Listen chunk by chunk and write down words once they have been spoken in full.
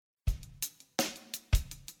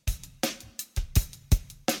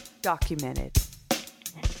Documented.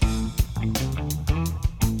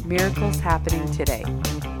 Miracles happening today.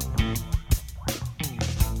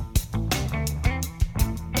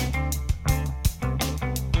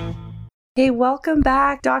 Hey, welcome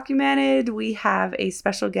back, Documented. We have a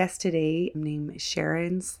special guest today named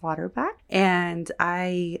Sharon Slaughterback, and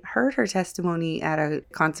I heard her testimony at a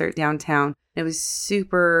concert downtown. It was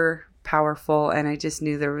super powerful, and I just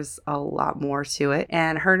knew there was a lot more to it.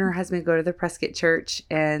 And her and her husband go to the Prescott Church,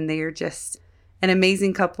 and they are just an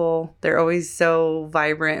amazing couple. They're always so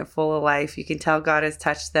vibrant, full of life. You can tell God has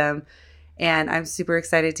touched them. And I'm super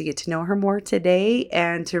excited to get to know her more today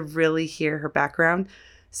and to really hear her background.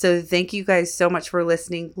 So thank you guys so much for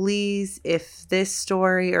listening. Please, if this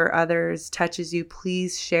story or others touches you,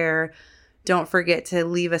 please share. Don't forget to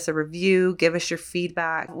leave us a review, give us your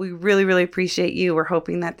feedback. We really, really appreciate you. We're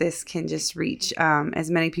hoping that this can just reach as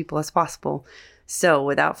many people as possible. So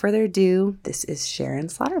without further ado, this is Sharon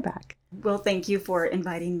Slaughterback. Well, thank you for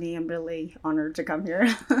inviting me. I'm really honored to come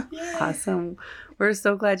here. Awesome. We're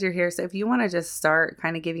so glad you're here. So if you want to just start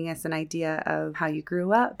kind of giving us an idea of how you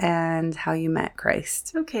grew up and how you met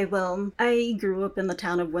Christ. Okay, well, I grew up in the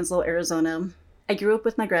town of Winslow, Arizona. I grew up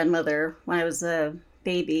with my grandmother. When I was a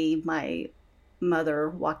baby, my mother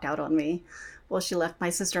walked out on me. Well, she left my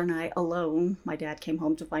sister and I alone. My dad came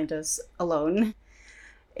home to find us alone.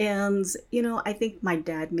 And, I think my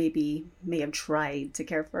dad may have tried to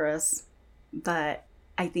care for us, but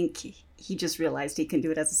I think he just realized he can do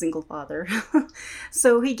it as a single father.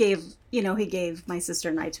 So he gave my sister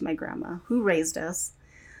and I to my grandma, who raised us.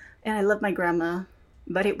 And I love my grandma,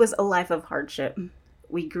 but it was a life of hardship.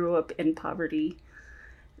 We grew up in poverty.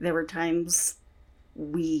 There were times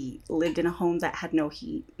we lived in a home that had no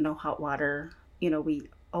heat, no hot water. We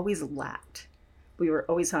always lacked. We were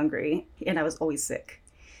always hungry, and I was always sick.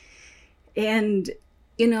 And,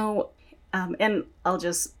 and I'll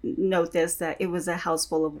just note this, that it was a house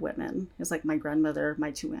full of women. It was like my grandmother,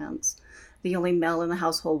 my two aunts. The only male in the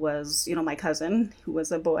household was, my cousin, who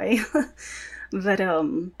was a boy. But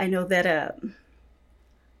I know that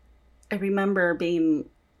I remember being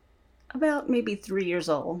about maybe 3 years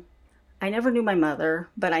old. I never knew my mother,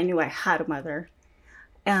 but I knew I had a mother.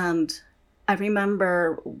 And I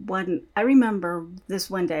remember this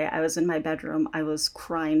one day I was in my bedroom. I was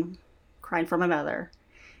crying for my mother.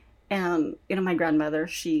 And, my grandmother,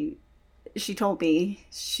 she told me,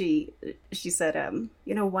 she said,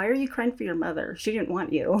 why are you crying for your mother? She didn't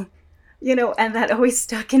want you, and that always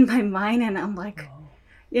stuck in my mind. And I'm like,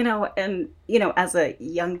 as a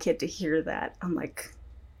young kid to hear that, I'm like,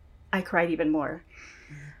 I cried even more.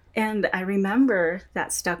 And I remember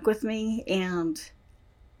that stuck with me. And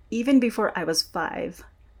even before I was 5,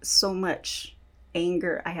 so much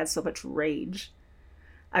anger, I had so much rage.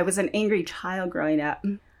 I was an angry child growing up.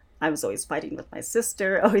 I was always fighting with my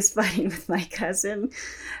sister, always fighting with my cousin.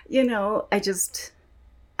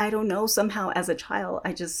 I don't know, somehow as a child,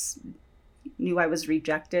 I just knew I was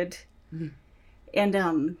rejected. Mm-hmm.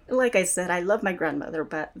 And like I said, I love my grandmother,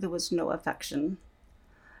 but there was no affection.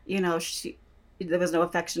 There was no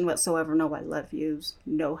affection whatsoever, no I love yous,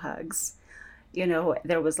 no hugs.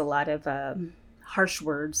 There was a lot of harsh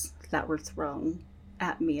words that were thrown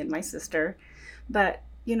at me and my sister. But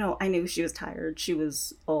I knew she was tired. She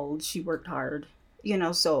was old. She worked hard.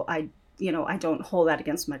 So I don't hold that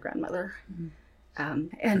against my grandmother.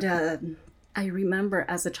 Mm-hmm. I remember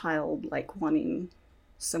as a child, like wanting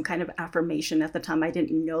some kind of affirmation. At the time, I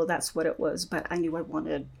didn't know that's what it was, but I knew I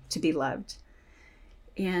wanted to be loved.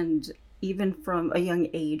 And even from a young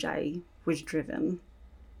age, I was driven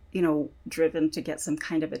to get some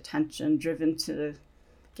kind of attention, driven to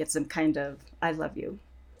get some kind of I love you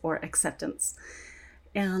or acceptance.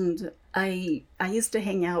 And I used to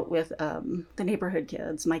hang out with the neighborhood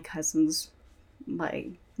kids, my cousins, my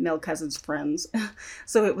male cousins' friends.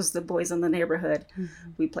 So it was the boys in the neighborhood. Mm-hmm.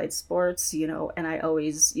 We played sports, and I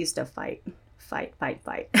always used to fight.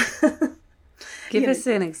 Give us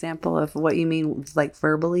an example of what you mean, like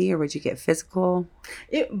verbally, or would you get physical?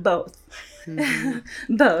 Both.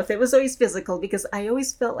 Mm-hmm. Both. It was always physical because I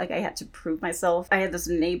always felt like I had to prove myself. I had this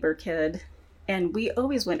neighbor kid, and we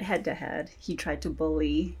always went head to head. He tried to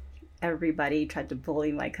bully everybody, tried to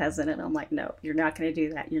bully my cousin, and I'm like, no, you're not going to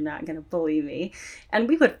do that. You're not going to bully me. And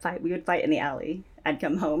we would fight. We would fight in the alley. I'd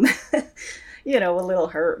come home, a little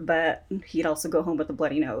hurt, but he'd also go home with a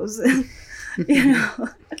bloody nose.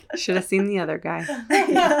 Should have seen the other guy.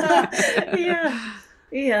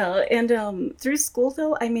 Yeah. And through school,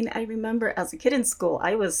 though, I remember as a kid in school,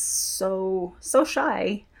 I was so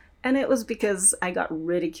shy. And it was because I got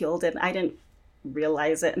ridiculed, and I didn't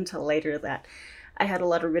realize it until later that I had a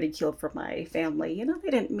lot of ridicule from my family. They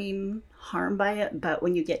didn't mean harm by it, but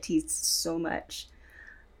when you get teased so much,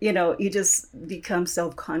 you just become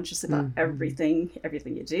self-conscious about everything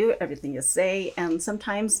you do, everything you say. And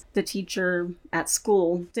sometimes the teacher at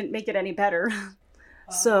school didn't make it any better.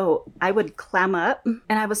 So I would clam up,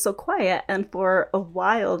 and I was so quiet. And for a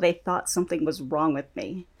while, they thought something was wrong with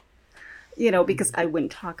me, because I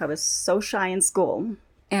wouldn't talk. I was so shy in school.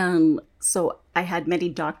 And so I had many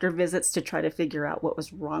doctor visits to try to figure out what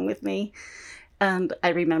was wrong with me. And I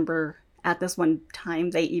remember at this one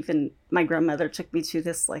time, my grandmother took me to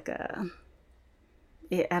this, I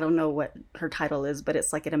don't know what her title is, but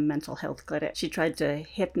it's like at a mental health clinic. She tried to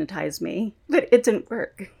hypnotize me, but it didn't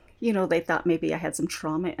work. They thought maybe I had some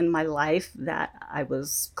trauma in my life that I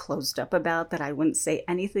was closed up about, that I wouldn't say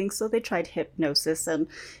anything. So they tried hypnosis, and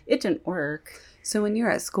it didn't work. So when you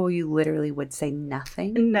were at school, you literally would say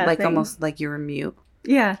nothing? Nothing. Like almost like you were mute?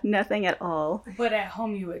 Yeah, nothing at all. But at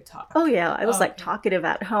home you would talk? Oh, yeah. I was like talkative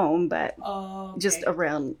at home, but okay. Just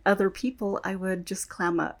around other people, I would just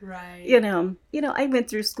clam up. Right. I went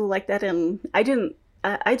through school like that, and I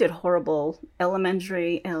did horrible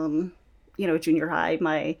elementary and, junior high.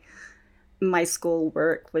 My school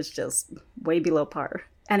work was just way below par.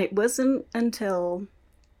 And it wasn't until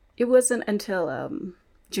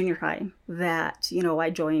junior high that, I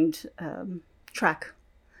joined track.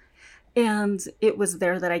 And it was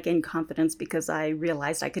there that I gained confidence because I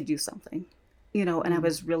realized I could do something, and I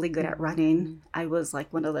was really good at running. I was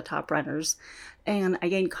like one of the top runners, and I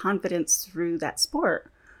gained confidence through that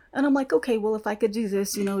sport. And I'm like, okay, well, if I could do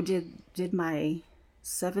this, did my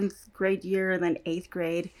 7th grade year and then 8th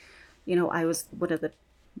grade, I was one of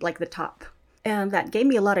the top. And that gave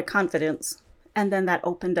me a lot of confidence. And then that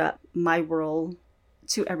opened up my world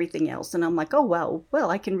to everything else. And I'm like, oh, wow,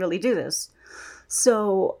 well, I can really do this.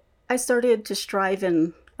 So I started to strive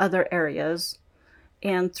in other areas.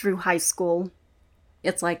 And through high school,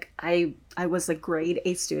 it's like I was a grade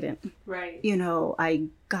A student. Right. I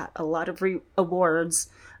got a lot of awards.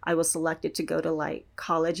 I was selected to go to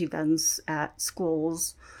college events at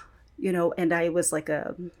schools, and I was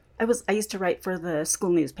I used to write for the school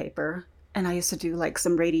newspaper, and I used to do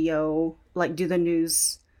some radio, do the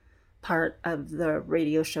news part of the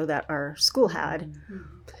radio show that our school had.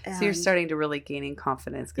 So you're starting to really gaining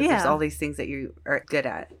confidence because there's all these things that you are good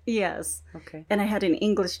at. Yes. Okay. And I had an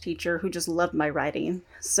English teacher who just loved my writing.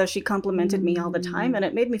 So she complimented me all the time, and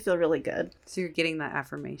it made me feel really good. So you're getting that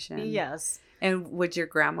affirmation. Yes. And was your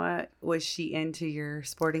grandma, was she into your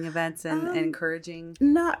sporting events and encouraging?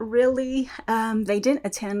 Not really. They didn't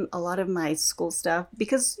attend a lot of my school stuff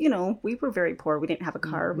because, we were very poor. We didn't have a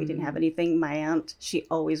car. We didn't have anything. My aunt, she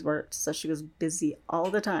always worked, so she was busy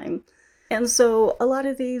all the time. And so a lot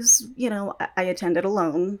of these, I attended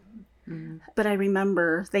alone. But I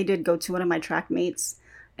remember they did go to one of my track meets,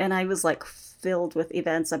 and I was filled with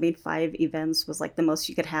events. I mean, 5 events was the most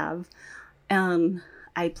you could have. And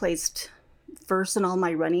I placed first in all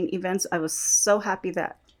my running events. I was so happy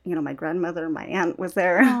that, my grandmother, my aunt was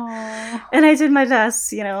there. Aww. And I did my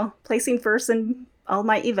best, placing first in all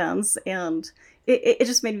my events. And it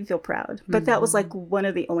just made me feel proud. But that was one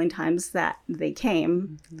of the only times that they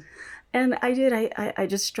came. And I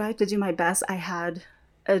just strived to do my best. I had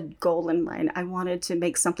a goal in mind. I wanted to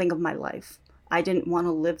make something of my life. I didn't want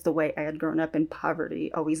to live the way I had grown up in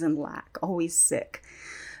poverty, always in lack, always sick.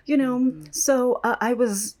 So I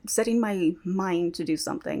was setting my mind to do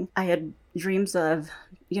something. I had dreams of,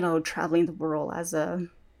 traveling the world as a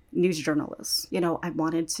news journalist. I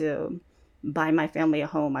wanted to buy my family a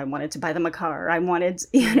home. I wanted to buy them a car. I wanted,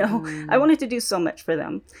 I wanted to do so much for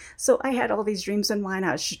them. So I had all these dreams in mind.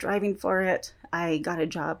 I was striving for it. I got a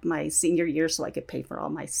job my senior year so I could pay for all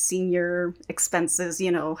my senior expenses,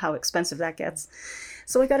 how expensive that gets.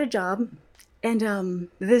 So I got a job. And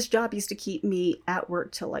this job used to keep me at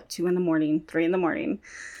work till 2 a.m, 3 a.m.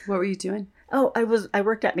 What were you doing? Oh, I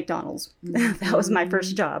worked at McDonald's. That was my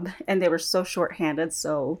first job. And they were so short-handed.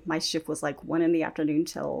 So my shift was 1 p.m.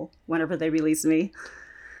 till whenever they released me.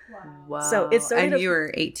 Wow. So it started. And you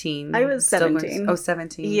were 18. I was 17. Oh,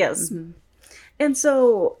 17. Yes. Mm-hmm. And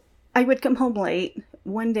so I would come home late.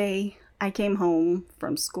 One day I came home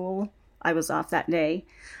from school. I was off that day.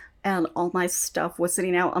 And all my stuff was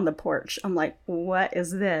sitting out on the porch. I'm like, what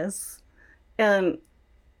is this? And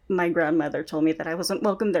my grandmother told me that I wasn't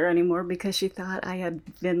welcome there anymore because she thought I had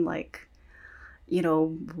been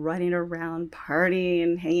running around,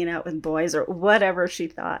 partying, hanging out with boys or whatever she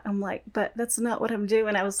thought. I'm like, but that's not what I'm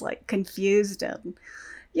doing. I was confused and,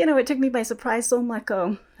 it took me by surprise. So I'm like,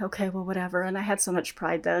 oh, okay, well, whatever. And I had so much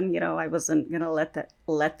pride then, I wasn't going to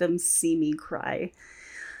let them see me cry.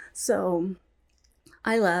 So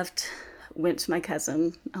I left, went to my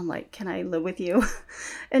cousin. I'm like, can I live with you?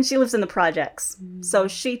 And she lives in the projects. So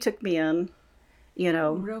she took me in, you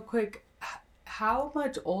know. Real quick, how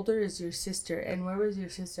much older is your sister, and where was your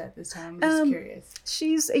sister at this time? I'm just curious.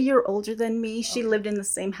 She's a year older than me. She lived in the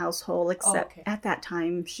same household, except okay. at that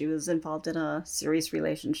time she was involved in a serious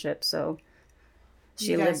relationship. So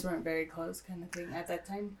you guys weren't very close kind of thing at that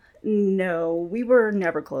time? No, we were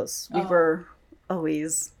never close. We were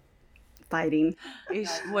always fighting.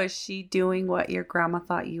 Was she doing what your grandma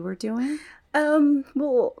thought you were doing?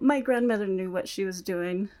 Well, my grandmother knew what she was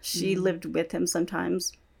doing. She lived with him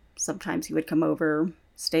sometimes. Sometimes he would come over,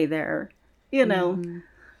 stay there, you know.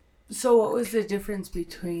 So what was the difference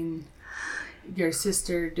between your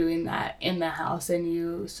sister doing that in the house and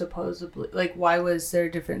you supposedly, like, why was there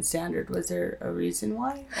a different standard? Was there a reason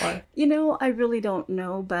why? Or? You know, I really don't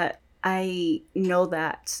know, but I know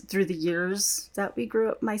that through the years that we grew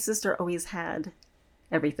up, my sister always had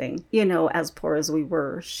everything. You know, as poor as we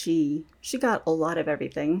were, she got a lot of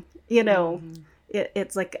everything. You know,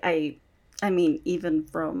 it's like I mean, even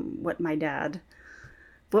from what my dad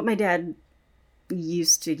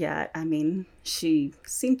used to get, I mean, she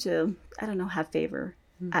seemed to, I don't know, have favor.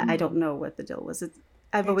 I don't know what the deal was. It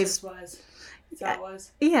just was. That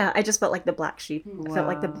was. Yeah, I just felt like the black sheep. I felt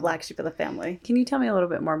like the black sheep of the family. Can you tell me a little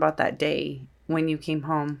bit more about that day when you came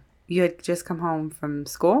home? You had just come home from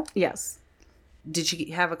school? Yes. Did she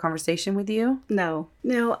have a conversation with you? No,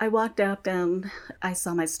 I walked up and I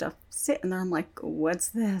saw my stuff sitting there. I'm like, what's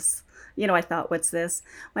this? You know, I thought, what's this?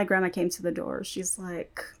 My grandma came to the door. She's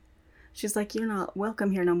like, you're not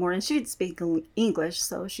welcome here no more. And she didn't speak English,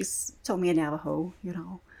 so she told me in Navajo, you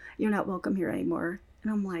know, you're not welcome here anymore.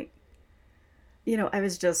 And I'm like, you know, I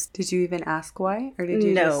was just... Did you even ask why? Or did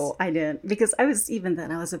you No, I didn't. Because I was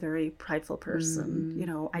a very prideful person. You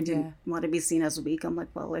know, I didn't want to be seen as weak. I'm like,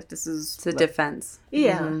 well, if this is... It's a defense.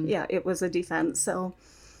 Yeah, it was a defense. So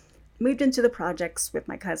moved into the projects with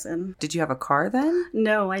my cousin. Did you have a car then?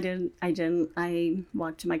 No, I didn't. I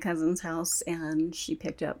walked to my cousin's house and she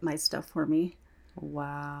picked up my stuff for me.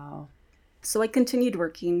 Wow. So I continued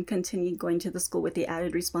working, continued going to the school with the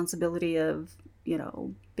added responsibility of, you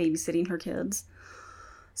know, babysitting her kids.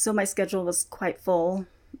 So my schedule was quite full.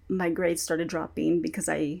 My grades started dropping because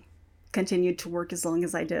I continued to work as long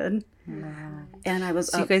as I did. Wow. And I was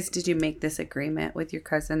So did you make this agreement with your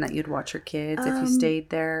cousin that you'd watch her kids if you stayed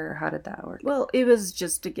there? Or how did that work? Well, it was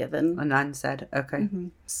just a given. An unsaid. Okay.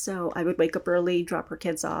 So I would wake up early, drop her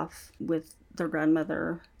kids off with their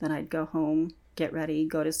grandmother. Then I'd go home, get ready,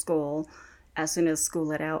 go to school. As soon as school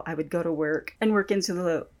let out, I would go to work and work into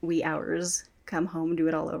the wee hours, come home, do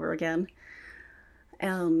it all over again.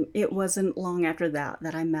 It wasn't long after that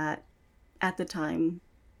I met, at the time,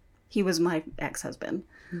 he was my ex-husband.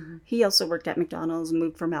 He also worked at McDonald's,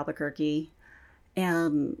 moved from Albuquerque.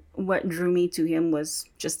 And what drew me to him was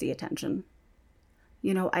just the attention.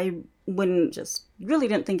 You know, I really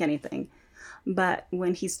didn't think anything. But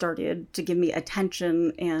when he started to give me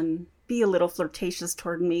attention and be a little flirtatious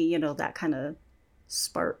toward me, you know, that kind of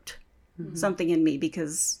sparked something in me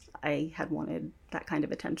because I had wanted that kind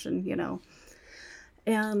of attention, you know.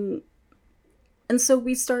 And so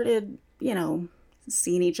we started, you know,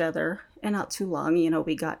 seeing each other, and not too long, you know,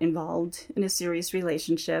 we got involved in a serious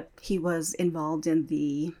relationship. He was involved in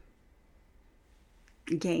the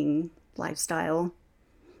gang lifestyle,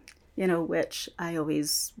 you know, which I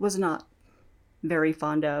always was not very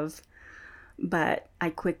fond of, but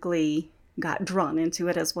I quickly got drawn into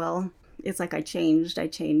it as well. It's like I changed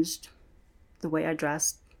the way I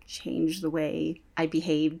dressed, changed the way I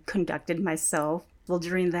behaved, conducted myself. Well,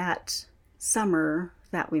 during that summer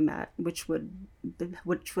that we met, which would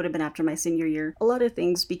have been after my senior year, a lot of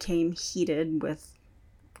things became heated with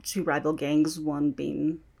two rival gangs, one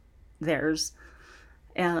being theirs.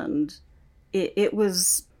 And it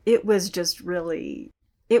was just really,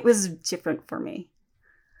 it was different for me.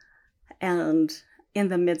 And in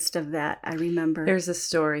the midst of that, I remember... There's a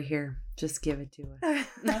story here. Just give it to us.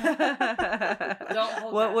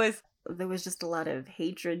 There was just a lot of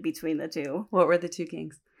hatred between the two. What were the two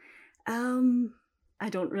gangs? I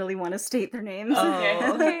don't really want to state their names.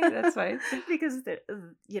 Oh, okay, that's fine. Because,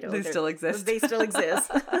 you know... They still exist. They still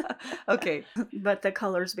exist. Okay. But the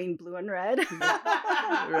colors being blue and red.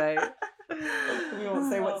 Right. We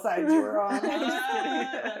won't say what side you were on.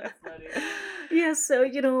 That's funny. Yeah, so,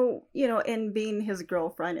 you know, and being his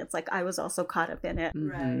girlfriend, it's like I was also caught up in it.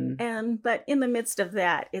 Right. But in the midst of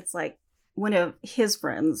that, it's like one of his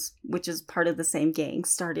friends, which is part of the same gang,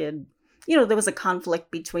 started, you know, there was a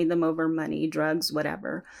conflict between them over money, drugs,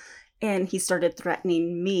 whatever. And he started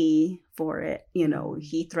threatening me for it. You know,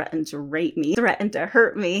 he threatened to rape me, threatened to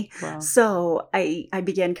hurt me. Wow. So I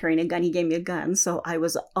began carrying a gun. He gave me a gun. So I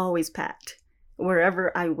was always packed.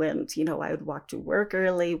 Wherever I went, you know, I would walk to work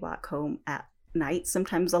early, walk home at night,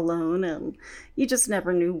 sometimes alone. And you just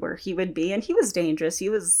never knew where he would be. And he was dangerous. He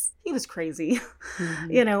was crazy,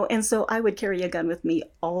 you know. And so I would carry a gun with me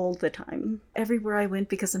all the time, everywhere I went,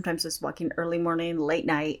 because sometimes I was walking early morning, late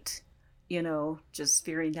night, you know, just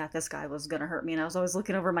fearing that this guy was going to hurt me. And I was always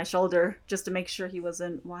looking over my shoulder just to make sure he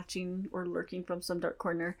wasn't watching or lurking from some dark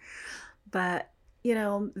corner. But, you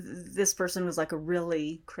know, this person was like a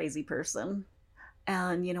really crazy person.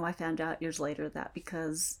 And, you know, I found out years later that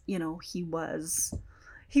because, you know, he was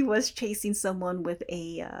chasing someone with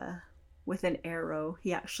an arrow,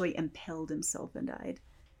 he actually impaled himself and died.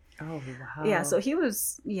 Oh, wow. Yeah, so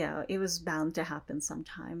it was bound to happen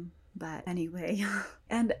sometime. But anyway,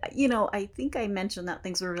 and, you know, I think I mentioned that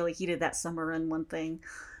things were really heated that summer. And one thing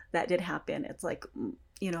that did happen, it's like,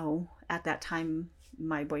 you know, at that time,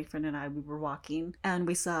 my boyfriend and I, we were walking and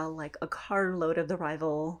we saw like a carload of the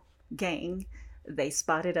rival gang. They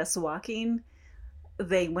spotted us walking.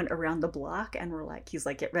 They went around the block and were like, he's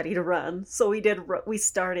like, get ready to run. So we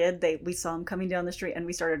saw him coming down the street and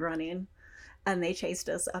we started running. And they chased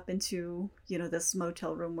us up into, you know, this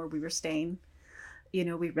motel room where we were staying. You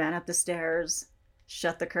know, we ran up the stairs,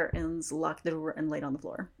 shut the curtains, locked the door, and laid on the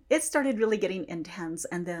floor. It started really getting intense.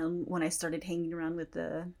 And then when I started hanging around with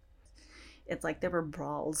it's like there were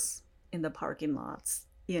brawls in the parking lots.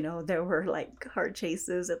 You know, there were like car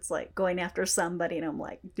chases. It's like going after somebody. And I'm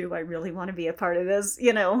like, do I really want to be a part of this?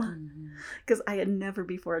 You know, because I had never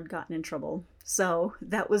before had gotten in trouble. So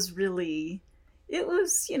that was really... It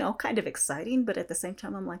was, you know, kind of exciting, but at the same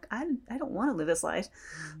time, I'm like, I don't want to live this life.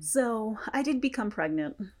 So I did become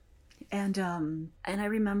pregnant. And I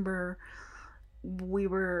remember we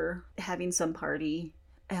were having some party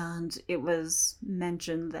and it was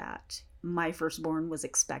mentioned that my firstborn was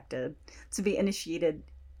expected to be initiated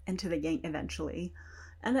into the gang eventually.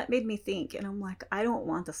 And that made me think, and I'm like, I don't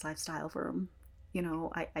want this lifestyle for him. You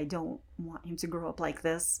know, I don't want him to grow up like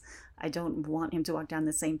this. I don't want him to walk down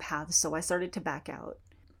the same path. So I started to back out.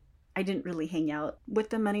 I didn't really hang out with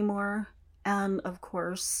them anymore. And of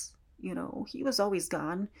course, you know, he was always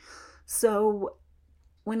gone. So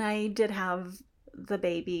when I did have the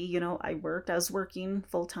baby, you know, I was working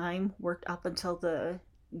full time, worked up until the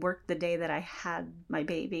day that I had my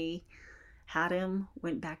baby, had him,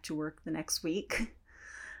 went back to work the next week.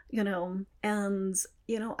 You know, and,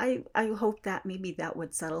 you know, I hoped that maybe that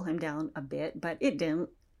would settle him down a bit, but it didn't.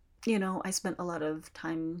 You know, I spent a lot of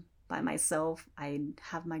time by myself. I'd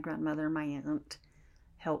have my grandmother, my aunt,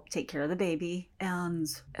 help take care of the baby, and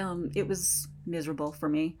it was miserable for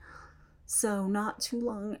me. So not too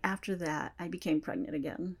long after that, I became pregnant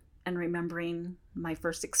again. And remembering my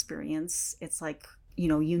first experience, it's like, you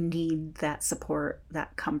know, you need that support,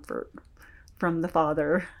 that comfort from the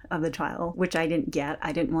father of the child, which I didn't get.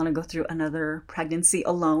 I didn't want to go through another pregnancy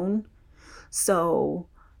alone. So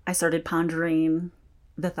I started pondering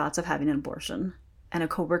the thoughts of having an abortion. And a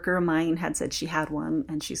coworker of mine had said she had one,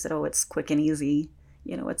 and she said, oh, it's quick and easy.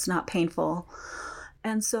 You know, it's not painful.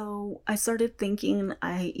 And so I started thinking.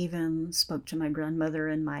 I even spoke to my grandmother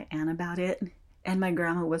and my aunt about it. And my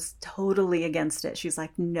grandma was totally against it. She's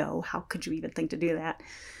like, no, how could you even think to do that?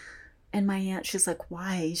 And my aunt, she's like,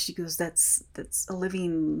 why? She goes, that's a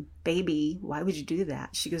living baby. Why would you do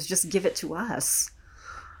that? She goes, just give it to us.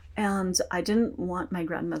 And I didn't want my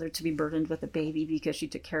grandmother to be burdened with a baby because she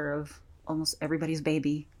took care of almost everybody's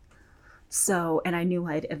baby. So, and I knew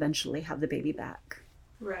I'd eventually have the baby back.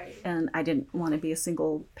 Right. And I didn't want to be a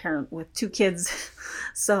single parent with 2 kids.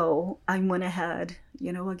 So I went ahead,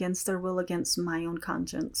 you know, against their will, against my own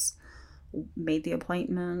conscience, made the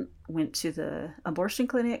appointment, went to the abortion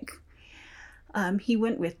clinic. He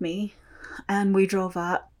went with me and we drove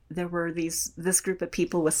up. There were this group of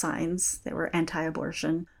people with signs. They were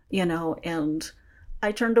anti-abortion, you know, and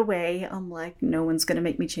I turned away. I'm like, no one's going to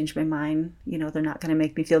make me change my mind. You know, they're not going to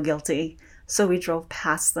make me feel guilty. So we drove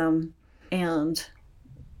past them and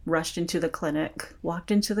rushed into the clinic, walked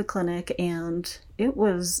into the clinic, and it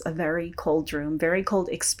was a very cold room, very cold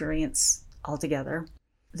experience altogether.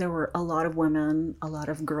 There were a lot of women, a lot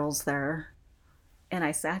of girls there. And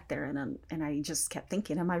I sat there and I just kept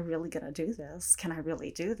thinking, am I really going to do this? Can I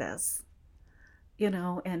really do this? You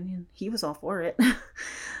know, and he was all for it.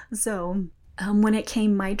 So when it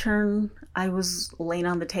came my turn, I was laying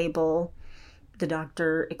on the table. The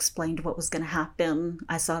doctor explained what was going to happen.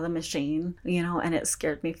 I saw the machine, you know, and it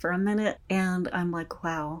scared me for a minute. And I'm like,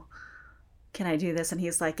 wow, can I do this? And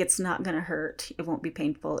he's like, it's not going to hurt. It won't be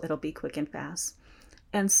painful. It'll be quick and fast.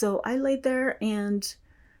 And so I laid there, and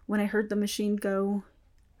when I heard the machine go,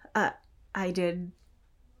 uh, I did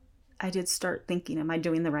start thinking, am I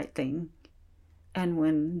doing the right thing? And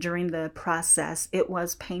when during the process, it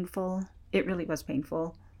was painful. It really was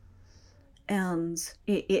painful. And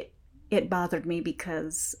it bothered me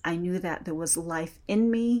because I knew that there was life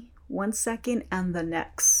in me 1 second, and the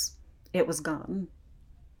next it was gone.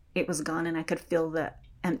 It was gone, and I could feel the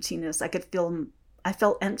emptiness. I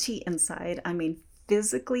felt empty inside. I mean,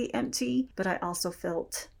 physically empty, but I also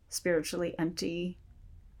felt spiritually empty.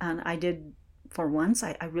 And I did, for once,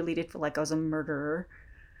 I really did feel like I was a murderer.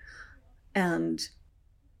 And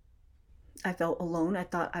I felt alone. I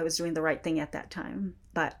thought I was doing the right thing at that time,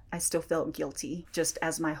 but I still felt guilty, just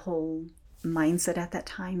as my whole mindset at that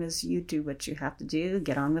time is you do what you have to do,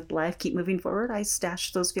 get on with life, keep moving forward. I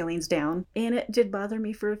stashed those feelings down, and it did bother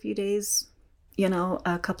me for a few days.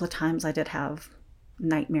 A couple of times I did have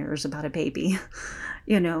nightmares about a baby,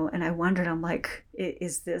 and I wondered, I'm like,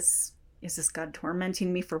 is this God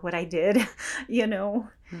tormenting me for what I did?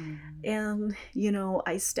 And,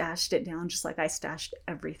 I stashed it down just like I stashed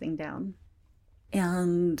everything down.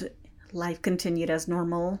 And life continued as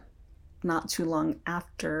normal. Not too long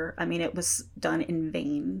after, it was done in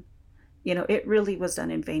vain. It really was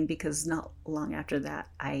done in vain, because not long after that,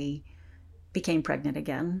 I became pregnant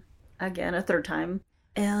again, a third time.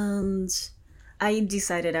 And I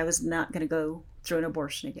decided I was not going to go through an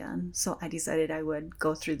abortion again. So I decided I would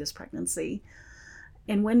go through this pregnancy.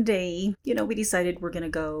 And one day, we decided we're going to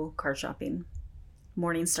go car shopping.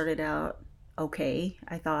 Morning started out okay,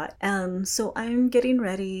 I thought. And so I'm getting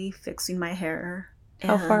ready, fixing my hair.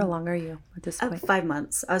 How far along are you at this point? 5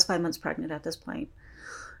 months. I was 5 months pregnant at this point.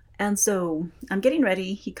 And so I'm getting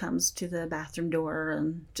ready. He comes to the bathroom door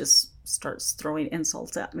and just starts throwing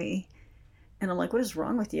insults at me. And I'm like, what is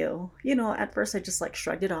wrong with you? At first I just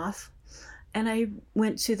shrugged it off. And I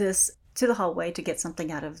went to the hallway to get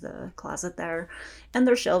something out of the closet there. And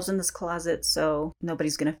there's shelves in this closet, so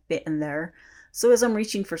nobody's going to fit in there. So as I'm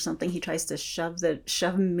reaching for something, he tries to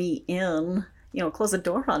shove me in, close the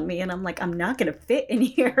door on me. And I'm like, I'm not going to fit in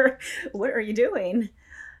here. What are you doing?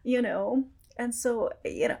 And so,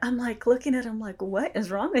 I'm looking at him like, what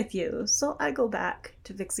is wrong with you? So I go back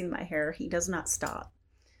to fixing my hair. He does not stop.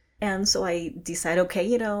 And so I decide, okay,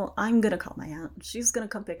 I'm going to call my aunt. She's going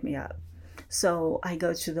to come pick me up. So I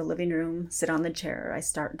go to the living room, sit on the chair. I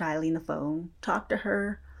start dialing the phone, talk to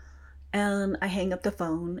her. And I hang up the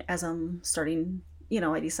phone as I'm starting,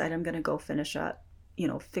 I decide I'm going to go finish up,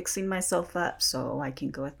 fixing myself up so I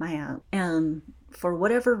can go with my aunt. And for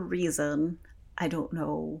whatever reason, I don't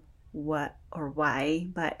know what or why,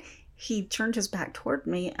 but he turned his back toward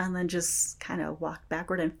me and then just kind of walked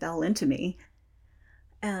backward and fell into me.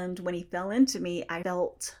 And when he fell into me, I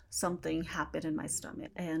felt something happen in my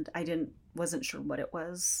stomach, and I wasn't sure what it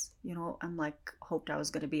was. I'm hoped I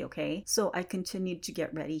was going to be okay. So I continued to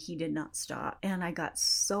get ready. He did not stop. And I got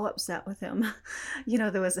so upset with him.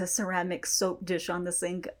 There was a ceramic soap dish on the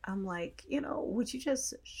sink. I'm like, would you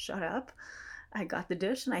just shut up? I got the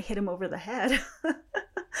dish and I hit him over the head.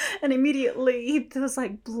 And immediately there was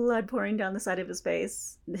blood pouring down the side of his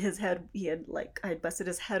face. His head, I had busted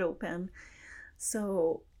his head open.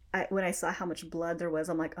 So when I saw how much blood there was,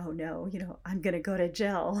 I'm like, oh no, I'm going to go to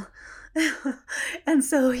jail. And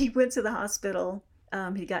so he went to the hospital.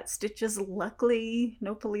 He got stitches. Luckily,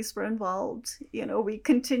 no police were involved. We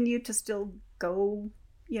continued to still go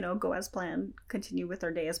as planned, continue with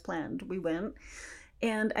our day as planned. We went.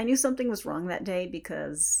 And I knew something was wrong that day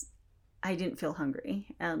because I didn't feel hungry.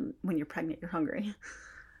 And when you're pregnant, you're hungry.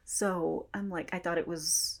 So I thought it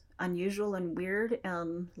was unusual and weird.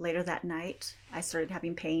 And later that night, I started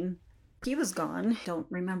having pain. He was gone. Don't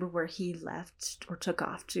remember where he left or took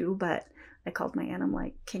off to, but I called my aunt. I'm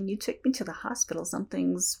like, can you take me to the hospital?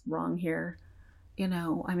 Something's wrong here.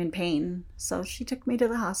 I'm in pain. So she took me to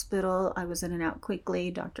the hospital. I was in and out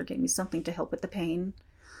quickly. Doctor gave me something to help with the pain.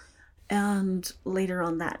 And later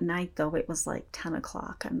on that night, though, it was 10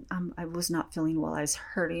 o'clock. And I was not feeling well. I was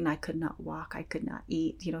hurting. I could not walk. I could not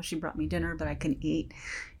eat. She brought me dinner, but I couldn't eat.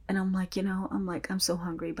 And I'm like, I'm so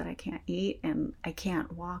hungry, but I can't eat and I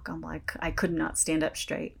can't walk. I could not stand up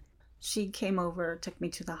straight. She came over, took me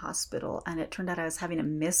to the hospital, and it turned out I was having a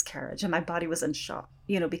miscarriage and my body was in shock,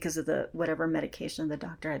 because of the whatever medication the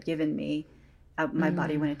doctor had given me. My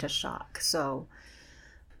body went into shock. So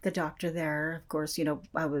the doctor there, of course,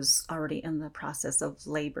 I was already in the process of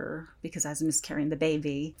labor because I was miscarrying the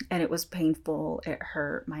baby, and it was painful. It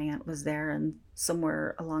hurt. My aunt was there, and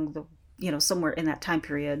somewhere along the somewhere in that time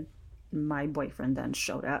period, my boyfriend then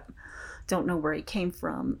showed up. Don't know where he came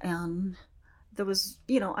from. And there was,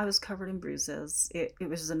 I was covered in bruises. It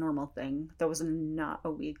was a normal thing. There was not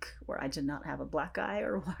a week where I did not have a black eye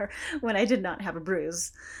or when I did not have a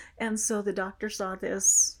bruise. And so the doctor saw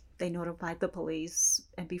this. They notified the police.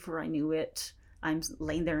 And before I knew it, I'm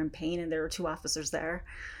laying there in pain, and there were 2 officers there.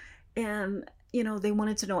 And, they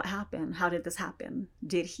wanted to know what happened. How did this happen?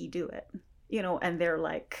 Did he do it? And they're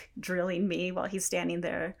like drilling me while he's standing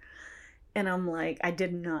there. And I'm like, I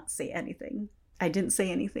did not say anything. I didn't say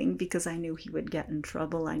anything because I knew he would get in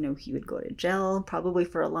trouble. I knew he would go to jail probably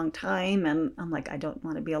for a long time. And I'm like, I don't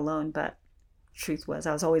want to be alone. But truth was,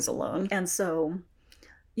 I was always alone. And so,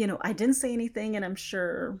 I didn't say anything. And I'm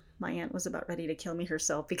sure my aunt was about ready to kill me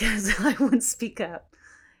herself because I wouldn't speak up.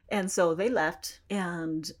 And so they left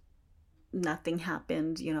and nothing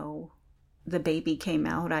happened. The baby came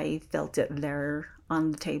out. I felt it there on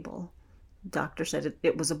the table. Doctor said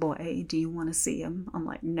it was a boy. Do you want to see him? I'm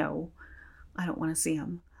like, no, I don't want to see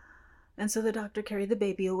him. And so the doctor carried the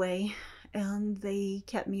baby away, and they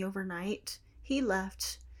kept me overnight. He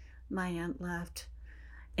left. My aunt left.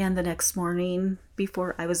 And the next morning,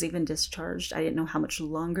 before I was even discharged, I didn't know how much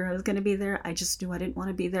longer I was going to be there. I just knew I didn't want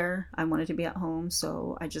to be there. I wanted to be at home.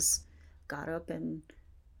 So I just got up and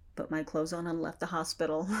put my clothes on and left the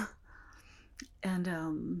hospital.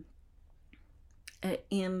 And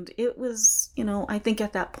it was, I think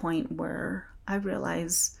at that point where I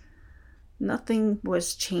realized nothing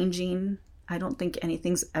was changing. I don't think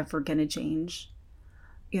anything's ever going to change,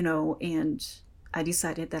 and I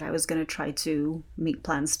decided that I was going to try to make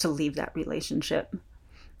plans to leave that relationship.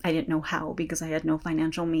 I didn't know how because I had no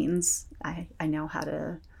financial means. I now had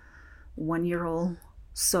a 1-year-old,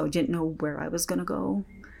 so I didn't know where I was going to go.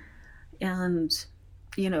 And,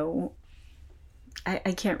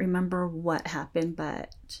 I can't remember what happened,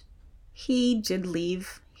 but he did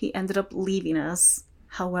leave. He ended up leaving us.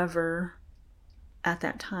 However, at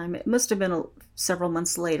that time, it must have been several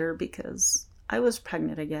months later because I was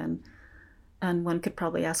pregnant again. And one could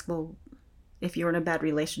probably ask, well, if you're in a bad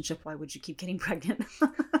relationship, why would you keep getting pregnant?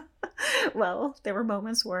 Well, there were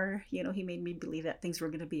moments where, he made me believe that things were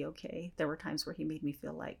going to be okay. There were times where he made me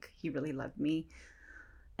feel like he really loved me.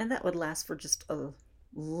 And that would last for just a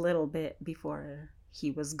little bit before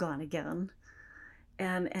he was gone again.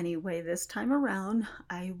 And anyway, this time around,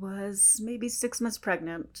 I was maybe 6 months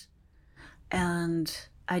pregnant. And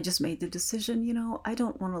I just made the decision, I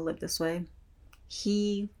don't want to live this way.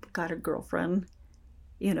 He got a girlfriend,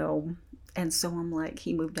 and so I'm like,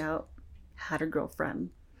 he moved out, had a girlfriend.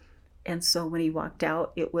 And so when he walked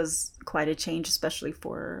out, it was quite a change, especially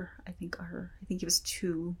for, I think he was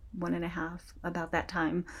 1.5, about that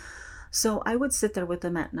time. So I would sit there with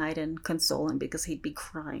him at night and console him because he'd be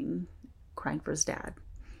crying for his dad.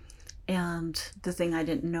 And the thing I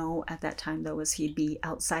didn't know at that time, though, was he'd be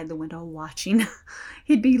outside the window watching.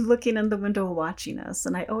 He'd be looking in the window watching us.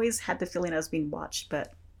 And I always had the feeling I was being watched,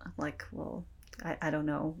 but I'm like, well, I don't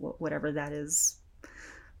know, whatever that is.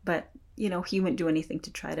 But, he wouldn't do anything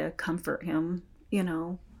to try to comfort him,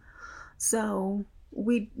 So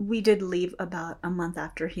we did leave about a month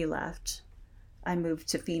after he left. I moved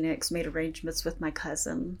to Phoenix, made arrangements with my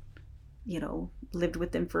cousin, lived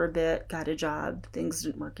with them for a bit, got a job. Things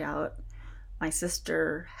didn't work out. My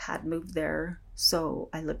sister had moved there, so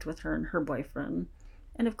I lived with her and her boyfriend.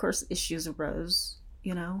 And of course, issues arose,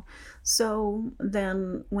 So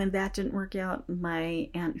then when that didn't work out, my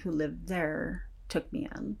aunt who lived there took me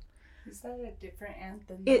in. Is that a different aunt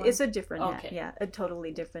than It's a different aunt, yeah, a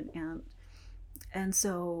totally different aunt. And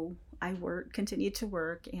so I continued to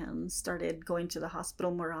work and started going to the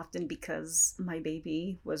hospital more often because my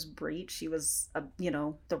baby was breech. She was,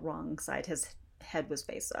 the wrong side. His head was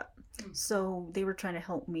face up. Mm-hmm. So they were trying to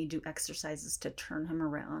help me do exercises to turn him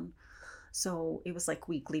around. So it was like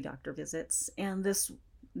weekly doctor visits. And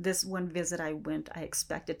this one visit I went, I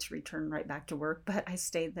expected to return right back to work, but I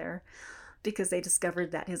stayed there because they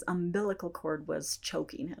discovered that his umbilical cord was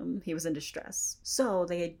choking him. He was in distress. So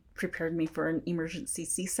they had prepared me for an emergency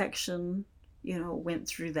C-section, went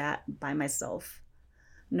through that by myself.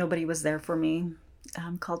 Nobody was there for me.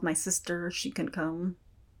 Called my sister. She couldn't come,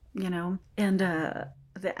 And the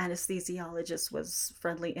anesthesiologist was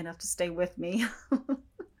friendly enough to stay with me.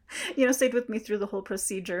 Stayed with me through the whole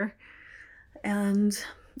procedure. And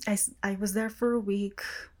I was there for a week.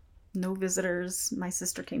 No visitors. My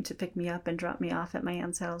sister came to pick me up and drop me off at my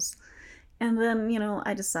aunt's house. And then,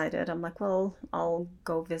 I decided, I'm like, well, I'll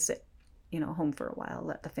go visit, home for a while,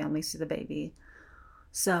 let the family see the baby.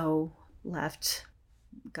 So left,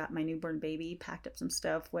 got my newborn baby, packed up some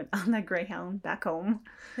stuff, went on the Greyhound back home.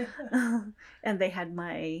 And they had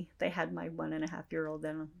my 1.5-year-old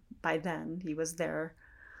then. By then he was there.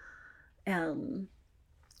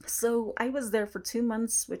 So I was there for 2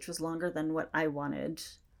 months, which was longer than what I wanted.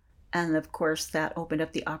 And of course, that opened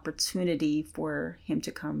up the opportunity for him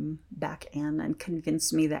to come back in and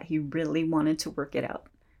convince me that he really wanted to work it out.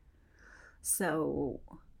 So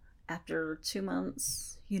after 2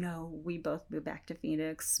 months, we both moved back to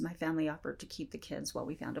Phoenix. My family offered to keep the kids while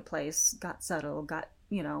we found a place, got settled,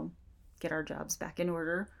 get our jobs back in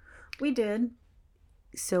order. We did.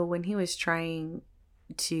 So when he was trying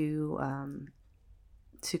to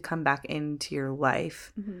come back into your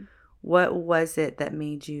life, what was it that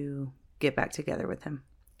made you get back together with him?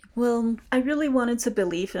 Well, I really wanted to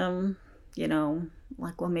believe him,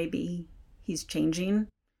 maybe he's changing.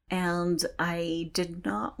 And I did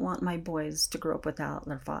not want my boys to grow up without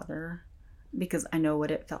their father, because I know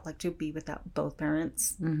what it felt like to be without both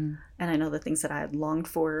parents. And I know the things that I had longed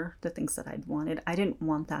for, the things that I'd wanted. I didn't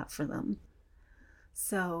want that for them.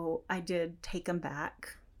 So I did take them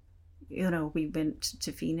back. We went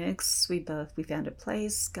to Phoenix. We found a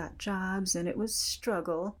place, got jobs, and it was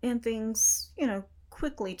struggle. And things,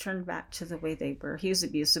 quickly turned back to the way they were. He was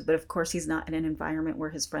abusive, but of course he's not in an environment where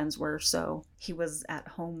his friends were, so he was at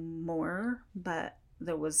home more, but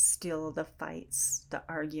there was still the fights, the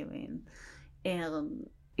arguing. And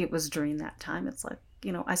it was during that time, it's like,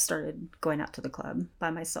 I started going out to the club by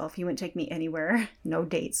myself. He wouldn't take me anywhere, no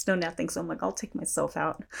dates, no nothing. So I'm like, I'll take myself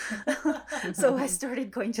out. So I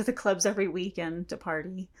started going to the clubs every weekend to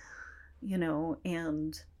party,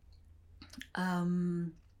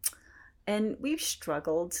 and we've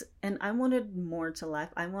struggled, and I wanted more to life.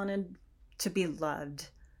 I wanted to be loved.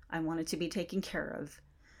 I wanted to be taken care of.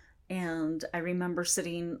 And I remember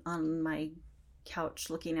sitting on my couch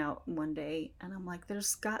looking out one day, and I'm like,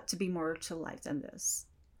 there's got to be more to life than this.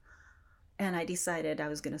 And I decided I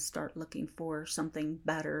was going to start looking for something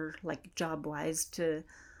better, like job-wise, to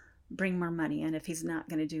bring more money. And if he's not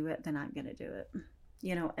going to do it, then I'm going to do it.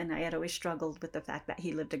 And I had always struggled with the fact that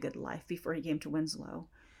he lived a good life before he came to Winslow.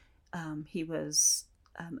 He was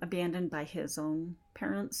abandoned by his own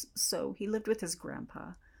parents, so he lived with his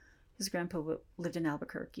grandpa. His grandpa lived in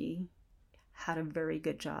Albuquerque, had a very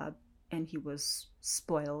good job, and he was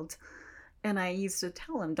spoiled. And I used to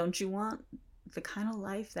tell him, don't you want the kind of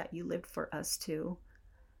life that you lived for us too?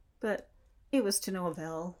 But it was to no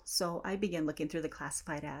avail. So I began looking through the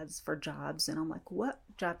classified ads for jobs, and I'm like, what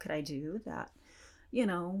job could I do that,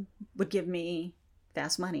 would give me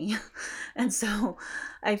fast money? And so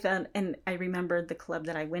I found, and I remembered the club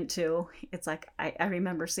that I went to. It's like, I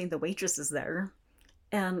remember seeing the waitresses there,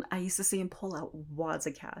 and I used to see them pull out wads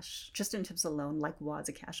of cash, just in tips alone, like wads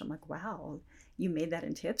of cash. I'm like, wow, you made that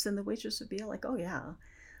in tips? And the waitress would be like, oh yeah.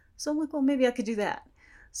 So I'm like, well, maybe I could do that.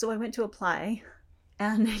 So I went to apply,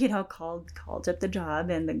 and called up the job,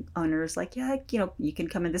 and the owner's like, yeah, you can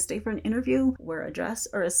come in this day for an interview, wear a dress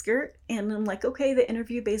or a skirt. And I'm like, okay. The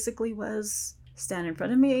interview basically was, stand in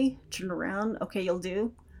front of me, turn around, okay, you'll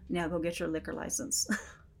do, now go get your liquor license.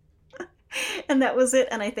 And that was it.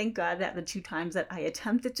 And I thank God that the 2 times that I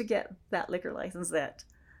attempted to get that liquor license, that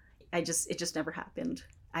it just never happened.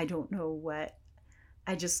 I don't know what,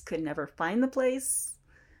 I just could never find the place,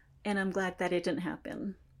 and I'm glad that it didn't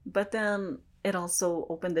happen. But then it also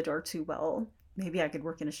opened the door to, well, maybe I could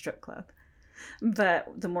work in a strip club. But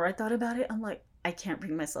the more I thought about it, I'm like, I can't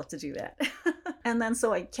bring myself to do that. And then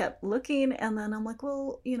so I kept looking, and then I'm like,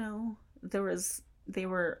 well, they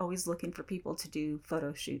were always looking for people to do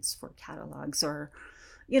photo shoots for catalogs or,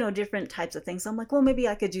 different types of things. I'm like, well, maybe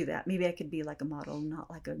I could do that. Maybe I could be like a model, not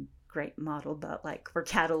like a great model, but like for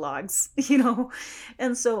catalogs,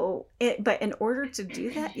 And so but in order to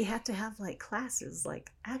do that, you had to have like classes,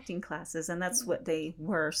 like acting classes, and that's what they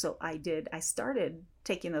were. So I started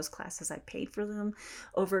taking those classes. I paid for them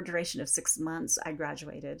over a duration of 6 months. I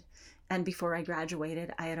graduated. And before I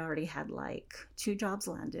graduated, I had already had like 2 jobs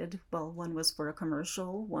landed. Well, one was for a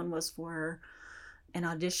commercial, one was for an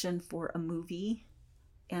audition for a movie,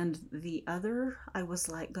 and the other, I was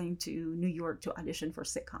like going to New York to audition for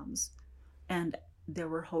sitcoms. And there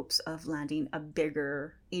were hopes of landing a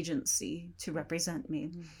bigger agency to represent me.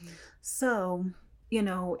 Mm-hmm. So,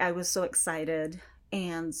 I was so excited.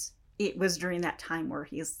 And it was during that time where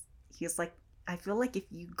he's like, I feel like if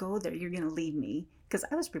you go there, you're going to leave me. Because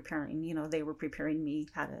I was preparing, they were preparing me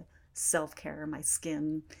how to self-care my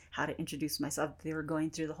skin, how to introduce myself. They were going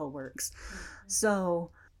through the whole works. Mm-hmm.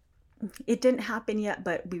 So it didn't happen yet,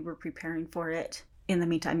 but we were preparing for it. In the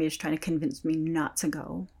meantime, he was trying to convince me not to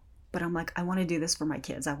go. But I'm like, I want to do this for my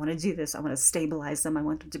kids. I want to do this. I want to stabilize them. I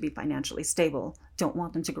want them to be financially stable. Don't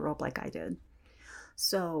want them to grow up like I did.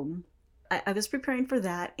 So I was preparing for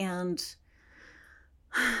that. And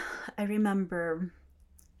I remember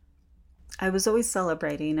I was always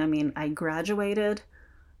celebrating. I mean, I graduated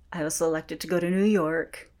I was selected to go to New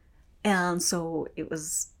York. And so it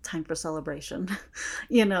was time for celebration,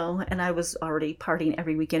 and I was already partying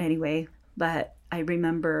every weekend anyway. But I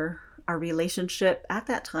remember our relationship at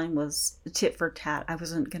that time was tit for tat. I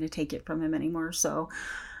wasn't going to take it from him anymore. So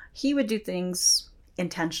he would do things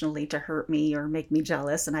intentionally to hurt me or make me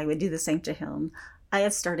jealous, and I would do the same to him. I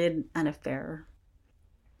had started an affair.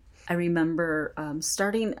 I remember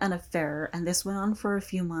starting an affair, and this went on for a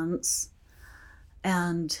few months.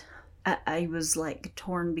 And I was like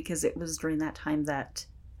torn because it was during that time that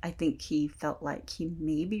I think he felt like he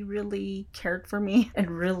maybe really cared for me and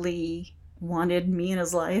really wanted me in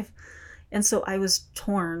his life. And so I was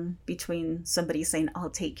torn between somebody saying, I'll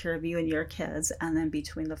take care of you and your kids, and then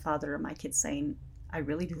between the father of my kids saying, I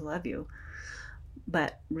really do love you,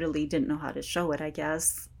 but really didn't know how to show it, I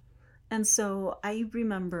guess. And so I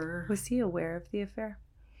remember... Was he aware of the affair?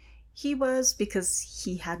 He was, because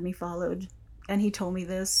he had me followed, and he told me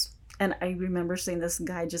this. And I remember seeing this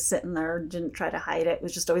guy just sitting there, didn't try to hide it,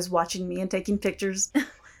 was just always watching me and taking pictures.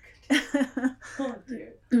 Oh,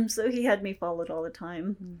 dear. So he had me followed all the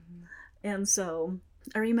time. Mm-hmm. And so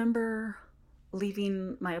I remember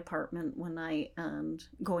leaving my apartment one night and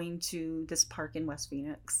going to this park in West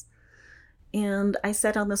Phoenix. And I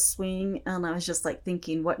sat on the swing and I was just like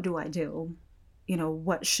thinking, what do I do?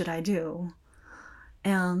 What should I do?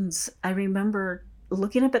 And I remember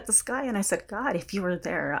looking up at the sky and I said, God, if you were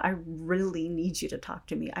there, I really need you to talk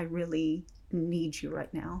to me. I really need you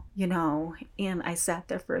right now, And I sat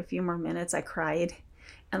there for a few more minutes. I cried.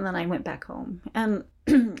 And then I went back home. And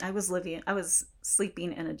I was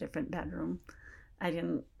sleeping in a different bedroom. I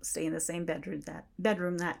didn't stay in the same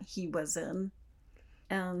bedroom that he was in.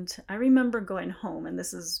 And I remember going home, and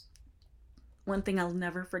this is one thing I'll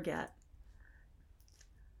never forget.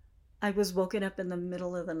 I was woken up in the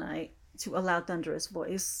middle of the night to a loud, thunderous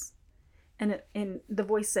voice. And the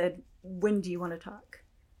voice said, when do you want to talk?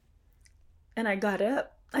 And I got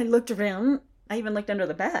up. I looked around. I even looked under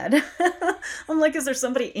the bed. I'm like, is there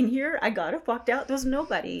somebody in here? I got up, walked out. There was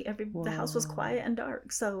nobody. The house was quiet and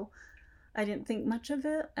dark. So I didn't think much of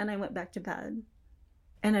it. And I went back to bed.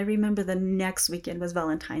 And I remember the next weekend was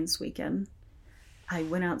Valentine's weekend. I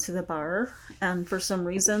went out to the bar. And for some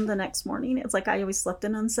reason, the next morning, it's like I always slept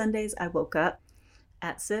in on Sundays. I woke up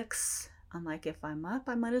at 6. I'm like, if I'm up,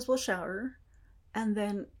 I might as well shower. And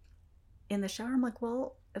then in the shower, I'm like,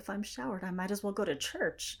 well, if I'm showered, I might as well go to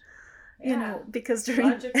church. Yeah. Because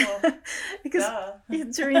during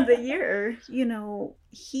during the year,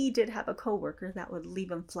 he did have a coworker that would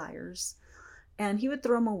leave him flyers, and he would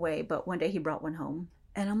throw them away. But one day he brought one home,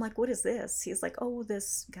 and I'm like, "What is this?" He's like, "Oh,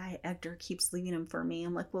 this guy Edgar keeps leaving them for me."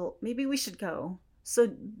 I'm like, "Well, maybe we should go." So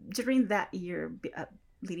during that year,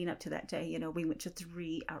 leading up to that day, we went to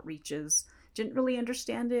 3 outreaches. Didn't really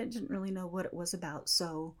understand it. Didn't really know what it was about.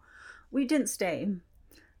 So we didn't stay.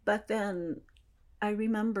 But then I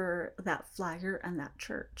remember that flyer and that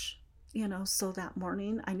church, so that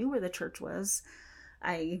morning I knew where the church was.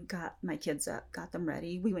 I got my kids up, got them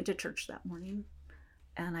ready. We went to church that morning,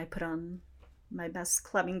 and I put on my best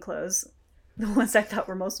clubbing clothes, the ones I thought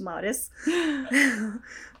were most modest.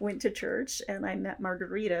 Went to church, and I met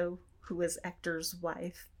Margarita, who was Hector's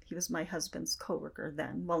wife. He was my husband's coworker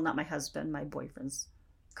then. Well, not my husband, my boyfriend's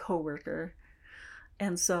coworker.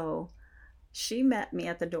 And so she met me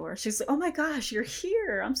at the door. She's like, oh my gosh, you're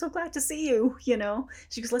here. I'm so glad to see you.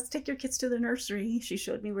 She goes, let's take your kids to the nursery. She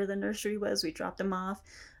showed me where the nursery was. We dropped them off.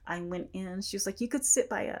 I went in. She was like, you could sit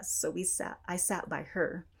by us. So I sat by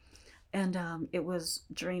her. And it was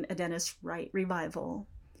during a Dennis Wright revival.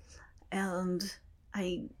 And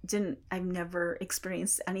I've never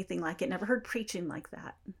experienced anything like it. Never heard preaching like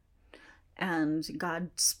that. And God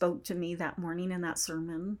spoke to me that morning in that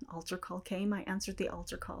sermon. Altar call came. I answered the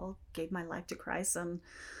altar call, gave my life to Christ. And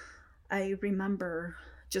I remember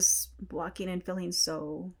just walking and feeling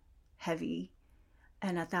so heavy.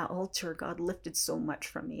 And at that altar, God lifted so much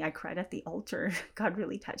from me. I cried at the altar. God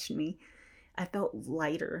really touched me. I felt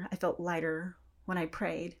lighter. I felt lighter when I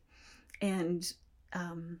prayed. And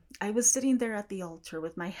I was sitting there at the altar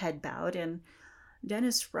with my head bowed. And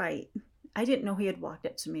Dennis Wright, I didn't know he had walked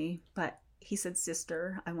up to me, but he said,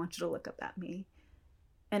 sister, I want you to look up at me.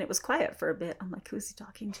 And it was quiet for a bit. I'm like, who is he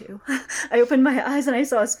talking to? I opened my eyes and I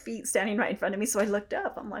saw his feet standing right in front of me. So I looked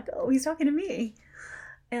up. I'm like, oh, he's talking to me.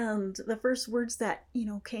 And the first words that,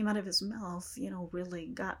 came out of his mouth, really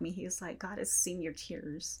got me. He was like, God has seen your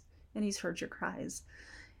tears and he's heard your cries.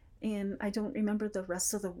 And I don't remember the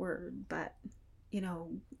rest of the word, but,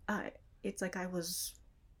 it's like I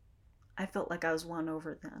felt like I was won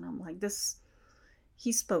over then. I'm like,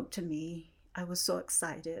 he spoke to me. I was so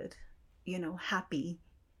excited, happy.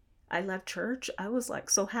 I left church. I was like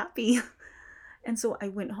so happy. And so I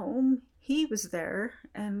went home. He was there.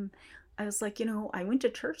 And I was like, I went to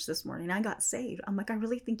church this morning. I got saved. I'm like, I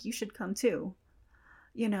really think you should come too.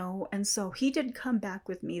 And so he did come back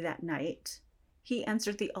with me that night. He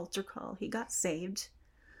answered the altar call. He got saved.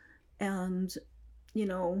 And,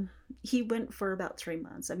 he went for about 3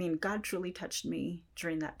 months. I mean, God truly touched me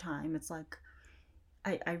during that time. It's like,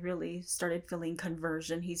 I really started feeling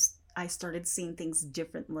conversion. I started seeing things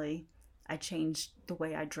differently. I changed the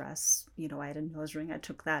way I dress. I had a nose ring. I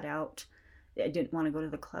took that out. I didn't want to go to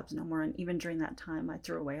the clubs no more. And even during that time, I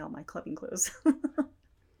threw away all my clubbing clothes.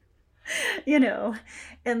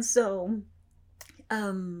 And so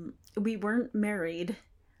we weren't married.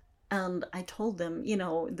 And I told them,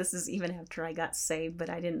 this is even after I got saved, but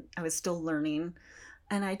I was still learning.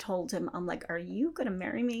 And I told him, I'm like, are you going to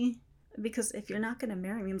marry me? Because if you're not going to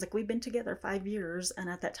marry me, I'm like, we've been together 5 years. And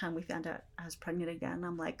at that time we found out I was pregnant again.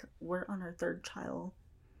 I'm like, we're on our 3rd child.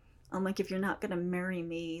 I'm like, if you're not going to marry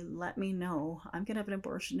me, let me know. I'm going to have an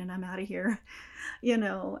abortion and I'm out of here,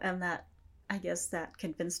 and I guess that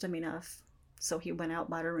convinced him enough. So he went out,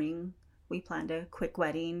 bought a ring. We planned a quick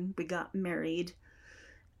wedding. We got married.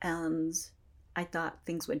 And I thought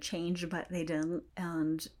things would change, but they didn't.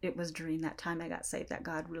 And it was during that time I got saved that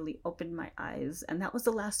God really opened my eyes. And that was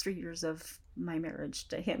the last 3 years of my marriage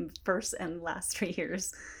to him, first and last 3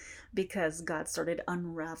 years, because God started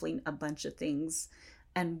unraveling a bunch of things.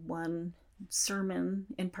 And one sermon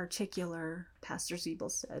in particular, Pastor Zeeble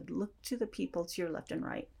said, look to the people to your left and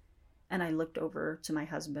right. And I looked over to my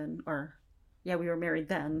husband, we were married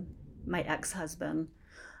then, my ex-husband.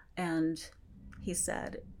 And he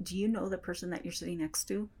said, do you know the person that you're sitting next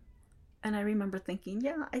to? And I remember thinking,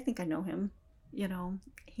 yeah, I think I know him.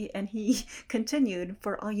 He continued,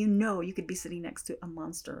 for all you know, you could be sitting next to a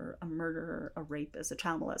monster, a murderer, a rapist, a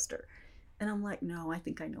child molester. And I'm like, no, I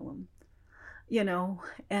think I know him.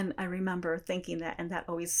 And I remember thinking that, and that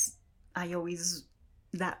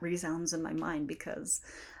resounds in my mind because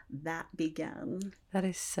that began. That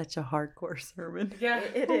is such a hardcore sermon. Yeah,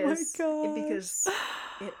 it is. My gosh. Because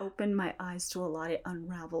it opened my eyes to a lot. It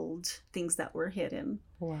unraveled things that were hidden.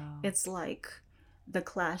 Wow. It's like the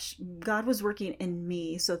clash. God was working in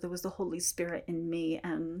me, so there was the Holy Spirit in me,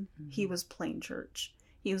 and he was playing church.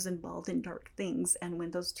 He was involved in dark things, and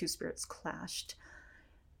when those two spirits clashed,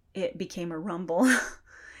 it became a rumble.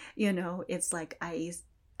 It's like I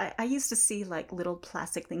used to see like little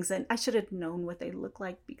plastic things, and I should have known what they look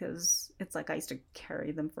like because it's like I used to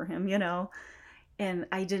carry them for him, and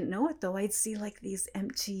I didn't know it though. I'd see like these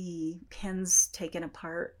empty pins taken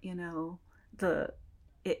apart,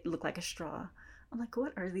 it looked like a straw. I'm like,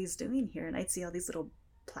 what are these doing here? And I'd see all these little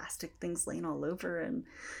plastic things laying all over, and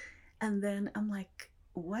then I'm like,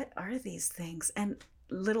 what are these things? And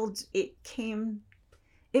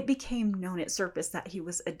it became known at Surface that he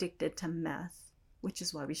was addicted to meth, which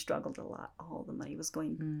is why we struggled a lot. All the money was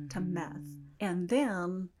going to meth. And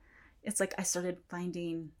then it's like I started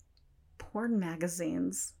finding porn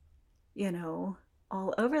magazines,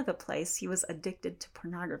 all over the place. He was addicted to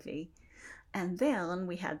pornography. And then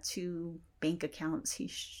we had 2 bank accounts.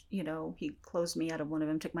 He closed me out of one of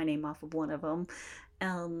them, took my name off of one of them.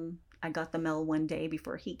 I got the mail one day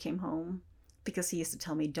before he came home because he used to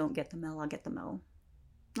tell me, don't get the mail, I'll get the mail.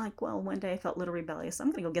 Like, well, one day I felt a little rebellious. I'm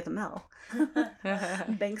going to go get the mail.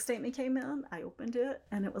 Bank statement came in. I opened it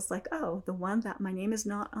and it was like, oh, the one that my name is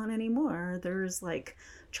not on anymore. There's like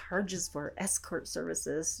charges for escort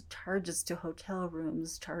services, charges to hotel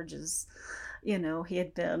rooms, charges, he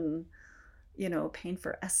had been, paying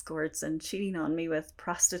for escorts and cheating on me with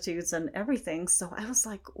prostitutes and everything. So I was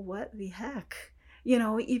like, what the heck?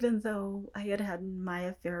 Even though I had my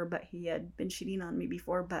affair, but he had been cheating on me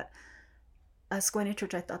before, but us going to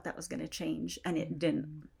church, I thought that was going to change, and it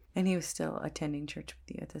didn't. And he was still attending church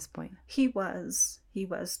with you at this point? He was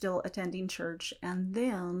still attending church. And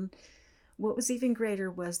then what was even greater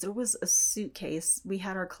was there was a suitcase. We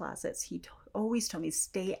had our closets. He always told me,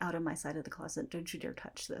 stay out of my side of the closet. Don't you dare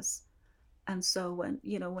touch this. And so when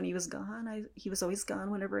he was gone, he was always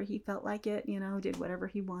gone whenever he felt like it, did whatever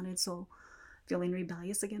he wanted. So feeling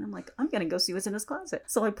rebellious again, I'm like, I'm going to go see what's in his closet.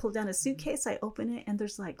 So I pulled down a suitcase, I open it, and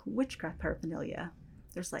there's like witchcraft paraphernalia.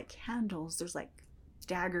 There's like candles, there's like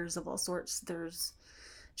daggers of all sorts. There's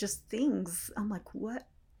just things. I'm like, what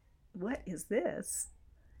is this?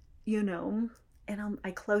 And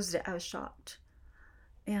I closed it. I was shocked.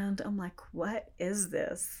 And I'm like, what is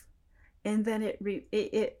this? And then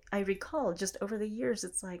I recall just over the years,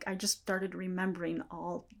 it's like I just started remembering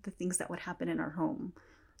all the things that would happen in our home,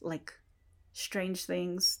 like strange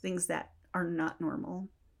things that are not normal,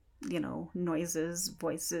 noises,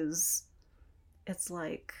 voices. It's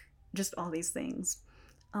like just all these things.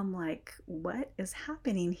 I'm like, what is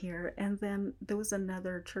happening here? And then there was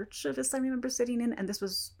another church service I remember sitting in, and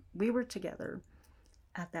we were together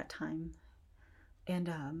at that time.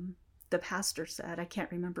 And the pastor said, I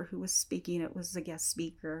can't remember who was speaking, it was a guest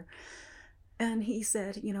speaker. And he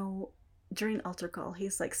said, during altar call,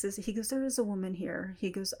 he's like, sis, he goes, there is a woman here.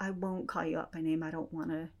 He goes, I won't call you out by name. I don't want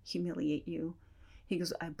to humiliate you. He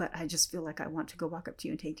goes, but I just feel like I want to go walk up to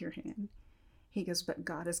you and take your hand. He goes, but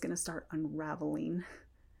God is going to start unraveling.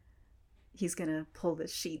 He's going to pull the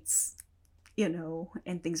sheets,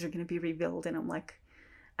 and things are going to be revealed. And I'm like,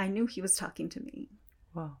 I knew he was talking to me.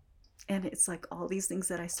 Wow. And it's like all these things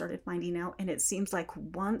that I started finding out. And it seems like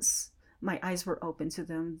once my eyes were open to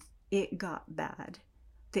them, it got bad.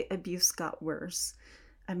 The abuse got worse.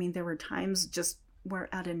 I mean, there were times just where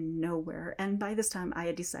out of nowhere. And by this time I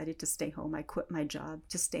had decided to stay home. I quit my job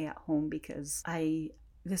to stay at home because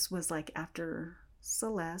this was like after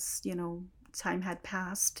Celeste, time had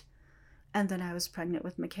passed. And then I was pregnant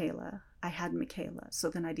with Michaela. I had Michaela. So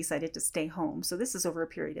then I decided to stay home. So this is over a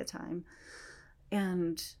period of time.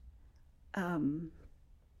 And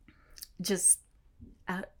just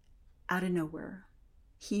out of nowhere,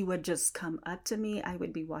 he would just come up to me. I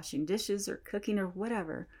would be washing dishes or cooking or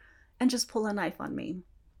whatever, and just pull a knife on me.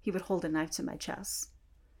 He would hold a knife to my chest.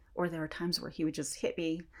 Or there were times where he would just hit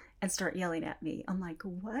me and start yelling at me. I'm like,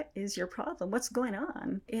 what is your problem? What's going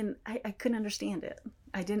on? And I couldn't understand it.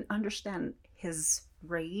 I didn't understand his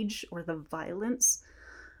rage or the violence.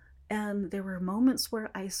 And there were moments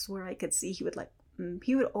where I swear I could see he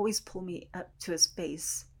would always pull me up to his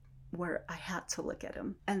face where I had to look at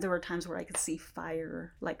him. And there were times where I could see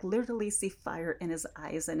fire, like literally see fire in his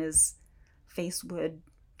eyes, and his face would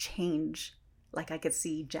change. Like I could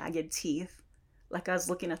see jagged teeth, like I was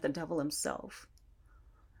looking at the devil himself.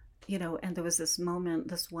 And there was this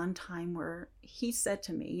one time where he said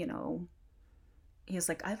to me, he was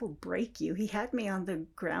like, I will break you. He had me on the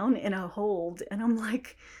ground in a hold, and I'm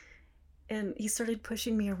like, and he started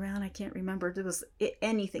pushing me around. I can't remember.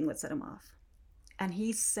 Anything would set him off. And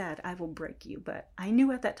he said, I will break you. But I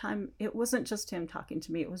knew at that time, it wasn't just him talking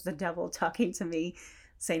to me. It was the devil talking to me,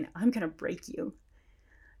 saying, I'm going to break you.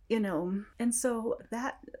 And so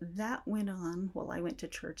that went on while I went to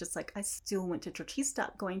church. It's like I still went to church. He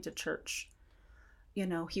stopped going to church.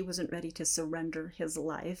 He wasn't ready to surrender his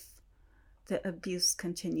life. The abuse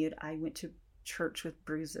continued. I went to church with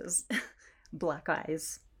bruises, black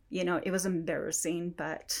eyes. It was embarrassing,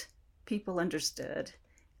 but people understood.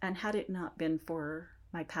 And had it not been for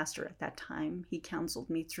my pastor at that time, he counseled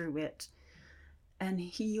me through it. And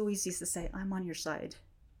he always used to say, I'm on your side.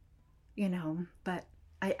 But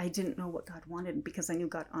I didn't know what God wanted because I knew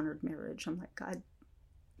God honored marriage. I'm like, God,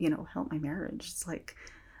 help my marriage. It's like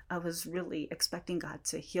I was really expecting God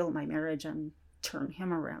to heal my marriage and turn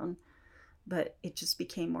him around. But it just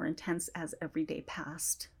became more intense as every day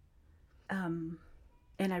passed. And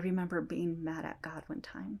I remember being mad at God one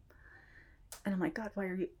time. And I'm like, God, why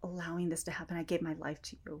are you allowing this to happen? I gave my life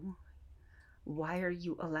to you. Why are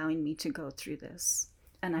you allowing me to go through this?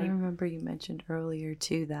 And I remember you mentioned earlier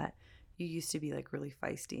too that you used to be like really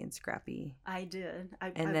feisty and scrappy. I did.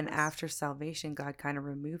 After salvation, God kind of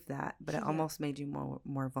removed that, but it almost made you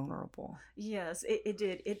more vulnerable. Yes, it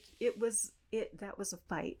did. That was a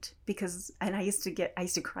fight and I used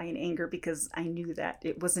to cry in anger because I knew that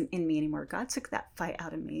it wasn't in me anymore. God took that fight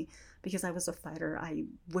out of me because I was a fighter. I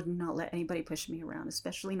would not let anybody push me around,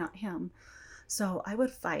 especially not him. So I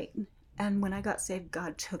would fight. And when I got saved,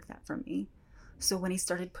 God took that from me. So when he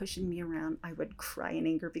started pushing me around, I would cry in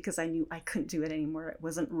anger because I knew I couldn't do it anymore. It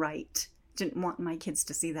wasn't right. Didn't want my kids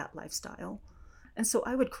to see that lifestyle. And so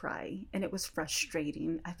I would cry, and it was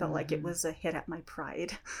frustrating. I felt like it was a hit at my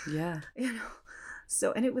pride. Yeah.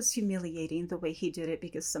 So, and it was humiliating the way he did it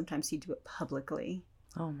because sometimes he'd do it publicly.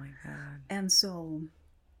 Oh my God. And so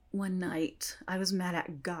one night I was mad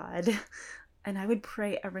at God, and I would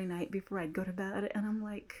pray every night before I'd go to bed. And I'm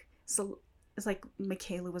like, so it's like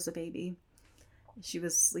Michaela was a baby. She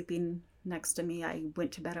was sleeping next to me. I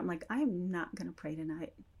went to bed. I'm like, I am not going to pray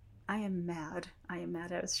tonight. I am mad. I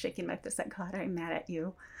was shaking my fist at God. I'm mad at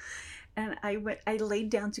you. And I laid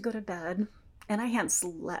down to go to bed, and I hadn't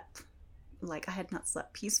slept. Like I had not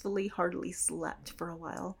slept peacefully, hardly slept for a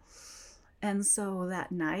while. And so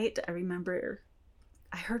that night, I remember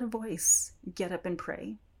I heard a voice, get up and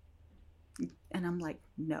pray. And I'm like,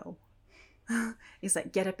 no. He's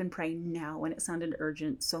like, get up and pray now. And it sounded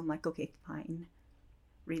urgent. So I'm like, okay, fine.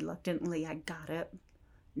 Reluctantly, I got up,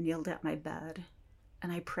 kneeled at my bed,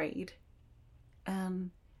 and I prayed.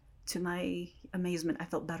 And to my amazement, I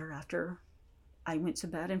felt better after I went to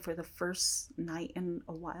bed. And for the first night in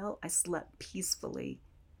a while, I slept peacefully.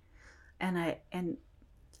 And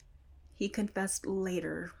he confessed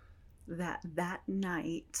later that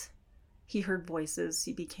night he heard voices.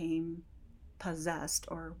 He became possessed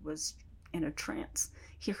or was in a trance.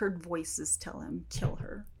 He heard voices tell him, kill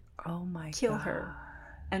her. Oh my God. Kill her.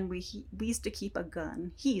 And we used to keep a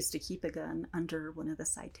gun. He used to keep a gun under one of the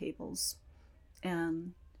side tables.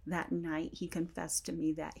 And that night he confessed to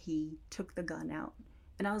me that he took the gun out.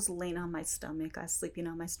 And I was laying on my stomach. I was sleeping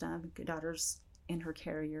on my stomach. My daughter's in her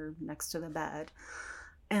carrier next to the bed.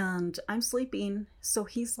 And I'm sleeping. So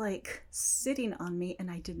he's like sitting on me and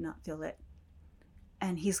I did not feel it.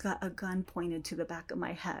 And he's got a gun pointed to the back of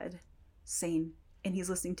my head saying, and he's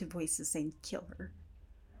listening to voices saying, kill her.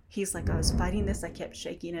 He's like, I was fighting this. I kept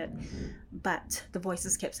shaking it, but the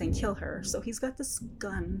voices kept saying, kill her. So he's got this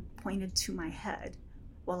gun pointed to my head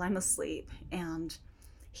while I'm asleep. And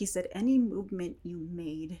he said, any movement you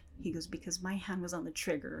made, he goes, because my hand was on the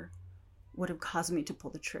trigger, would have caused me to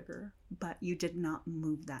pull the trigger, but you did not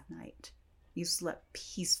move that night. You slept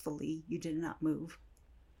peacefully. You did not move.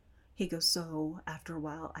 He goes, so after a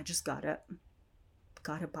while, I just got up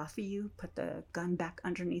off of you, put the gun back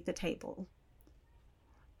underneath the table.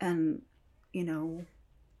 And, you know,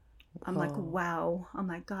 I'm like, wow. I'm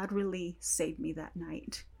like, God really saved me that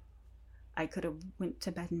night. I could have went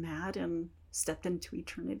to bed mad and stepped into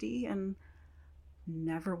eternity and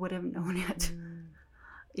never would have known it.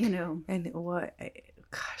 You know. And what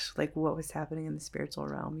was happening in the spiritual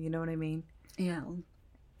realm? You know what I mean? Yeah.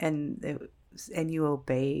 And you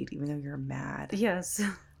obeyed even though you're mad. Yes.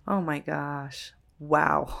 Oh my gosh.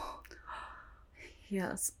 Wow.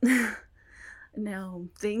 Yes. No,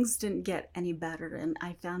 things didn't get any better, and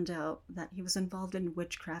I found out that he was involved in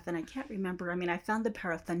witchcraft, and I can't remember. I mean, I found the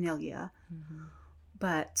paraphernalia,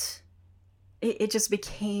 but it just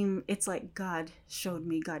became, it's like God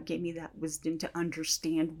gave me that wisdom to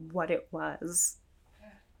understand what it was.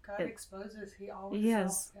 Yeah, God exposes, he always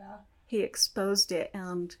yes, yeah. He exposed it,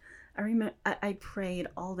 and I remember I prayed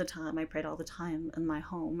all the time. I prayed all the time in my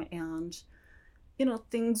home, and, you know,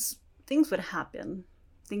 things would happen.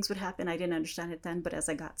 Things would happen. I didn't understand it then, but as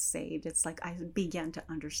I got saved, it's like I began to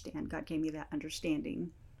understand. God gave me that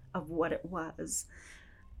understanding of what it was.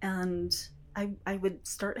 And I would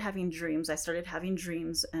start having dreams. I started having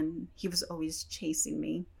dreams, and he was always chasing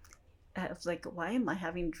me. I was like, why am I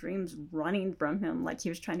having dreams running from him? Like he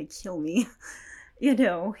was trying to kill me, you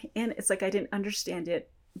know? And it's like I didn't understand it,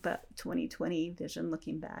 but 2020 vision,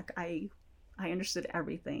 looking back, I understood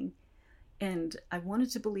everything. And I wanted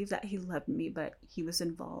to believe that he loved me, but he was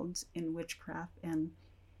involved in witchcraft. And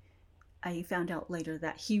I found out later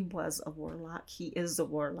that he was a warlock. He is a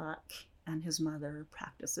warlock, and his mother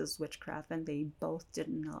practices witchcraft, and they both did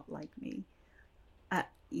not like me.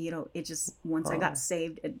 You know, it just, once I got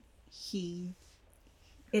saved, it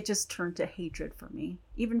just turned to hatred for me.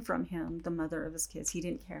 Even from him, the mother of his kids, he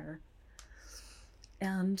didn't care.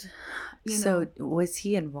 And, so was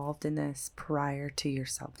he involved in this prior to your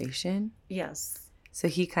salvation? Yes. So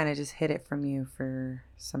he kind of just hid it from you for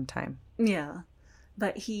some time. Yeah.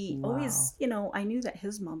 But he always, you know, I knew that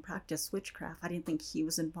his mom practiced witchcraft. I didn't think he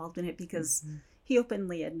was involved in it because he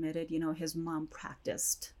openly admitted, you know, his mom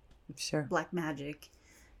practiced black magic.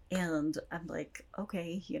 And I'm like,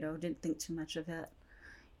 okay, you know, didn't think too much of it.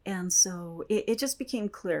 And so it just became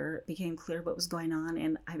clear what was going on.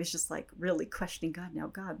 And I was just like really questioning God. Now,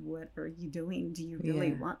 God, what are you doing? Do you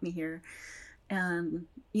really want me here? And,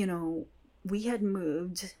 you know, we had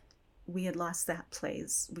lost that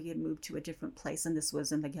place. We had moved to a different place, and this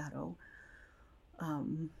was in the ghetto.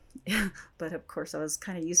 But of course, I was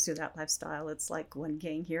kind of used to that lifestyle. It's like one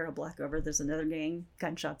gang here, a block over, there's another gang,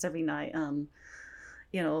 gunshots every night.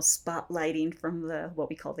 You know, spotlighting from what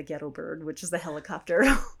we call the ghetto bird, which is the helicopter,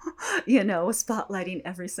 you know, spotlighting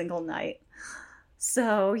every single night.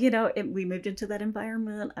 So, you know, we moved into that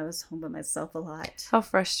environment. I was home by myself a lot. How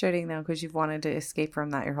frustrating, though, because you've wanted to escape from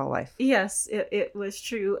that your whole life. Yes, it was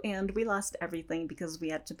true. And we lost everything because we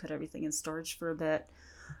had to put everything in storage for a bit.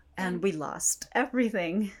 And we lost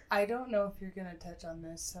everything. I don't know if you're going to touch on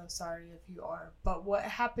this, so sorry if you are. But what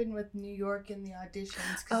happened with New York and the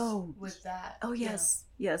auditions with that? Oh, yes.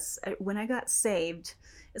 Yeah. Yes. When I got saved,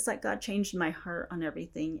 it's like God changed my heart on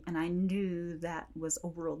everything. And I knew that was a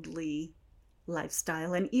worldly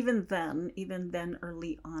lifestyle. And even then,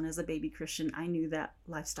 early on as a baby Christian, I knew that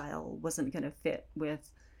lifestyle wasn't going to fit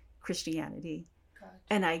with Christianity. Gotcha.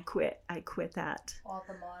 And I quit that. All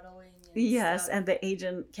the modeling. Yes, stuff. And the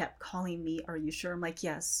agent kept calling me, are you sure? I'm like,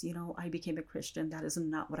 yes, you know, I became a Christian. That is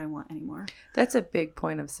not what I want anymore. That's a big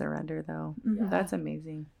point of surrender, though. Mm-hmm. That's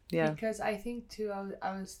amazing. Yeah. Because I think, too,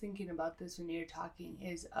 I was thinking about this when you were talking,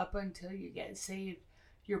 is up until you get saved,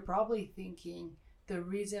 you're probably thinking, the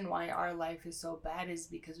reason why our life is so bad is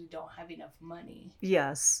because we don't have enough money.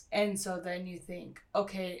 Yes. And so then you think,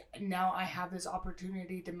 okay, now I have this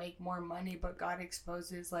opportunity to make more money, but God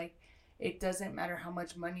exposes, like, it doesn't matter how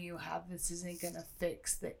much money you have, this isn't going to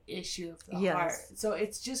fix the issue of the heart. So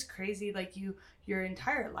it's just crazy. Like, your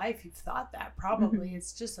entire life, you've thought that probably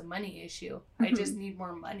it's just a money issue. I just need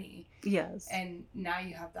more money. Yes. And now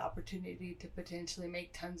you have the opportunity to potentially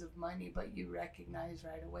make tons of money, but you recognize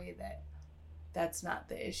right away that that's not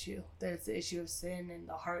the issue. There's the issue of sin and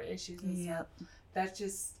the heart issues and stuff. That's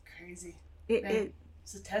just crazy.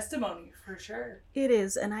 It's a testimony for sure. It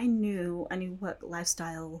is, and I knew what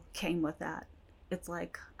lifestyle came with that. It's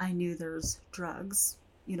like I knew there's drugs.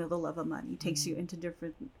 You know, the love of money takes you into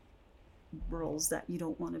different roles that you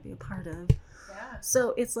don't want to be a part of. Yeah.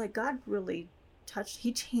 So it's like God really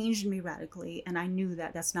he changed me radically, and I knew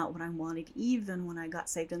that that's not what I wanted, even when I got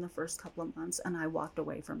saved in the first couple of months, and I walked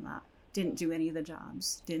away from that. Didn't do any of the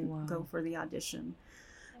jobs, didn't go for the audition.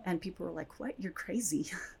 And people were like, what? You're crazy.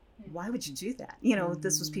 Why would you do that? You know,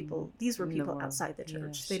 these were people outside the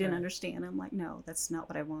church. They didn't understand. I'm like, no, that's not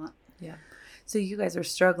what I want. Yeah. So you guys are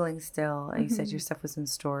struggling still. And you said your stuff was in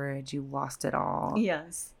storage. You lost it all.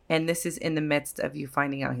 Yes. And this is in the midst of you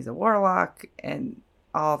finding out he's a warlock and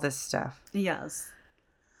all this stuff. Yes.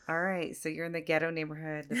 All right. So you're in the ghetto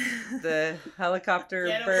neighborhood, the helicopter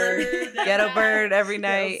ghetto bird every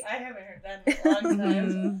night. Yes, I haven't heard that in a long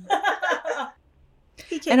time.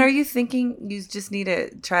 And are you thinking you just need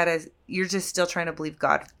to you're just still trying to believe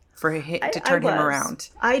God for him to turn him around?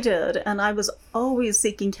 I did. And I was always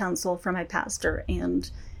seeking counsel from my pastor.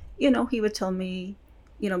 And, you know, he would tell me,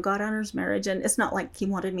 you know, God honors marriage. And it's not like he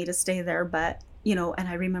wanted me to stay there, but, you know, and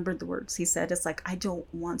I remembered the words he said. It's like, I don't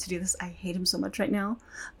want to do this. I hate him so much right now,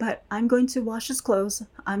 but I'm going to wash his clothes.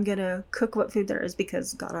 I'm going to cook what food there is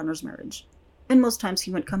because God honors marriage. And most times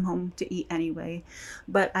he wouldn't come home to eat anyway.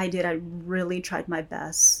 But I did. I really tried my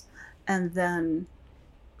best. And then,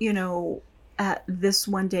 you know, at this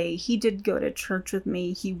one day, he did go to church with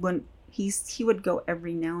me. He would go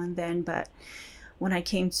every now and then. But when I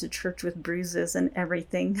came to church with bruises and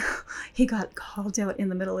everything, he got called out in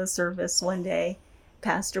the middle of service one day.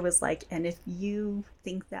 Pastor was like, and if you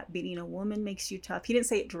think that beating a woman makes you tough, he didn't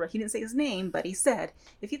say it direct, he didn't say his name, but he said,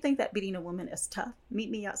 if you think that beating a woman is tough, meet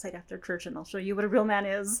me outside after church and I'll show you what a real man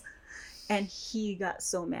is. And he got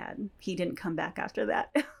so mad. He didn't come back after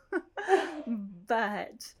that.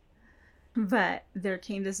 But there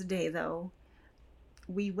came this day though.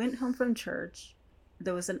 We went home from church.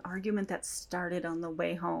 There was an argument that started on the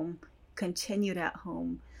way home, continued at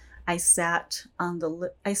home. I sat on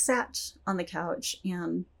the couch,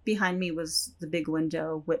 and behind me was the big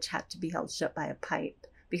window, which had to be held shut by a pipe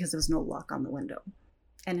because there was no lock on the window.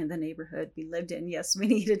 And in the neighborhood we lived in, yes, we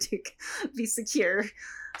needed to be secure.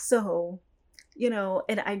 So, you know,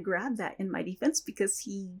 and I grabbed that in my defense because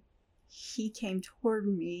he came toward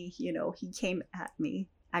me, you know, he came at me.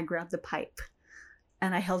 I grabbed the pipe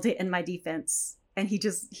and I held it in my defense, and he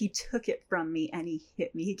took it from me and he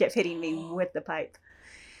hit me. He kept hitting me with the pipe.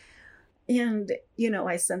 And, you know,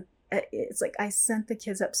 I sent the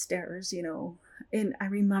kids upstairs, you know, and I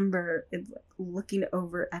remember looking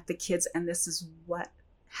over at the kids, and this is what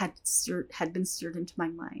had been seared into my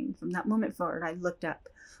mind. From that moment forward, I looked up.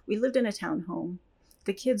 We lived in a townhome.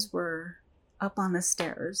 The kids were up on the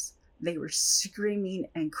stairs. They were screaming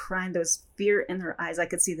and crying. There was fear in their eyes. I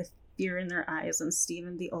could see the fear in their eyes. And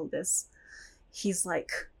Stephen, the oldest, he's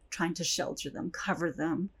like trying to shelter them, cover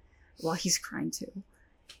them while he's crying too.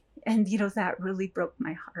 And, you know, that really broke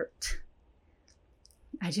my heart.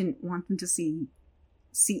 I didn't want them to see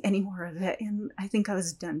any more of it. And I think I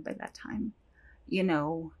was done by that time. You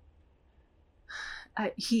know,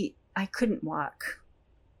 I couldn't walk.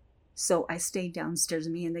 So I stayed downstairs.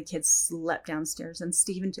 Me and the kids slept downstairs, and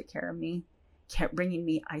Stephen took care of me, kept bringing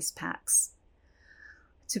me ice packs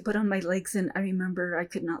to put on my legs. And I remember I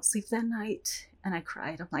could not sleep that night, and I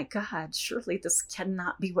cried. I'm like, God, surely this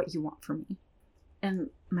cannot be what you want for me.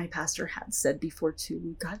 And my pastor had said before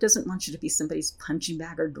too, God doesn't want you to be somebody's punching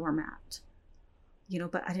bag or doormat, you know,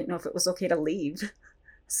 but I didn't know if it was okay to leave.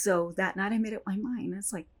 So that night I made up my mind.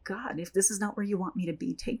 It's like, God, if this is not where you want me to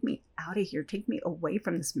be, take me out of here. Take me away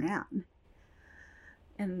from this man.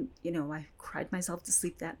 And, you know, I cried myself to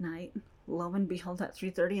sleep that night. Lo and behold, at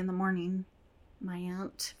 3:30 in the morning, my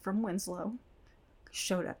aunt from Winslow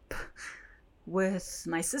showed up with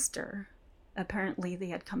my sister. Apparently they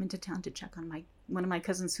had come into town to check on one of my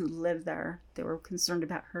cousins who lived there. They were concerned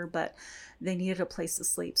about her, but they needed a place to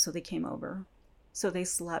sleep, so they came over. So they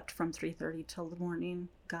slept from 3:30 till the morning,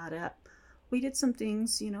 got up. We did some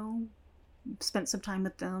things, you know, spent some time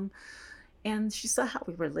with them. And she saw how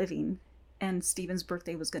we were living. And Steven's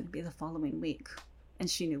birthday was going to be the following week. And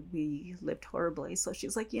she knew we lived horribly. So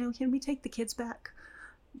she's like, can we take the kids back,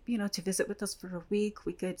 to visit with us for a week?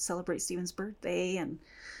 We could celebrate Steven's birthday. And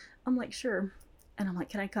I'm like, sure. And I'm like,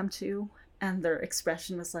 can I come too? And their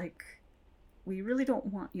expression was like, we really don't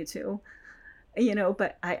want you to,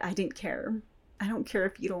 but I didn't care. I don't care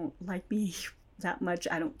if you don't like me that much.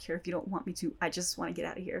 I don't care if you don't want me to. I just want to get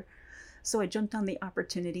out of here. So I jumped on the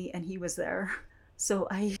opportunity and he was there. So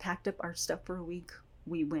I packed up our stuff for a week.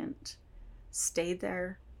 We went, stayed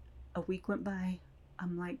there. A week went by.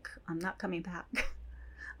 I'm like, I'm not coming back.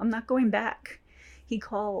 I'm not going back. He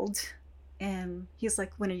called and he's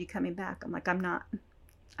like, when are you coming back? I'm like, I'm not.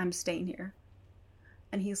 I'm staying here.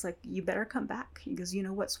 And he's like, you better come back. He goes,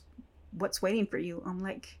 what's waiting for you? I'm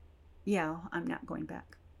like, yeah, I'm not going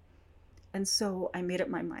back. And so I made up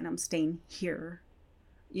my mind. I'm staying here.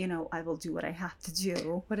 I will do what I have to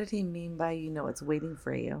do. What did he mean by, what's waiting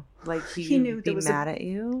for you? Like he knew be mad at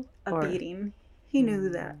you? A beating. He knew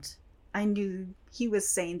that. I knew he was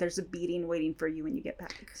saying there's a beating waiting for you when you get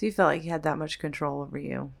back. So you felt like he had that much control over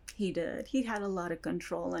you? He did. He had a lot of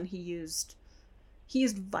control, and he used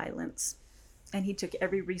violence. And he took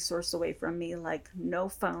every resource away from me, like no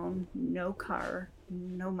phone, no car,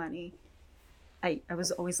 no money. I was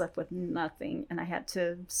always left with nothing, and I had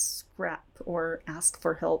to scrap or ask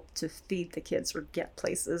for help to feed the kids or get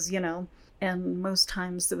places, And most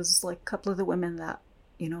times there was like a couple of the women that,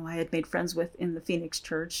 I had made friends with in the Phoenix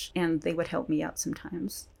church, and they would help me out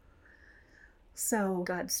sometimes. So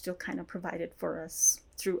God still kind of provided for us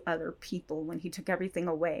through other people when he took everything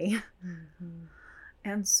away. Mm-hmm.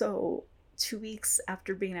 And so 2 weeks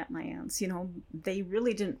after being at my aunt's, they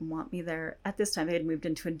really didn't want me there. At this time, I had moved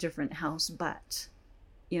into a different house, but,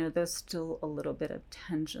 there's still a little bit of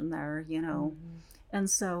tension there, Mm-hmm. And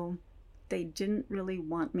so they didn't really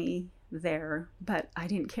want me there, but I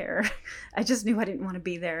didn't care. I just knew I didn't want to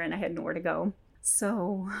be there and I had nowhere to go.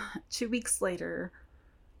 So 2 weeks later,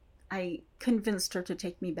 I convinced her to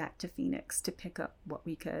take me back to Phoenix to pick up what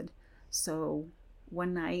we could. So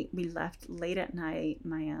one night we left late at night.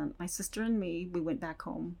 My aunt, my sister, and me, we went back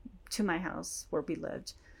home to my house where we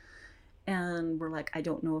lived. And we're like, I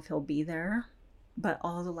don't know if he'll be there, but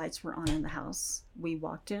all the lights were on in the house. We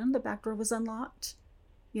walked in, the back door was unlocked.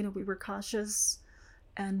 We were cautious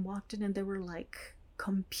and walked in, and there were like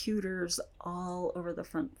computers all over the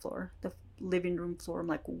front floor, the living room floor. I'm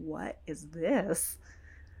like, what is this?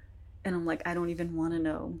 And I'm like, I don't even want to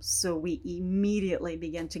know. So we immediately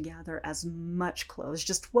began to gather as much clothes,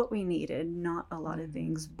 just what we needed, not a lot of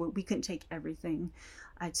things. But we couldn't take everything.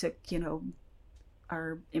 I took,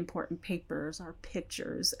 our important papers, our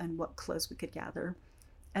pictures, and what clothes we could gather.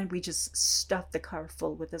 And we just stuffed the car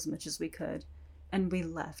full with as much as we could. And we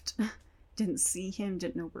left. Didn't see him,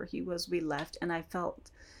 didn't know where he was. We left. And I felt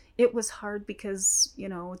it was hard because,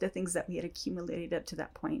 the things that we had accumulated up to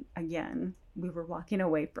that point, again, we were walking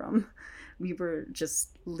away from. We were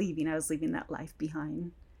just leaving. I was leaving that life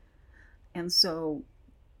behind. And so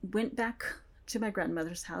went back to my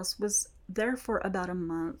grandmother's house, was there for about a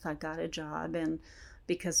month. I got a job, and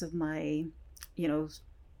because of my,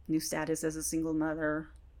 new status as a single mother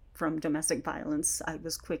from domestic violence, I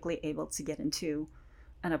was quickly able to get into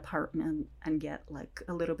an apartment and get like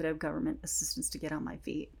a little bit of government assistance to get on my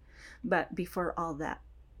feet. But before all that,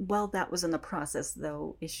 while that was in the process,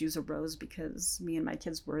 though, issues arose because me and my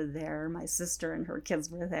kids were there. My sister and her kids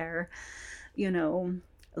were there.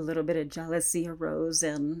 A little bit of jealousy arose,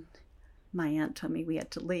 and my aunt told me we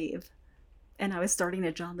had to leave. And I was starting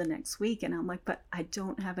a job the next week, and I'm like, but I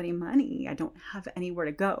don't have any money. I don't have anywhere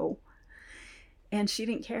to go. And she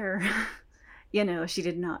didn't care. She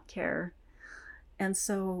did not care. And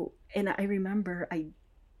so, and I remember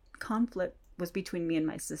conflict was between me and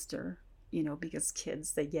my sister, because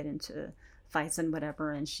kids, they get into fights and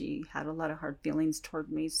whatever, and she had a lot of hard feelings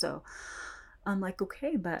toward me. So I'm like,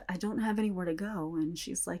 okay, but I don't have anywhere to go. And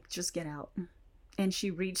she's like, just get out. And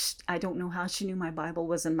she reached, I don't know how she knew my Bible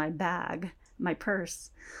was in my bag, my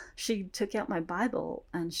purse. She took out my Bible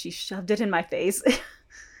and she shoved it in my face.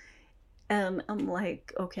 And I'm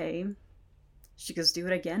like, okay. She goes, do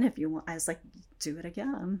it again if you want. I was like, do it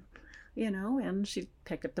again, and she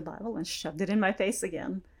picked up the Bible and shoved it in my face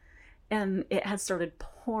again. And it had started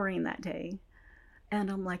pouring that day. And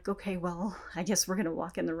I'm like, okay, well, I guess we're going to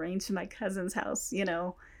walk in the rain to my cousin's house.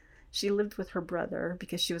 She lived with her brother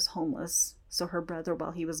because she was homeless. So her brother,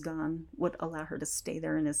 while he was gone, would allow her to stay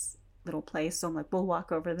there in his little place. So I'm like, we'll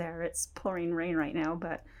walk over there. It's pouring rain right now,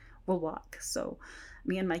 but we'll walk. So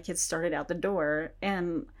me and my kids started out the door,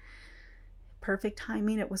 and perfect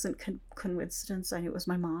timing. It wasn't coincidence. I knew it was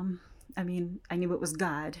my mom. I knew it was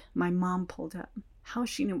God. My mom pulled up How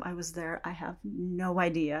she knew I was there, I have no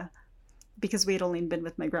idea, because we had only been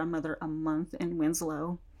with my grandmother a month in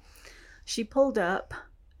Winslow. She pulled up,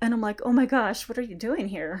 and I'm like, oh my gosh, what are you doing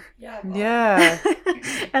here? Yeah.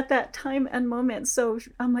 At that time and moment. So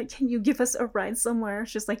I'm like, can you give us a ride somewhere?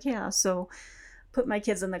 She's like, yeah. So put my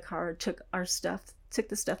kids in the car, took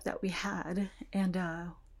the stuff that we had, and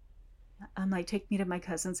I'm like, take me to my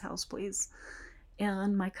cousin's house, please.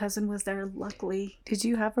 And my cousin was there, luckily. Did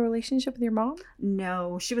you have a relationship with your mom?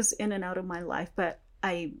 No, she was in and out of my life, but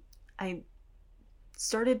I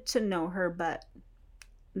started to know her, but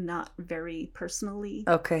not very personally.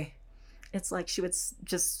 Okay. It's like she would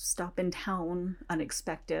just stop in town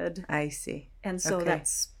unexpected. I see. And so Okay.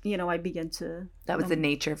 that's, I began to... That was the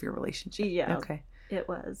nature of your relationship. Yeah. Okay. It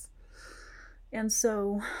was. And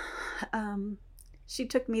so she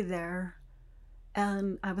took me there,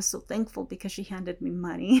 and I was so thankful because she handed me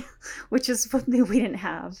money, which is something we didn't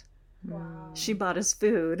have. Wow. She bought us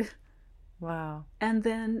food. Wow. And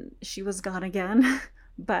then she was gone again.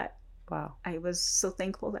 But Wow. I was so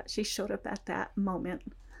thankful that she showed up at that moment.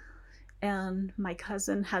 And my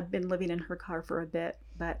cousin had been living in her car for a bit,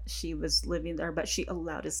 but she was living there, but she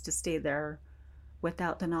allowed us to stay there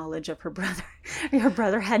without the knowledge of her brother. Her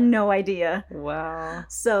brother had no idea. Wow.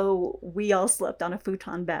 So we all slept on a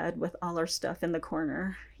futon bed with all our stuff in the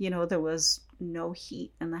corner. There was no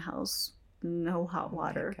heat in the house, no hot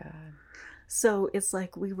water. Oh my God. So it's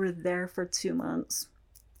like we were there for 2 months,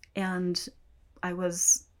 and I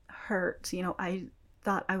was hurt. I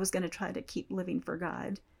thought I was going to try to keep living for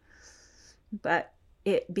God, but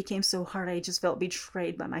it became so hard. I just felt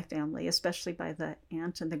betrayed by my family, especially by the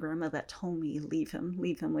aunt and the grandma that told me, leave him,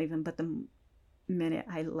 leave him, leave him. But the minute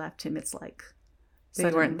I left him, it's like... They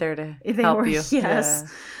weren't there to help you. Yes. Yeah.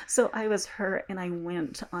 So I was hurt, and I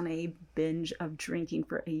went on a binge of drinking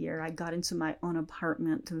for a year. I got into my own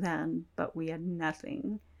apartment then, but we had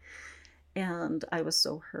nothing. And I was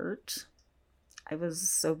so hurt. I was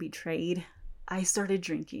so betrayed. I started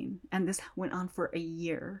drinking, and this went on for a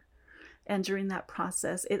year. And during that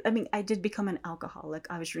process, I did become an alcoholic.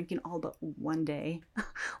 I was drinking all but one day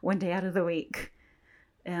out of the week.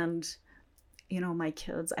 And, my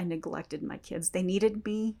kids, I neglected my kids. They needed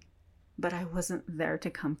me, but I wasn't there to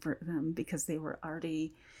comfort them because they were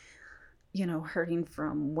already, hurting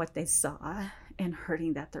from what they saw and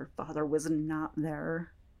hurting that their father was not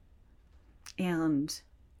there. And,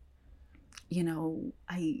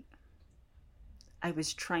 I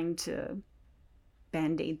was trying to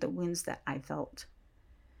band-aid the wounds that I felt.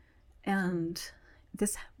 And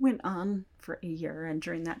this went on for a year, and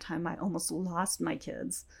during that time I almost lost my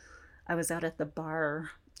kids. I was out at the bar,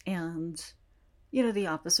 and the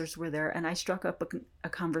officers were there, and I struck up a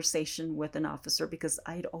conversation with an officer because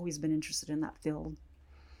I'd always been interested in that field.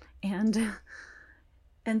 And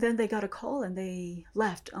then they got a call and they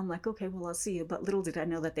left. I'm like, okay, well, I'll see you. But little did I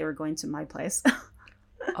know that they were going to my place.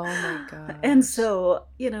 Oh my God. And so,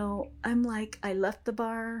 I'm like, I left the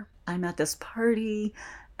bar, I'm at this party,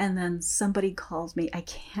 and then somebody called me. I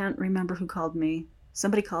can't remember who called me.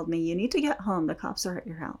 Somebody called me, you need to get home. The cops are at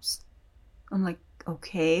your house. I'm like,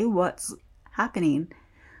 okay, what's happening?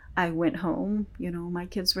 I went home, my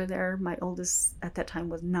kids were there. My oldest at that time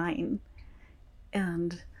was 9.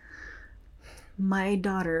 And my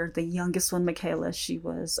daughter, the youngest one, Michaela, she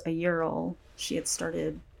was a year old. She had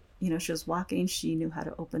started, she was walking. She knew how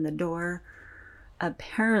to open the door.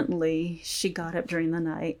 Apparently, she got up during the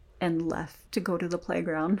night and left to go to the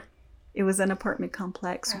playground. It was an apartment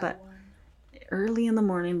complex, but early in the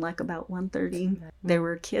morning, like about 1:30, there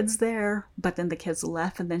were kids there, but then the kids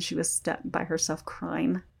left, and then she was stuck by herself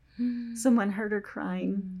crying. Someone heard her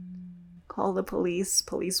crying. Call the police.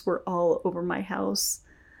 Police were all over my house.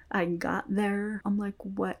 I got there. I'm like,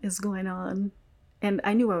 what is going on? And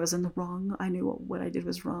I knew I was in the wrong. I knew what I did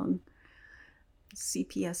was wrong.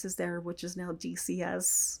 CPS is there, which is now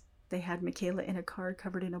DCS. They had Michaela in a car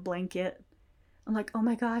covered in a blanket. I'm like, oh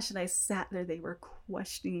my gosh. And I sat there. They were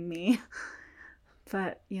questioning me.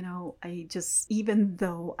 But, I just, even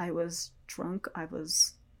though I was drunk, I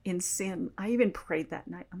was in sin. I even prayed that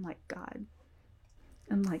night. I'm like, God.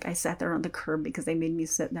 I'm like, I sat there on the curb because they made me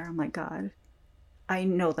sit there. I'm like, God, I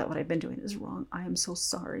know that what I've been doing is wrong. I am so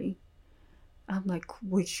sorry. I'm like,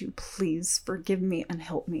 would you please forgive me and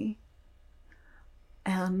help me?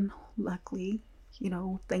 And luckily,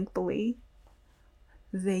 thankfully,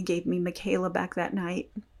 they gave me Michaela back that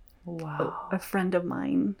night. Wow. A friend of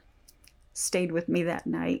mine stayed with me that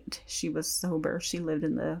night. She was sober. She lived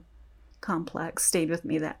in the complex, stayed with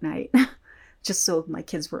me that night, just so my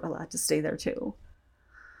kids were allowed to stay there too.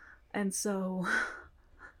 And so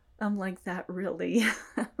I'm like, that really,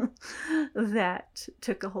 that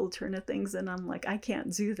took a whole turn of things. And I'm like, I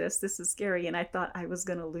can't do this. This is scary. And I thought I was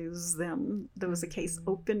going to lose them. There was a case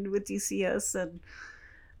opened with DCS, and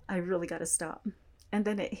I really got to stop. And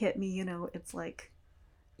then it hit me, it's like,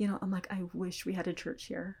 I'm like, I wish we had a church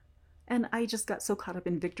here. And I just got so caught up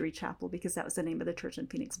in Victory Chapel, because that was the name of the church in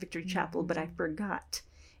Phoenix, Victory Chapel. But I forgot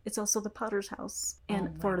it's also the Potter's House.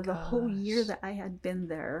 And for the whole year that I had been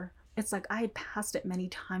there, it's like I had passed it many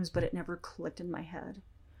times, but it never clicked in my head.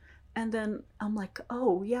 And then I'm like,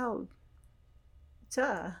 oh, yeah,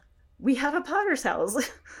 duh, we have a Potter's House.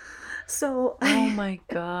 So oh my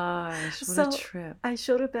gosh, what a trip. I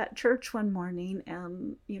showed up at church one morning,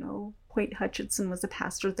 and, Hoyt Hutchinson was a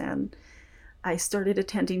pastor then. I started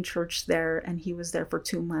attending church there, and he was there for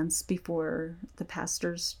 2 months before the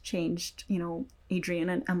pastors changed. Adrian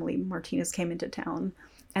and Emily Martinez came into town,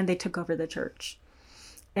 and they took over the church.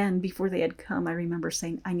 And before they had come, I remember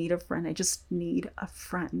saying, I need a friend. I just need a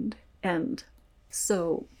friend. And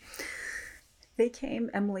so they came,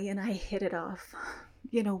 Emily and I hit it off.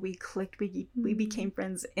 We clicked, we became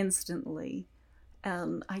friends instantly.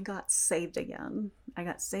 And I got saved again.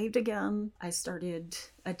 I started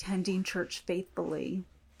attending church faithfully.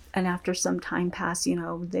 And after some time passed,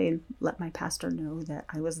 they let my pastor know that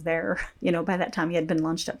I was there. By that time he had been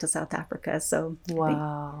launched up to South Africa. So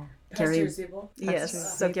wow.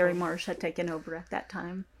 Gary Marsh had taken over at that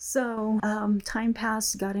time. So time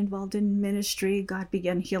passed, got involved in ministry. God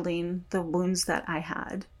began healing the wounds that I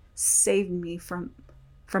had, saved me from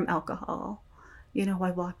alcohol.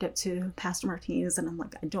 I walked up to Pastor Martinez, and I'm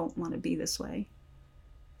like, I don't want to be this way.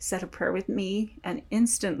 Said a prayer with me, and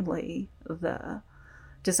instantly the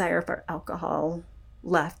desire for alcohol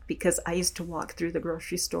left, because I used to walk through the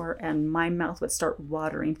grocery store and my mouth would start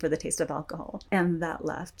watering for the taste of alcohol, and that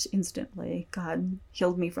left instantly. God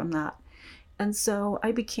healed me from that. And so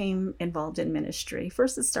I became involved in ministry.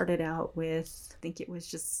 First it started out with, I think it was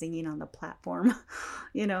just singing on the platform,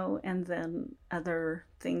 and then other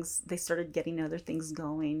things, they started getting other things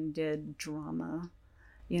going, did drama,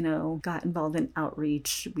 got involved in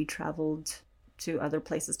outreach. We traveled to other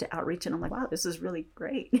places to outreach, and I'm like, wow, this is really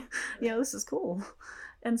great. This is cool.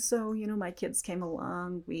 And so, my kids came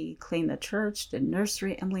along, we cleaned the church, did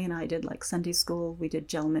nursery. Emily and I did like Sunday school, we did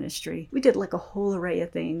gel ministry. We did like a whole array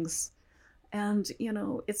of things. And,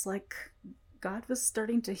 it's like God was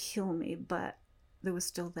starting to heal me, but there was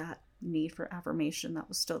still that need for affirmation that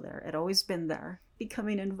was still there. It had always been there,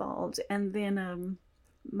 becoming involved. And then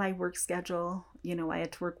my work schedule, I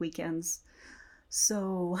had to work weekends.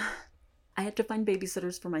 So I had to find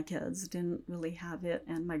babysitters for my kids. Didn't really have it.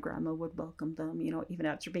 And my grandma would welcome them, even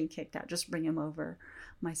after being kicked out, just bring them over.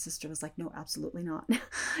 My sister was like, no, absolutely not.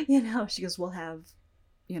 She goes, we'll have,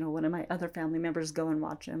 one of my other family members go and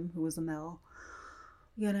watch him, who was a male,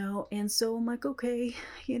 and so I'm like, okay,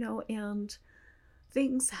 and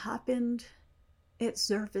things happened. It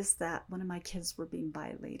surfaced that one of my kids were being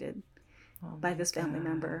violated by this family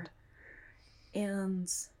member. And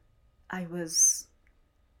I was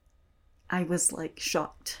like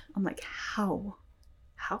shocked. I'm like, how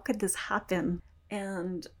could this happen?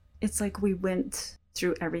 And it's like, we went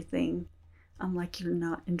through everything. I'm like, you're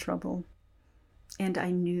not in trouble. And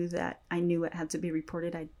I knew it had to be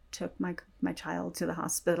reported. I took my child to the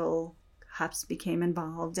hospital. Cops became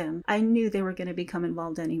involved, and I knew they were going to become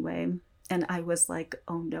involved anyway. And I was like,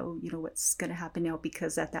 oh no, what's going to happen now?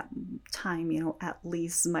 Because at that time, at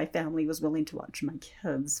least my family was willing to watch my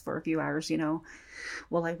kids for a few hours,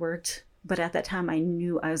 while I worked. But at that time, I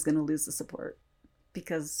knew I was going to lose the support,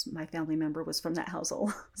 because my family member was from that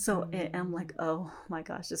household. So I'm like, oh my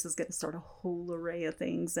gosh, this is going to start a whole array of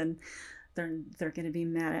things. And they're going to be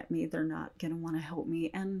mad at me. They're not going to want to help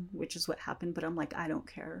me. And which is what happened. But I'm like, I don't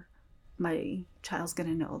care. My child's going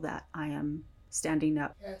to know that I am standing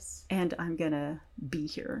up. Yes. And I'm going to be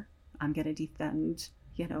here. I'm going to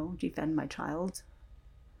defend my child.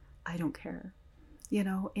 I don't care,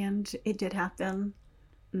 and it did happen.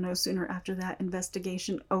 No sooner after that,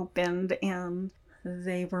 investigation opened, and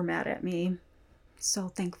they were mad at me. So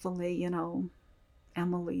thankfully,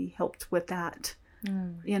 Emily helped with that.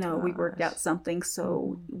 We worked out something.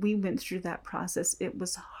 So we went through that process. It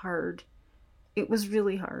was hard. It was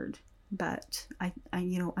really hard. But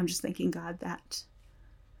I'm just thanking God that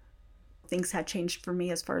things had changed for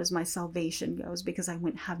me as far as my salvation goes, because I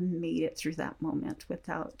wouldn't have made it through that moment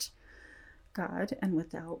without God and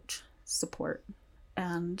without support.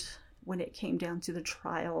 And when it came down to the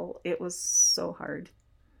trial, it was so hard.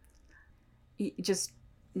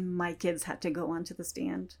 My kids had to go onto the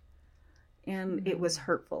stand, and it was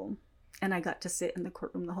hurtful. And I got to sit in the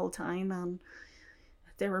courtroom the whole time.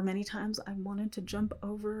 There were many times I wanted to jump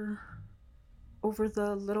over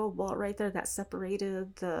the little wall right there that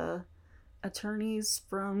separated the attorneys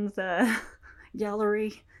from the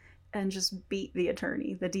gallery and just beat the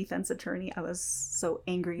defense attorney. I was so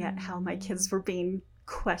angry at how my kids were being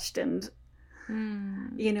questioned,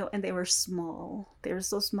 you know, and they were small. They were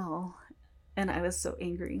so small, and I was so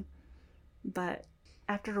angry. But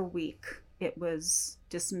after a week, it was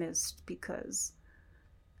dismissed because,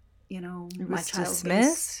 you know, It my was child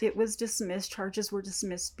dismissed? it was dismissed. Charges were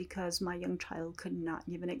dismissed because my young child could not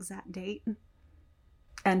give an exact date.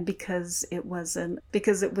 And because it was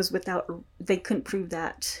without, they couldn't prove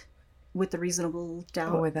that with a reasonable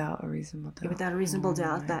doubt. Without a reasonable doubt. Without a reasonable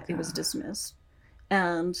doubt my that it was God. dismissed.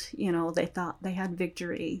 And, you know, they thought they had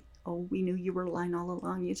victory. Oh, we knew you were lying all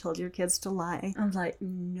along. You told your kids to lie. I'm like,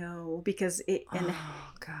 no, because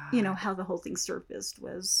Oh, God. you know, how the whole thing surfaced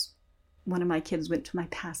was one of my kids went to my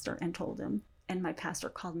pastor and told him, and my pastor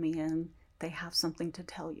called me in. They have something to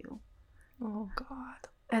tell you. Oh, God.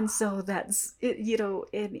 And so that's it, you know,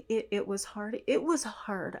 it was hard. It was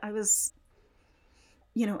hard. I was,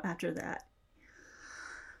 you know, after that,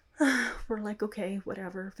 we're like, okay,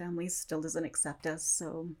 whatever. Family still doesn't accept us.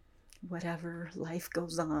 So whatever, life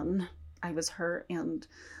goes on. I was hurt, and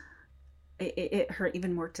it hurt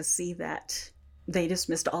even more to see that they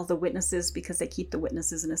dismissed all the witnesses because they keep the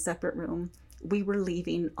witnesses in a separate room. We were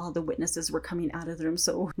leaving, all the witnesses were coming out of the room.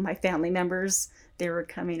 So my family members, they were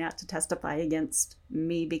coming out to testify against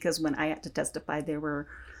me because when I had to testify, they were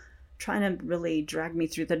trying to really drag me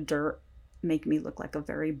through the dirt, make me look like a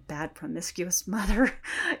very bad, promiscuous mother,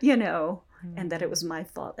 you know, and that it was my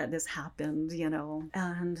fault that this happened, you know.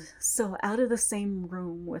 And so out of the same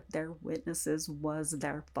room with their witnesses was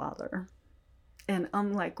their father. And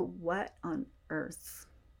I'm like, what on earth?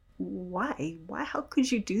 Why? How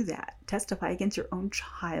could you do that? Testify against your own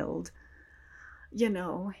child? You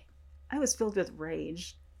know, I was filled with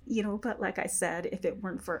rage, you know, but like I said, if it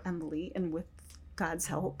weren't for Emily and with God's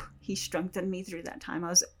help, he strengthened me through that time. I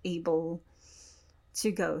was able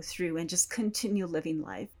to go through and just continue living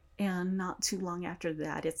life. And not too long after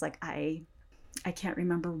that, it's like I can't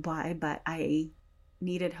remember why, but I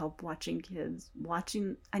needed help watching kids.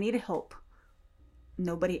 I needed help.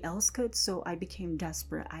 Nobody else could, so I became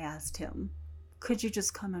desperate. I asked him, could you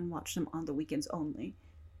just come and watch them on the weekends only?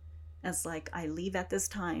 It's like, I leave at this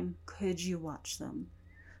time, could you watch them?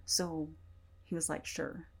 So he was like,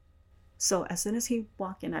 sure. So as soon as he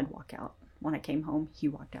walked in, I'd walk out. When I came home, he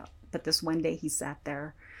walked out. But this one day he sat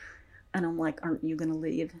there, and I'm like, aren't you gonna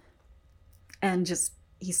leave? And just,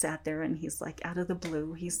 he sat there, and he's like, out of the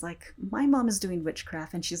blue, he's like, my mom is doing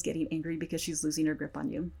witchcraft and she's getting angry because she's losing her grip on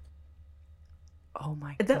you. Oh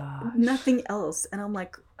my gosh. Nothing else. And I'm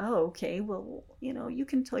like, oh, okay, well, you know, you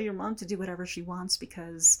can tell your mom to do whatever she wants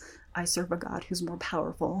because I serve a God who's more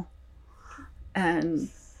powerful. And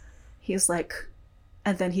he's like,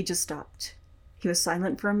 and then he just stopped. He was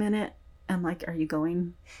silent for a minute. I'm like, are you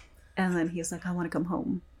going? And then he's like, I want to come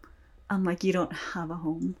home. I'm like, you don't have a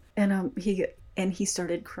home. And he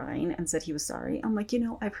started crying and said he was sorry. I'm like, you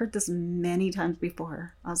know, I've heard this many times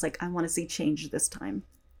before. I was like, I want to see change this time.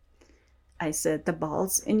 I said, the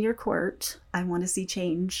ball's in your court. I want to see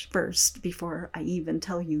change first before I even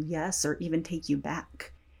tell you yes or even take you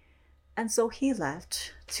back. And so he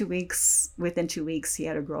left. 2 weeks. Within 2 weeks, he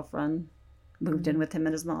had a girlfriend, moved in with him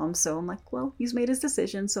and his mom. So I'm like, well, he's made his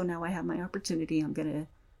decision. So now I have my opportunity. I'm going to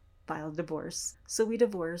file a divorce. So we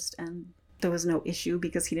divorced, and there was no issue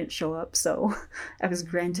because he didn't show up. So I was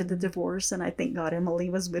granted the divorce, and I thank God Emily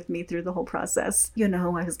was with me through the whole process. You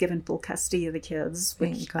know, I was given full custody of the kids,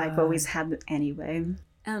 which I've always had anyway.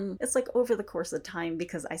 And it's like over the course of time,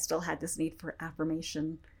 because I still had this need for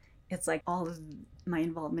affirmation, it's like all of my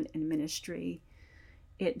involvement in ministry,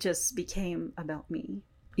 it just became about me.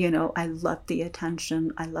 You know, I loved the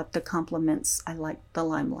attention. I loved the compliments. I liked the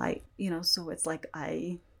limelight. You know, so it's like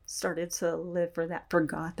I started to live for that,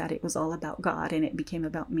 forgot that it was all about God and it became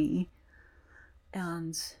about me.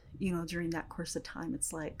 And, you know, during that course of time,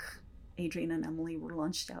 it's like Adrian and Emily were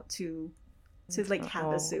launched out to like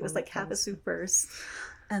Havasu. It was like Havasu first.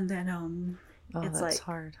 And then it's that's like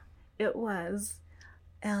hard. It was.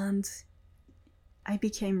 And I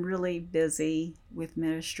became really busy with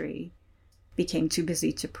ministry, became too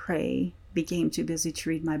busy to pray, became too busy to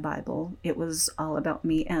read my Bible. It was all about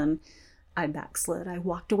me, and I backslid. I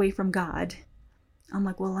walked away from God. I'm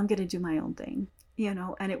like, well, I'm going to do my own thing, you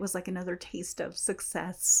know, and it was like another taste of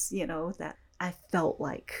success, you know, that I felt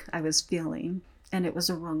like I was feeling. And it was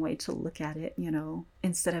a wrong way to look at it, you know.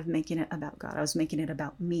 Instead of making it about God, I was making it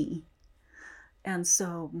about me. And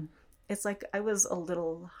so it's like I was a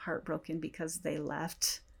little heartbroken because they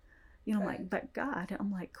left. You know, I'm like, but God,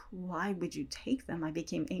 I'm like, why would you take them? I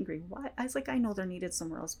became angry. Why? I was like, I know they're needed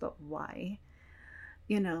somewhere else, but why?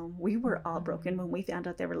 You know, we were all broken. When we found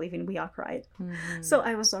out they were leaving, we all cried. So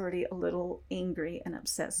I was already a little angry and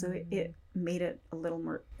upset. So it made it a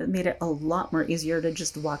lot more easier to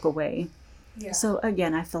just walk away. Yeah. So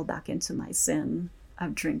again, I fell back into my sin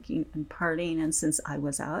of drinking and partying. And since I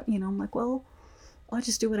was out, you know, I'm like, well, I'll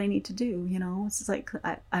just do what I need to do. You know, it's like,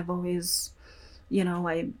 I've always, you know,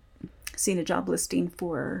 I seen a job listing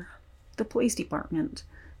for the police department,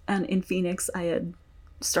 and in Phoenix I had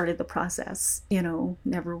started the process, you know,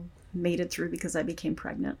 never made it through because I became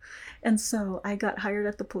pregnant. And so I got hired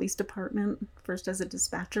at the police department first as a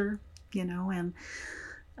dispatcher, you know, and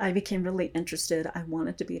I became really interested. I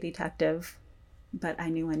wanted to be a detective, but I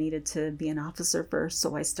knew I needed to be an officer first.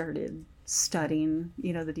 So I started studying,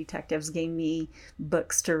 you know, the detectives gave me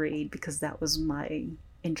books to read because that was my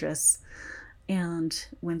interest. And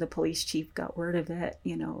when the police chief got word of it,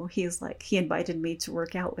 you know, he's like, he invited me to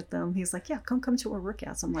work out with them. He's like, yeah, come to our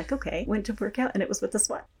workouts. I'm like, okay. Went to work out, and it was with the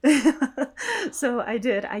SWAT. So I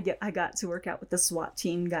did. I got to work out with the SWAT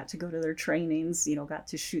team, got to go to their trainings, you know, got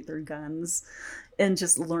to shoot their guns and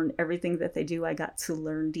just learn everything that they do. I got to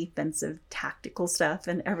learn defensive tactical stuff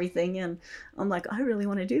and everything. And I'm like, I really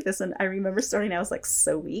want to do this. And I remember starting, I was like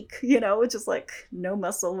so weak, you know, just like no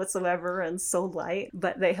muscle whatsoever and so light,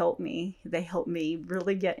 but they helped me. They helped me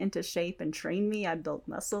really get into shape and train me. I built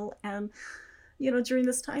muscle. And, you know, during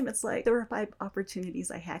this time, it's like there were 5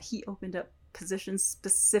 opportunities I had. He opened up positions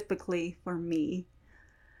specifically for me.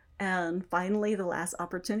 And finally, the last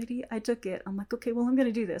opportunity, I took it. I'm like, okay, well, I'm going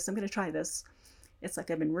to do this. I'm going to try this. It's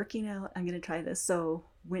like, I've been working out, I'm going to try this. So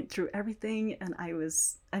went through everything. And I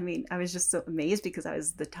was just so amazed because I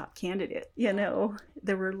was the top candidate. You know,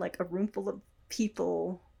 there were like a room full of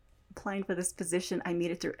people applying for this position. I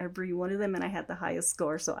made it through every one of them, and I had the highest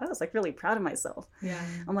score. So I was like really proud of myself. Yeah.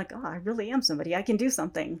 I'm like, oh, I really am somebody. I can do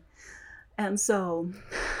something. And so,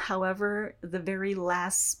 however, the very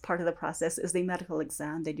last part of the process is the medical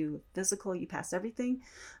exam. They do a physical, you pass everything.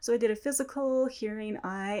 So I did a physical, hearing,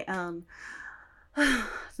 eye,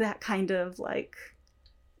 that kind of like,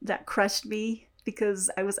 that crushed me because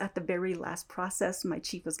I was at the very last process. My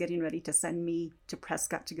chief was getting ready to send me to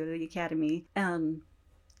Prescott to go to the academy. And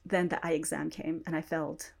then the eye exam came and I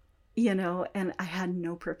failed, you know, and I had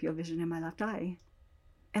no peripheral vision in my left eye.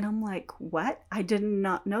 And I'm like, what? I did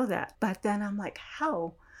not know that. But then I'm like,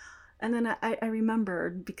 how? And then I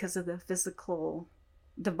remembered because of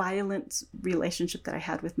the violent relationship that I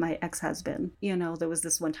had with my ex-husband. You know, there was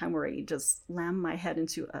this one time where he just slammed my head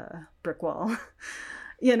into a brick wall,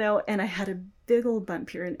 you know, and I had a big old bump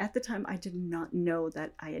here. And at the time, I did not know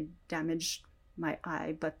that I had damaged my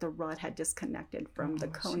eye, but the rod had disconnected from the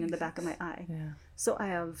cone in the back of my eye. Yeah. So I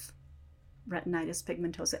have retinitis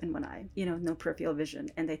pigmentosa in one eye, you know, no peripheral vision.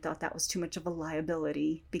 And they thought that was too much of a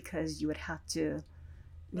liability because you would have to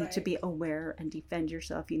need to be aware and defend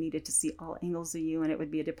yourself. You needed to see all angles of you, and it would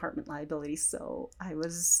be a department liability. So I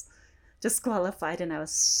was disqualified, and I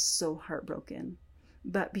was so heartbroken.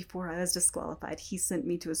 But before I was disqualified, he sent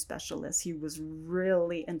me to a specialist. He was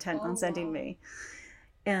really intent on sending me.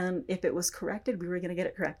 And if it was corrected, we were going to get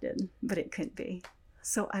it corrected, but it couldn't be.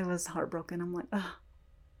 So I was heartbroken. I'm like, oh,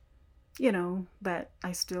 you know, but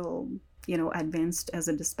I still, you know, advanced as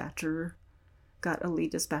a dispatcher, got a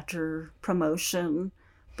lead dispatcher promotion.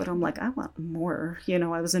 But I'm like, I want more. You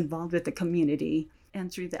know, I was involved with the community.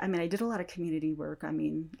 And through that, I mean, I did a lot of community work. I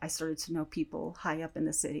mean, I started to know people high up in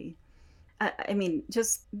the city. I mean,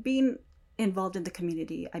 just being involved in the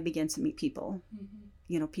community, I began to meet people. Mm-hmm.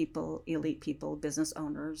 You know, people, elite people, business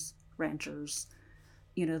owners, ranchers,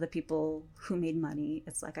 you know, the people who made money.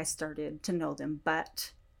 It's like I started to know them.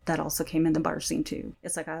 But that also came in the bar scene too.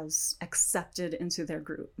 It's like I was accepted into their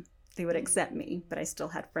group. They would accept me, but I still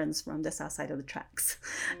had friends from the south side of the tracks,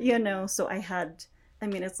 you know, so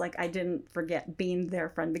it's like I didn't forget being their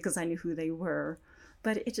friend because I knew who they were,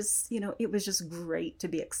 but it just, you know, it was just great to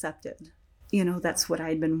be accepted. You know, that's what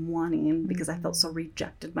I'd been wanting because I felt so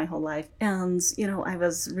rejected my whole life. And, you know, I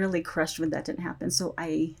was really crushed when that didn't happen. So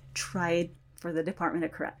I tried for the Department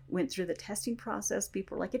of Correct, went through the testing process.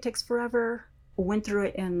 People were like, it takes forever. Went through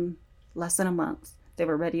it in less than a month. They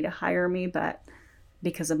were ready to hire me, but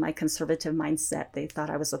because of my conservative mindset, they thought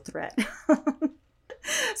I was a threat.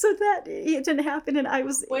 So that it didn't happen, and I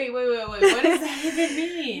was... Wait. What does that even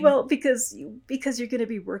mean? Well, because you're going to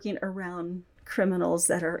be working around criminals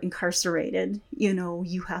that are incarcerated, you know,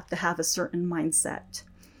 you have to have a certain mindset.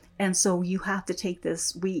 And so you have to take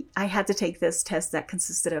this... I had to take this test that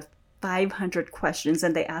consisted of 500 questions,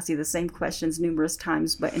 and they ask you the same questions numerous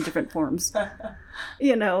times, but in different forms,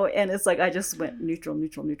 you know, and it's like, I just went neutral.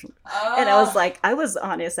 Oh. And I was like, I was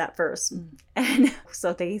honest at first. And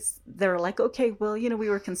so they're like, okay, well, you know, we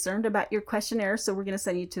were concerned about your questionnaire, so we're going to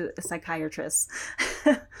send you to a psychiatrist.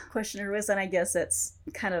 Questionnaire was, and I guess it's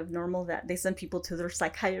kind of normal that they send people to their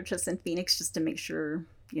psychiatrist in Phoenix just to make sure,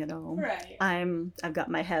 you know, right. I've got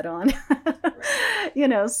my head on, right. You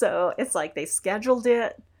know, so it's like they scheduled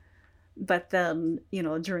it. But then, you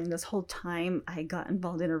know, during this whole time, I got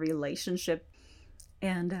involved in a relationship,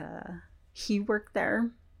 and he worked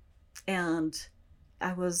there, and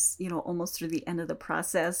I was, you know, almost through the end of the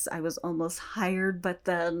process. I was almost hired, but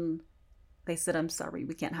then they said, I'm sorry,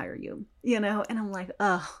 we can't hire you, you know? And I'm like,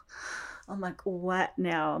 what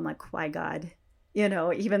now? I'm like, why, God? You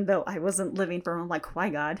know, even though I wasn't living for him, I'm like, why,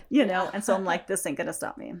 God? You know? And so I'm like, this ain't gonna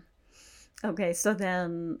stop me. Okay, so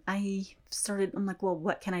then I'm like, well,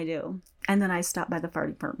 what can I do? And then I stopped by the fire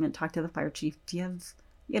department, talked to the fire chief. Do you have,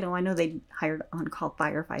 you know, I know they hired on-call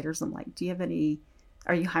firefighters. I'm like,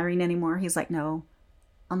 are you hiring anymore? He's like, no.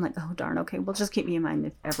 I'm like, oh, darn, okay, well, just keep me in mind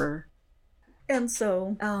if ever. And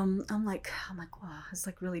so I'm like, wow, I was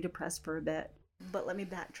like really depressed for a bit. But let me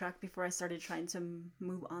backtrack before I started trying to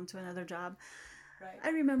move on to another job. Right. I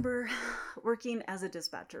remember working as a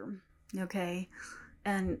dispatcher, okay?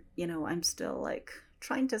 And, you know, I'm still like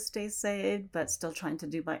trying to stay safe, but still trying to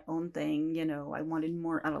do my own thing. You know, I wanted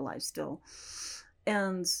more out of life still.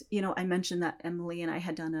 And, you know, I mentioned that Emily and I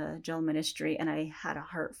had done a jail ministry, and I had a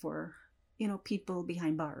heart for, you know, people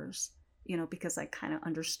behind bars, you know, because I kind of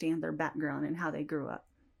understand their background and how they grew up,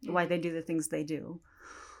 why they do the things they do.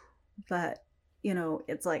 But, you know,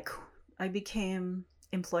 it's like I became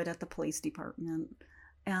employed at the police department.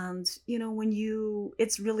 And, you know,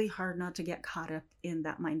 it's really hard not to get caught up in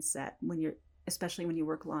that mindset especially when you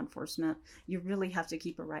work law enforcement. You really have to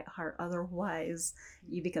keep a right heart. Otherwise,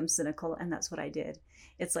 you become cynical. And that's what I did.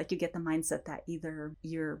 It's like you get the mindset that either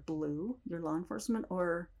you're blue, you're law enforcement,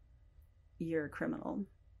 or you're a criminal,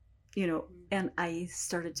 you know. And I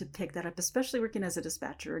started to pick that up, especially working as a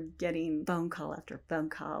dispatcher, getting phone call after phone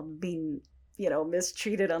call, being, you know,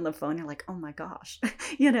 mistreated on the phone. You're like, oh my gosh,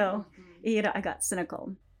 you know, I got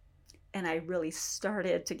cynical, and I really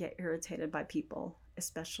started to get irritated by people,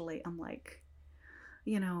 especially. I'm like,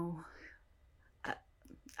 you know,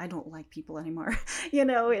 I don't like people anymore. You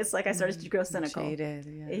know, it's like I started to grow cynical. Jaded,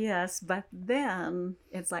 yeah. Yes, but then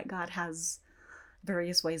it's like God has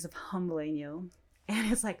various ways of humbling you.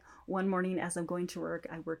 And it's like one morning as I'm going to work,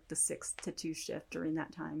 I worked the 6 to 2 shift during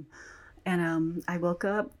that time. And I woke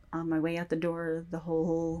up on my way out the door, the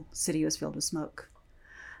whole city was filled with smoke.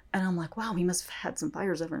 And I'm like, wow, we must have had some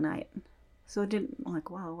fires overnight. So I'm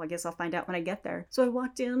like, wow, I guess I'll find out when I get there. So I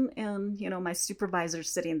walked in, and, you know, my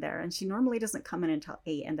supervisor's sitting there, and she normally doesn't come in until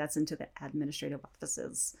 8, and that's into the administrative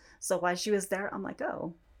offices. So while she was there, I'm like,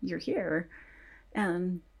 oh, you're here.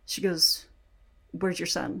 And she goes, where's your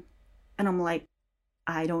son? And I'm like,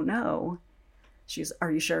 I don't know. She goes,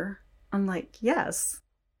 are you sure? I'm like, yes.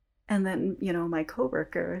 And then, you know, my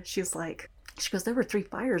coworker, she goes, there were 3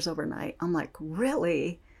 fires overnight. I'm like,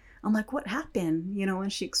 really? I'm like, what happened? You know,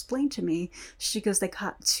 and she explained to me, she goes,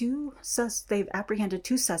 they've apprehended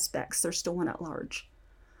 2 suspects. There's still 1 at large.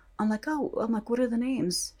 I'm like, what are the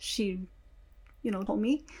names? She, you know, told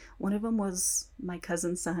me one of them was my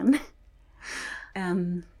cousin's son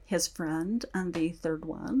and his friend, and the third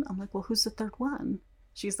one, I'm like, well, who's the third one?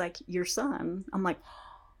 She's like, your son. I'm like,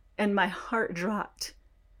 and my heart dropped.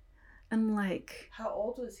 I'm like, how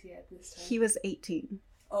old was he at this time? He was 18.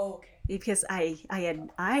 Oh, okay. Because I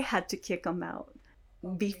had to kick him out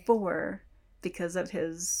before, because of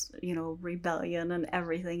his, you know, rebellion and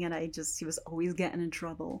everything, and he was always getting in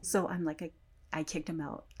trouble. So I'm like, I kicked him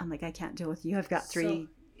out. I'm like, I can't deal with you. I've got 3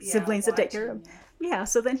 siblings to take care of. Yeah.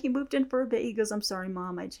 So then he moved in for a bit. He goes, I'm sorry,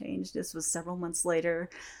 Mom, I changed. This was several months later.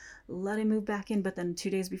 Let him move back in. But then 2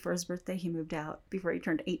 days before his birthday, he moved out. Before he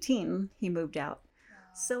turned 18, he moved out.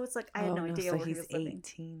 So it's like, I had no idea where he was living.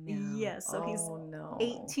 He's 18 now. Yeah, so he's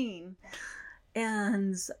 18.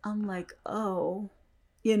 And I'm like, oh,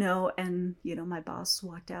 you know, and, you know, my boss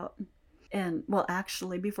walked out. And, well,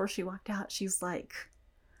 actually, before she walked out, she's like,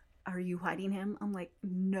 are you hiding him? I'm like,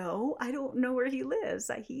 no, I don't know where he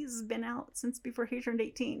lives. He's been out since before he turned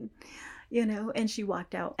 18, you know. And she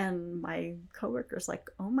walked out, and my coworker's like,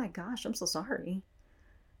 oh my gosh, I'm so sorry.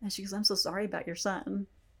 And she goes, I'm so sorry about your son.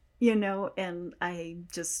 You know, and I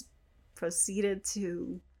just proceeded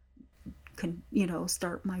to, you know,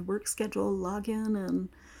 start my work schedule, log in and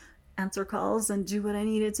answer calls and do what I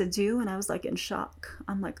needed to do. And I was like in shock.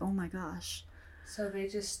 I'm like, oh my gosh. So they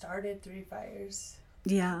just started 3 fires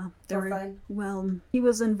Yeah. For fun? Well, he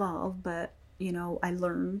was involved, but, I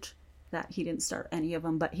learned that he didn't start any of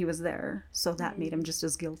them, but he was there. So that made him just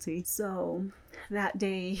as guilty. So that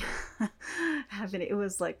day, it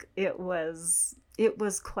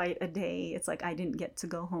was quite a day. It's like I didn't get to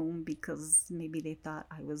go home because maybe they thought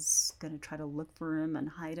I was going to try to look for him and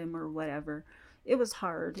hide him or whatever. It was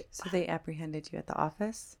hard. So they apprehended you at the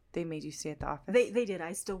office? They made you stay at the office? They did.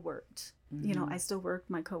 I still worked. I still worked.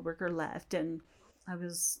 My coworker left, and I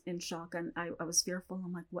was in shock, and I was fearful.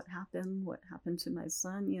 I'm like, what happened? What happened to my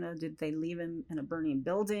son? Did they leave him in a burning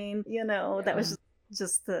building? That was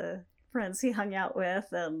just the friends he hung out with,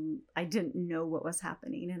 and I didn't know what was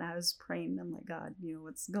happening, and I was praying. I'm like, God,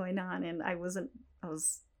 what's going on? And I was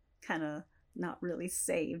kind of not really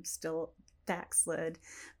saved, still backslid,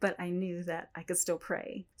 but I knew that I could still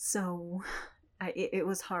pray. So it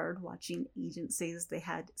was hard watching agencies. They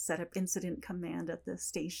had set up incident command at the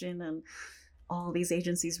station, and all these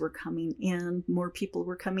agencies were coming in. More people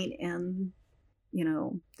were coming in.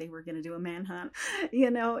 They were going to do a manhunt,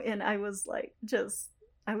 and I was like,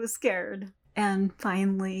 I was scared. And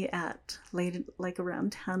finally at late, like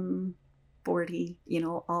around 10:40,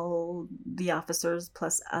 all the officers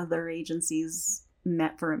plus other agencies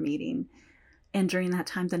met for a meeting. And during that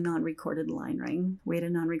time, the non-recorded line rang. We had a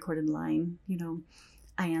non-recorded line.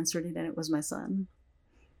 I answered it, and it was my son.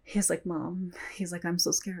 He's like, Mom, he's like, I'm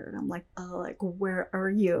so scared. I'm like, oh, like, where are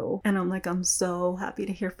you? And I'm like, I'm so happy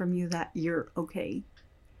to hear from you that you're okay.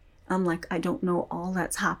 I'm like, I don't know all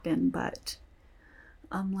that's happened, but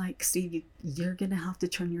I'm like, Steve, you're going to have to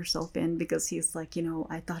turn yourself in, because he's like,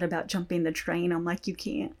 I thought about jumping the train. I'm like, you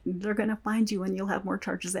can't. They're going to find you, and you'll have more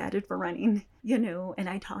charges added for running, And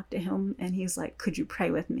I talked to him, and he's like, could you pray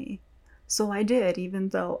with me? So I did, even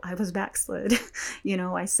though I was backslid.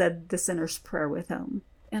 I said the sinner's prayer with him.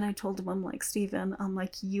 And I told him, I'm like, Stephen, I'm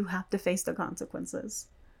like, you have to face the consequences.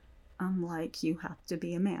 I'm like, you have to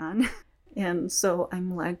be a man. And so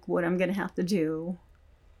I'm like, what I'm going to have to do,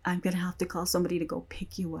 I'm going to have to call somebody to go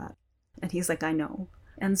pick you up. And he's like, I know.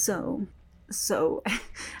 And so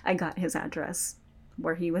I got his address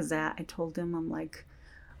where he was at. I told him, I'm like,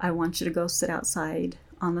 I want you to go sit outside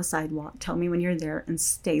on the sidewalk. Tell me when you're there and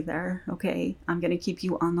stay there, okay? I'm going to keep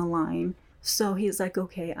you on the line. So he's like,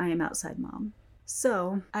 okay, I am outside, Mom.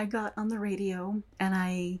 So I got on the radio and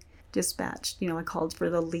I dispatched, I called for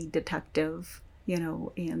the lead detective,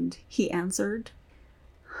 and he answered.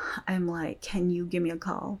 I'm like, can you give me a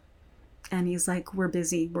call? And he's like, we're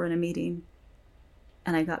busy. We're in a meeting.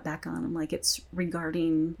 And I got back on. I'm like, it's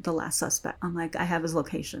regarding the last suspect. I'm like, I have his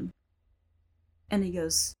location. And he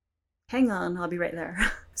goes, hang on, I'll be right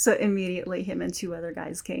there. So immediately him and two other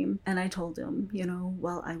guys came. And I told him,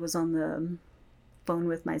 while I was on the phone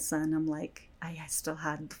with my son, I'm like, I still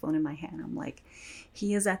had the phone in my hand. I'm like,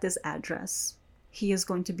 he is at this address. He is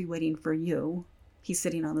going to be waiting for you. He's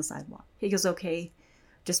sitting on the sidewalk. He goes, okay,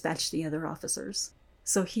 dispatch the other officers.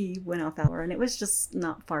 So he went off hour, and it was just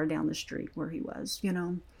not far down the street where he was,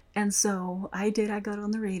 And so I got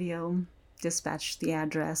on the radio, dispatched the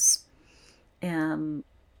address, and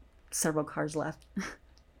several cars left,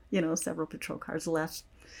 several patrol cars left.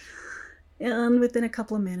 And within a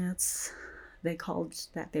couple of minutes, they called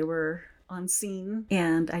that they were on scene.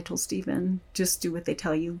 And I told Stephen, just do what they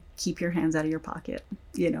tell you. Keep your hands out of your pocket,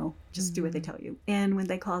 just do what they tell you. And when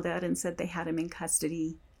they called out and said they had him in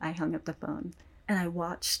custody, I hung up the phone. And I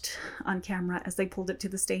watched on camera as they pulled it to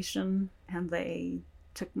the station, and they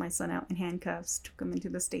took my son out in handcuffs, took him into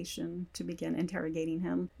the station to begin interrogating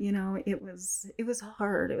him. It was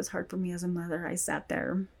hard. It was hard for me as a mother. I sat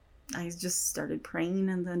there. I just started praying,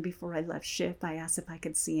 and then before I left shift, I asked if I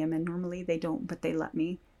could see him, and normally they don't, but they let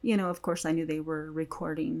me. Of course, I knew they were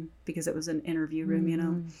recording because it was an interview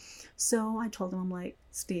room, So I told him, I'm like,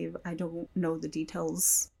 Steve, I don't know the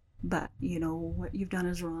details, but, what you've done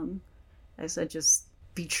is wrong. I said, just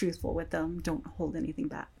be truthful with them. Don't hold anything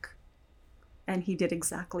back. And he did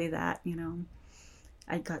exactly that,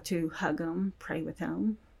 I got to hug him, pray with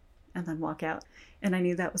him, and then walk out. And I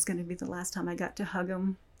knew that was going to be the last time I got to hug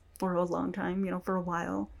him for a long time, for a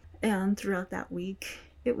while. And throughout that week,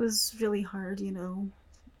 it was really hard,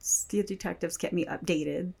 The detectives kept me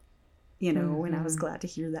updated, and I was glad to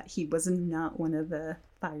hear that he was not one of the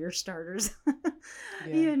fire starters,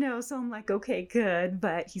 So I'm like, okay, good.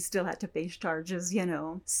 But he still had to face charges,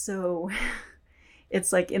 So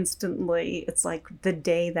it's like instantly, it's like the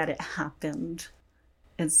day that it happened,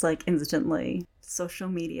 it's like instantly social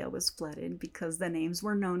media was flooded because the names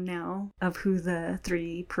were known now of who the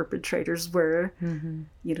three perpetrators were.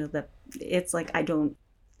 It's like,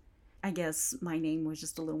 I guess my name was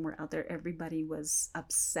just a little more out there. Everybody was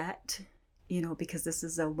upset because this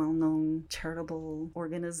is a well-known charitable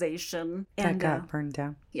organization. That got burned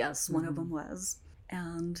down. Yes, one of them was.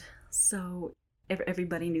 And so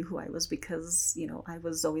everybody knew who I was because, I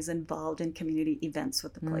was always involved in community events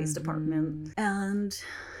with the police department. And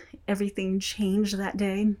everything changed that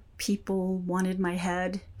day. People wanted my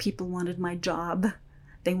head. People wanted my job.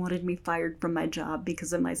 They wanted me fired from my job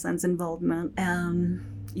because of my son's involvement. And,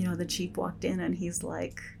 the chief walked in and he's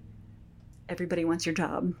like, everybody wants your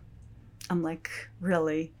job. I'm like,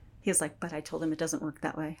 really? He's like, but I told him it doesn't work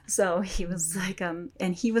that way. So he was like, and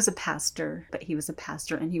he was a pastor, but he was a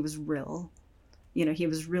pastor and he was real. He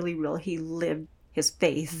was really real. He lived his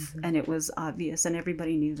faith and it was obvious and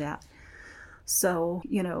everybody knew that. So,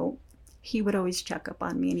 he would always check up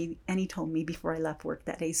on me and he told me before I left work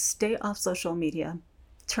that day, stay off social media.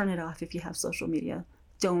 Turn it off if you have social media.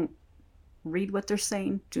 Don't read what they're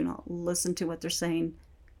saying. Do not listen to what they're saying.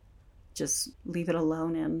 Just leave it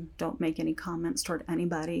alone and don't make any comments toward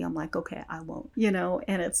anybody. I'm like, okay, I won't,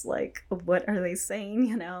 and it's like, what are they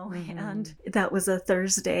saying, And that was a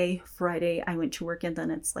Thursday. Friday, I went to work and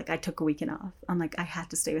then it's like, I took a weekend off. I'm like, I had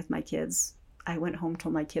to stay with my kids. I went home,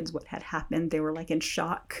 told my kids what had happened. They were like in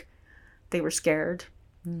shock. They were scared.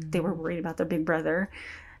 They were worried about their big brother.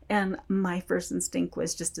 And my first instinct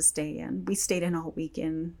was just to stay in. We stayed in all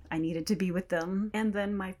weekend. I needed to be with them. And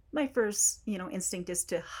then my first, instinct is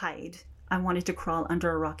to hide. I wanted to crawl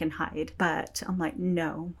under a rock and hide. But I'm like,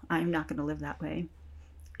 no, I'm not going to live that way.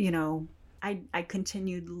 I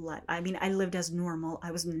continued. I lived as normal.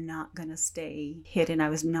 I was not going to stay hidden. I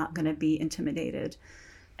was not going to be intimidated.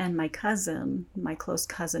 And my cousin, my close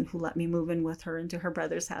cousin who let me move in with her into her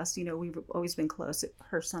brother's house, we've always been close.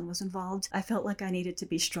 Her son was involved. I felt like I needed to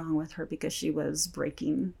be strong with her because she was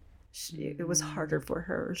breaking. It was harder for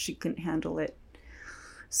her. She couldn't handle it.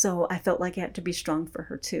 So I felt like I had to be strong for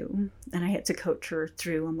her too. And I had to coach her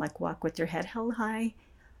through. I'm like, walk with your head held high.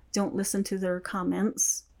 Don't listen to their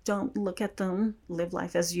comments. Don't look at them. Live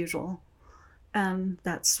life as usual. And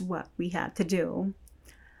that's what we had to do.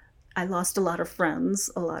 I lost a lot of friends.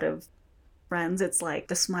 It's like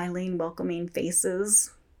the smiling, welcoming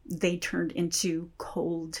faces. They turned into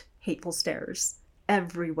cold, hateful stares.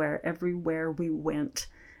 Everywhere we went,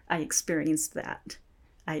 I experienced that.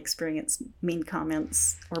 I experienced mean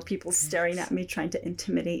comments or people staring at me, trying to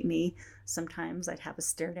intimidate me. Sometimes I'd have a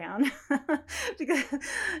stare down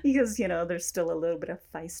because there's still a little bit of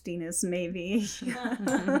feistiness, maybe.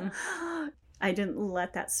 I didn't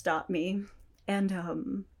let that stop me.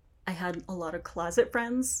 And I had a lot of closet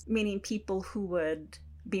friends, meaning people who would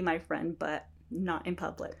be my friend, but not in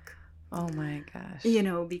public. Oh my gosh.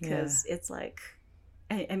 Because it's like,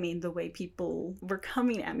 the way people were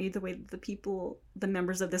coming at me, the way the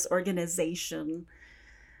members of this organization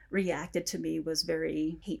reacted to me was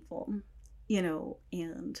very hateful,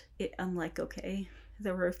 and I'm like, okay,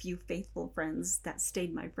 there were a few faithful friends that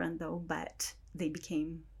stayed my friend though, but they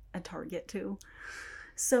became a target too.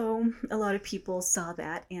 So a lot of people saw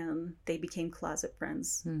that and they became closet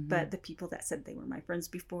friends. But the people that said they were my friends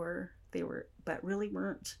before, but really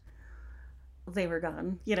weren't, they were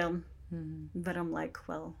gone, But I'm like,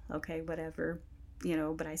 well, okay, whatever,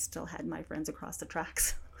 but I still had my friends across the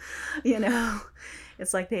tracks,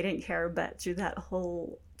 It's like they didn't care, but through that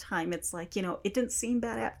whole time, it's like, it didn't seem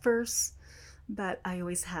bad at first, but I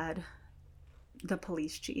always had the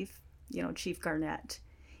police chief, Chief Garnett.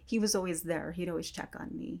 He was always there. He'd always check on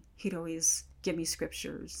me. He'd always give me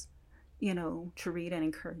scriptures, to read and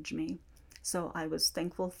encourage me. So I was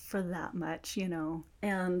thankful for that much,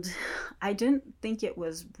 And I didn't think it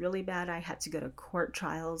was really bad. I had to go to court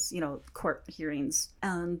trials, court hearings.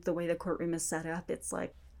 And the way the courtroom is set up, it's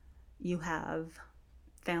like you have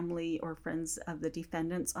family or friends of the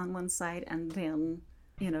defendants on one side, and then,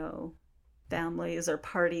 families or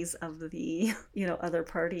parties of the, other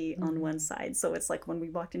party on one side. So it's like when we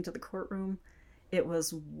walked into the courtroom, it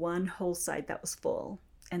was one whole side that was full.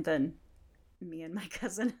 And then me and my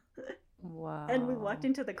cousin. Wow. And we walked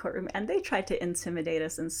into the courtroom and they tried to intimidate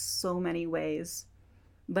us in so many ways.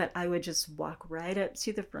 But I would just walk right up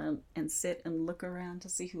to the front and sit and look around to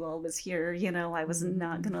see who all was here. I was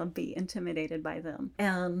not going to be intimidated by them.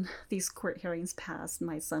 And these court hearings passed.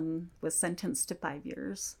 My son was sentenced to 5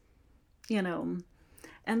 years.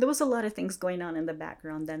 And there was a lot of things going on in the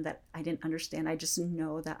background then that I didn't understand. I just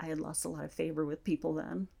know that I had lost a lot of favor with people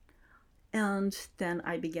then. And then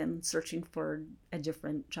I began searching for a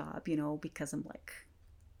different job, because I'm like,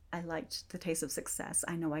 I liked the taste of success.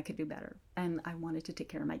 I know I could do better. And I wanted to take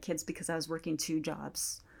care of my kids because I was working 2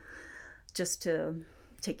 jobs just to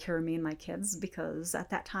take care of me and my kids, because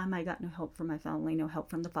at that time I got no help from my family, no help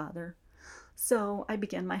from the father. So I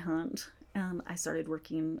began my hunt, and I started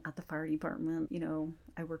working at the fire department.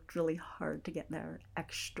 I worked really hard to get there,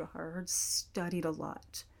 extra hard, studied a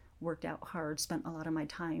lot, worked out hard, spent a lot of my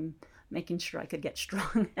time making sure I could get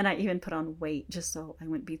strong. And I even put on weight just so I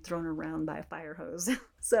wouldn't be thrown around by a fire hose.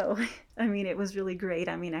 So, it was really great.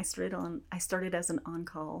 I started as an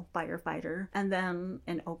on-call firefighter, and then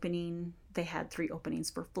they had 3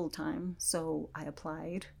 openings for full-time. So I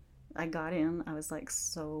applied. I got in. I was like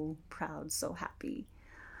so proud, so happy,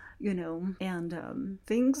 and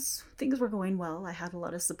things were going well. I had a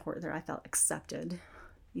lot of support there. I felt accepted.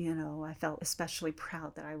 I felt especially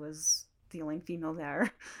proud that I was the only female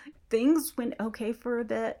there. Things went okay for a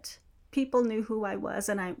bit. People knew who I was,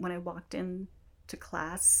 and when I walked into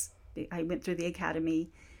class, I went through the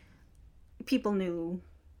academy, people knew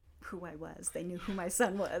who I was. They knew who my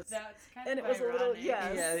son was. That's kind and of it was ironic. a little,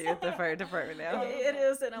 yes. Yeah, you're at the fire department now. It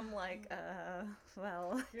is, and I'm like,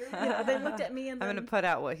 well, they looked at me and then, I'm going to put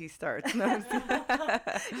out what he starts. No,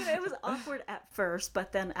 it was awkward at first,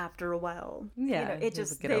 but then after a while, yeah, it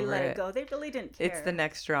just, they let it go. They really didn't care. It's the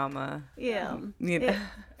next drama. Yeah.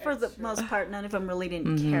 For the most part, none of them really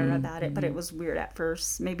didn't care about it, but it was weird at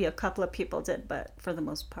first. Maybe a couple of people did, but for the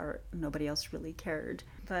most part, nobody else really cared.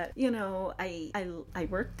 But, I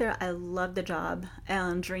worked there. I loved the job.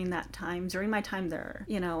 And during my time there,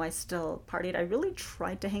 I still partied. I really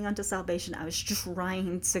tried to hang on to salvation. I was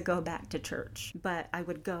trying to go back to church. But I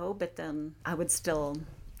would go, but then I would still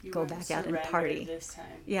go back out and party. This time.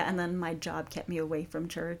 Yeah, and then my job kept me away from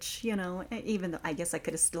church, even though I guess I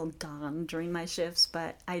could have still gone during my shifts,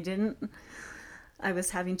 but I didn't. I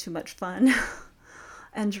was having too much fun.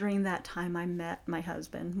 And during that time, I met my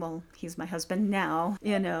husband. Well, he's my husband now.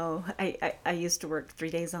 I used to work 3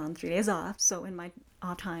 days on, 3 days off. So in my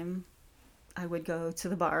off time, I would go to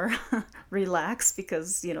the bar, relax,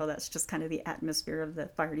 because, that's just kind of the atmosphere of the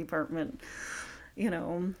fire department,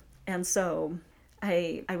 And so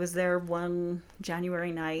I was there one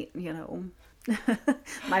January night,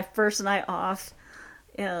 my first night off.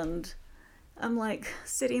 And I'm like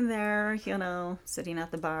sitting there, sitting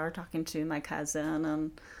at the bar talking to my cousin,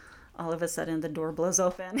 and all of a sudden the door blows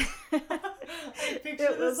open.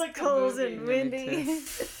 It was like cold and windy.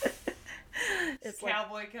 It's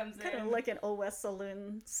cowboy comes in. Kind of like an Old West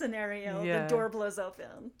Saloon scenario. Yeah. The door blows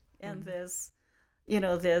open, and this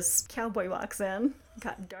cowboy walks in,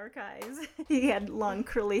 got dark eyes. He had long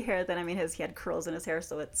curly hair. He had curls in his hair,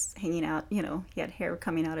 so it's hanging out. He had hair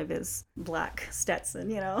coming out of his black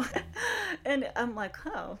Stetson. And I'm like,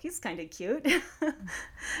 oh, he's kind of cute.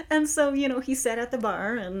 And so he sat at the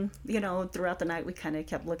bar, and throughout the night we kind of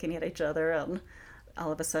kept looking at each other, and all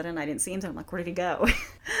of a sudden I didn't see him. So I'm like, where did he go?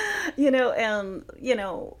 And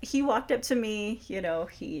he walked up to me.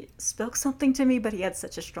 He spoke something to me, but he had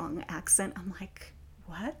such a strong accent. I'm like,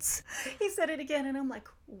 what? He said it again, and I'm like,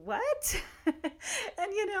 what?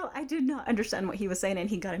 And I did not understand what he was saying, and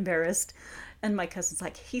he got embarrassed. And my cousin's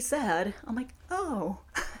like, he said, I'm like, oh.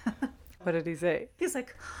 What did he say? He's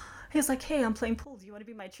like, hey, I'm playing pool. Do you want to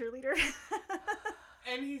be my cheerleader?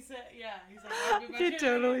 And he said, he's like, want to be my You cheerleader?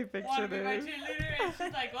 totally Want to pictured be my it. cheerleader? And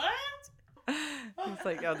she's like, what? He's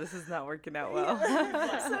like, oh, this is not working out well.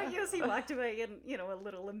 So yes, he walked away and, a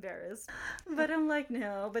little embarrassed. But I'm like,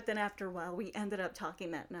 no. But then after a while, we ended up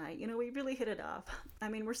talking that night. We really hit it off.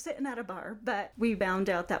 We're sitting at a bar, but we found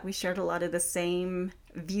out that we shared a lot of the same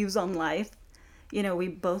views on life. We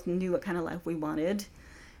both knew what kind of life we wanted.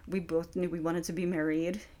 We both knew we wanted to be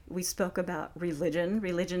married. We spoke about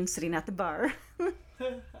religion sitting at the bar.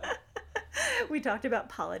 We talked about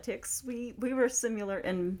politics. We were similar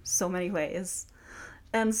in so many ways.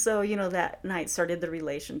 And so, that night started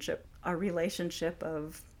our relationship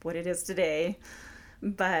of what it is today.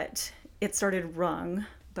 But it started wrong,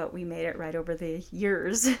 but we made it right over the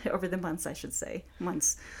years, over the months, I should say.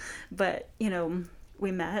 Months. But,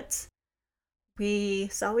 we met. We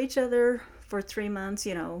saw each other for 3 months,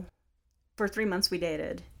 For 3 months we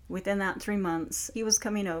dated. Within that 3 months, he was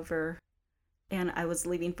coming over. And I was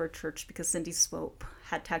leaving for church because Cindy Swope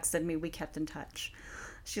had texted me. We kept in touch.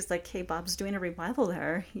 She's like, hey, Bob's doing a revival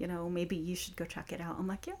there. Maybe you should go check it out. I'm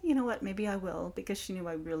like, yeah, you know what? Maybe I will. Because she knew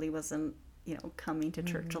I really wasn't, coming to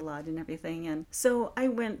church a lot and everything. And so I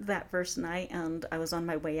went that first night, and I was on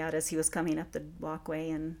my way out as he was coming up the walkway.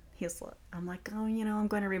 And I'm like, oh, I'm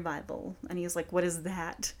going to revival. And he was like, what is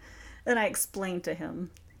that? And I explained to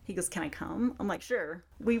him. He goes, can I come? I'm like, sure.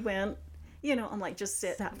 We went. I'm like, just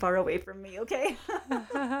sit that far away from me, okay?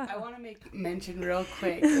 I want to make mention real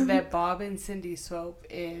quick that Bob and Cindy Swope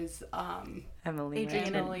is Emily.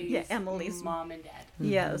 Emily's mom and dad.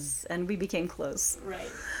 Yes, and we became close. Right.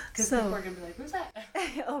 Because people are going to be like, who's that?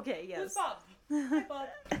 Okay, yes. Who's Bob? Hi, Bob.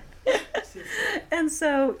 And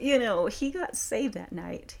so, he got saved that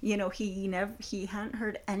night. He hadn't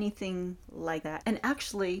heard anything like that. And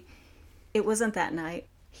actually, it wasn't that night.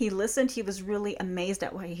 He listened. He was really amazed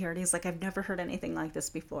at what he heard. He's like, I've never heard anything like this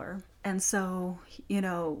before. And so,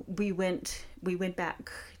 we went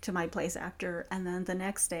back to my place after. And then the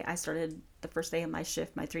next day, I started the first day of my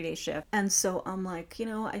shift, my 3-day shift. And so I'm like,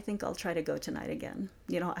 I think I'll try to go tonight again.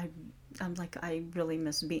 I'm like, I really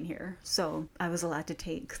miss being here. So I was allowed to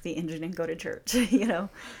take the engine and go to church,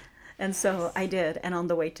 And so I did. And on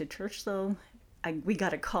the way to church, though, we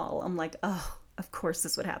got a call. I'm like, oh, of course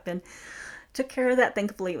this would happen. Took care of that.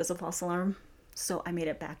 Thankfully, it was a false alarm. So I made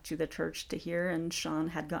it back to the church to hear. And Sean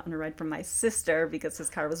had gotten a ride from my sister because his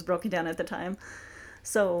car was broken down at the time.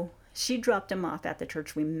 So she dropped him off at the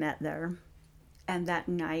church. We met there. And that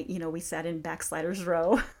night, we sat in Backsliders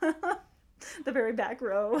Row. The very back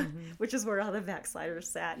row, which is where all the backsliders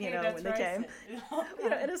sat, when they came.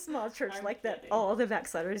 In a small church like that, all the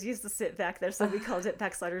backsliders used to sit back there, so we called it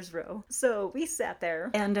Backsliders Row. So we sat there,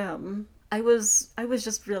 and I was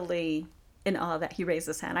just really in awe that he raised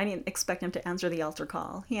his hand. I didn't expect him to answer the altar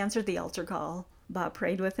call. He answered the altar call. Bob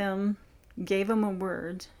prayed with him, gave him a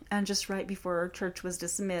word, and just right before church was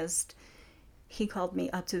dismissed, he called me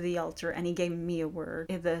up to the altar and he gave me a word.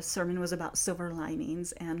 The sermon was about silver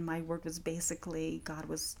linings, and my word was basically God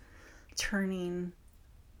was turning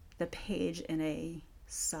the page in a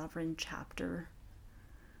sovereign chapter.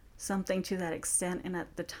 Something to that extent. And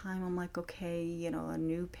at the time I'm like, okay, a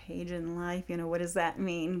new page in life, what does that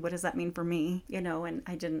mean? What does that mean for me? And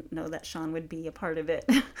I didn't know that Sean would be a part of it,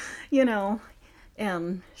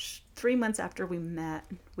 And 3 months after we met,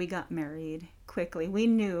 we got married quickly. We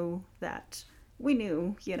knew,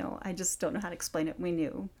 I just don't know how to explain it. We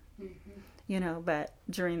knew, but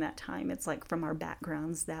during that time, it's like from our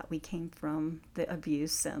backgrounds that we came from, the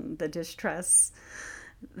abuse and the distrust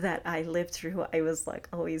that I lived through. I was like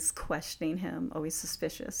always questioning him, always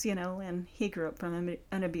suspicious, and he grew up from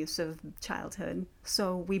an abusive childhood.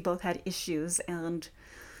 So we both had issues, and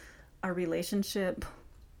our relationship,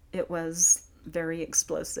 it was very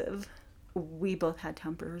explosive. We both had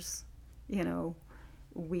tempers,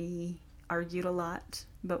 we argued a lot,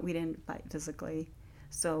 but we didn't fight physically.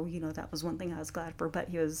 So, that was one thing I was glad for, but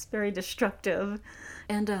he was very destructive.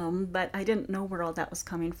 And, but I didn't know where all that was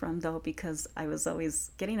coming from, though, because I was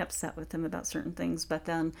always getting upset with him about certain things. But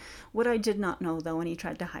then what I did not know, though, and he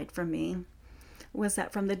tried to hide from me, was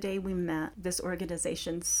that from the day we met, this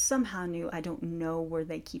organization somehow knew. I don't know, were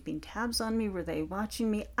they keeping tabs on me? Were they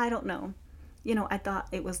watching me? I don't know. I thought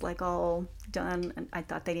it was like all done, and I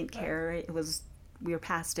thought they didn't care. We were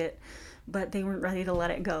past it, but they weren't ready to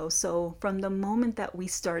let it go. So from the moment that we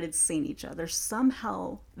started seeing each other,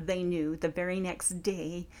 somehow they knew the very next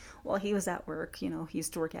day while he was at work. He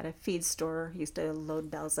used to work at a feed store. He used to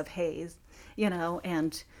load bales of hay,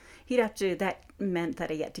 and that meant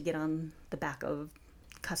that he had to get on the back of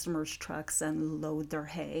customers' trucks and load their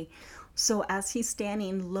hay. So as he's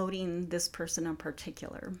standing loading this person in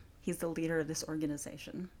particular, he's the leader of this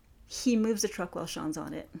organization. He moves the truck while Sean's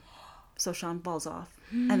on it. So Sean falls off,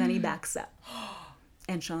 and then he backs up.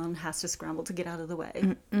 And Sean has to scramble to get out of the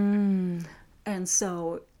way. And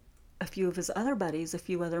so a few of his other buddies, a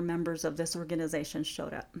few other members of this organization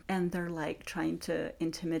showed up. And they're like trying to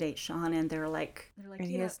intimidate Sean, and they're like and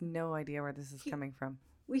he has no idea where this is coming from.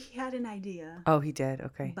 We had an idea. Oh, he did?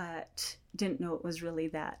 Okay. But didn't know it was really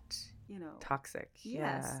that, toxic.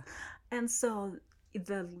 Yes. Yeah. And so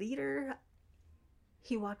the leader,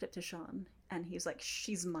 he walked up to Sean, and he's like,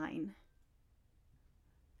 she's mine.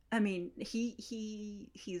 I mean,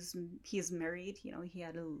 he's married, he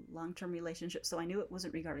had a long-term relationship, so I knew it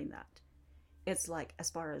wasn't regarding that. It's like, as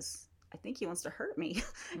far as, I think he wants to hurt me.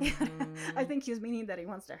 I think he's meaning that he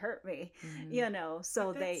wants to hurt me,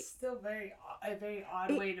 so but that's still a very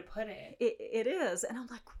odd way to put it. It is. And I'm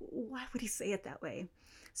like, why would he say it that way?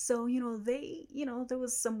 So, there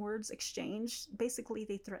was some words exchanged. Basically,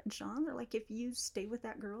 they threatened Sean. They're like, if you stay with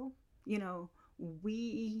that girl,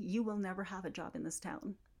 you will never have a job in this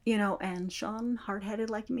town. And Sean, hard-headed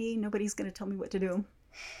like me, nobody's going to tell me what to do.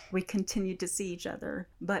 We continued to see each other,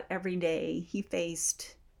 but every day he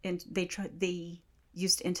faced, and they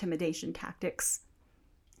used intimidation tactics.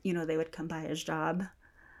 They would come by his job.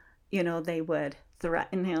 They would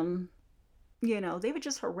threaten him. They would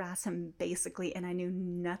just harass him, basically, and I knew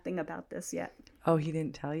nothing about this yet. Oh, he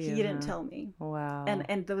didn't tell you? He didn't tell me. Wow.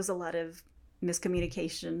 And there was a lot of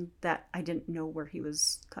miscommunication that I didn't know where he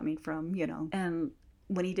was coming from, And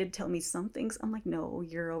when he did tell me some things, I'm like, no,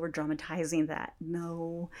 you're over dramatizing that.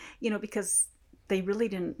 No, because they really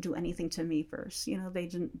didn't do anything to me first. They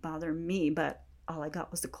didn't bother me, but all I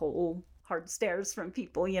got was the cold, hard stares from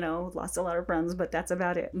people, lost a lot of friends, but that's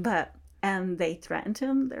about it. And they threatened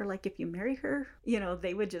him. They're like, if you marry her,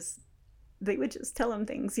 they would just tell him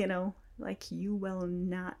things, like, you will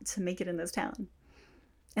not make it in this town.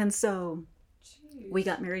 And so we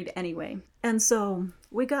got married anyway. And so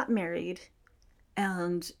we got married,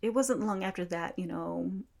 and it wasn't long after that,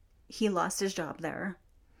 he lost his job there.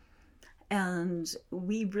 And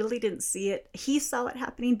we really didn't see it. He saw it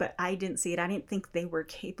happening, but I didn't see it. I didn't think they were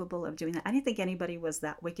capable of doing that. I didn't think anybody was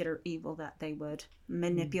that wicked or evil that they would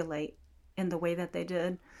manipulate in the way that they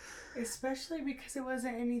did. Especially because it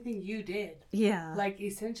wasn't anything you did. Yeah. Like,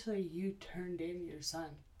 essentially, you turned in your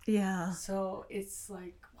son. Yeah. So it's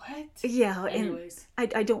like, what? Yeah. Anyways.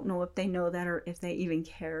 And I don't know if they know that or if they even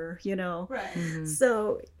care, Right. Mm-hmm.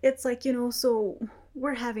 So it's like, so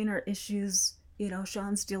we're having our issues.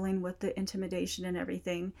 Sean's dealing with the intimidation and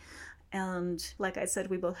everything. And like I said,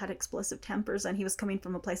 we both had explosive tempers, and he was coming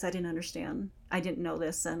from a place I didn't understand. I didn't know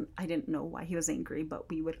this, and I didn't know why he was angry, but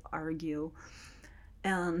we would argue.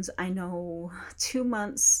 And I know 2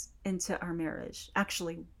 months into our marriage,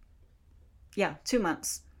 actually, 2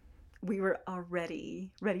 months, we were already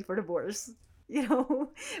ready for divorce.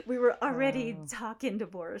 We were already talking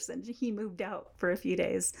divorce, and he moved out for a few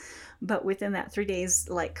days. But within that 3 days,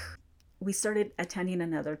 we started attending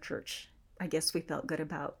another church. I guess we felt good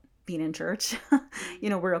about being in church.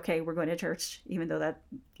 We're okay. We're going to church, even though that's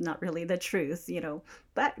not really the truth,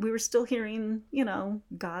 but we were still hearing,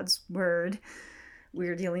 God's word. We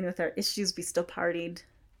were dealing with our issues. We still partied,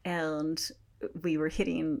 and we were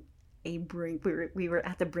hitting a brink. We were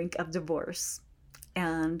at the brink of divorce.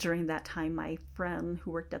 And during that time, my friend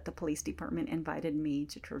who worked at the police department invited me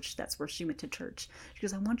to church. That's where she went to church. She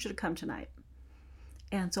goes, I want you to come tonight.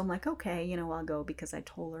 And so I'm like, okay, I'll go, because I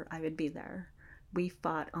told her I would be there. We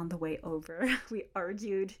fought on the way over. We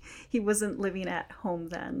argued. He wasn't living at home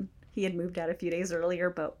then. He had moved out a few days earlier,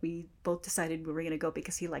 but we both decided we were going to go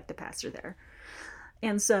because he liked the pastor there.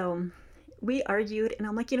 And so we argued, and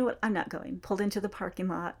I'm like, you know what? I'm not going. Pulled into the parking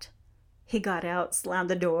lot. He got out, slammed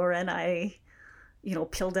the door, and I,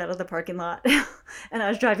 peeled out of the parking lot. And I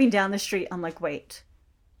was driving down the street. I'm like, wait.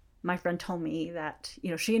 My friend told me that,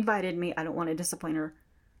 she invited me. I don't want to disappoint her.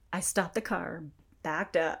 I stopped the car,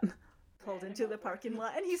 backed up, pulled into the parking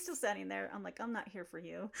lot, and he's still standing there. I'm like, I'm not here for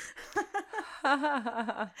you.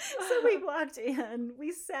 So we walked in,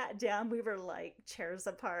 we sat down, we were like chairs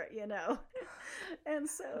apart, And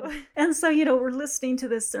so, we're listening to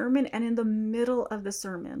this sermon, and in the middle of the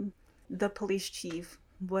sermon, the police chief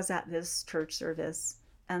was at this church service,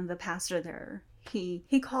 and the pastor there,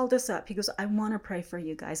 he called us up. He goes, I want to pray for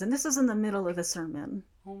you guys. And this is in the middle of the sermon.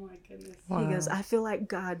 Oh my goodness. Wow. He goes, I feel like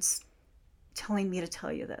God's telling me to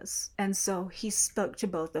tell you this. And so he spoke to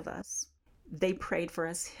both of us. They prayed for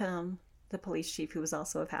us, him, the police chief, who was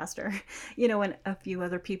also a pastor, and a few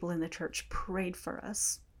other people in the church prayed for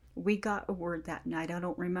us. We got a word that night. I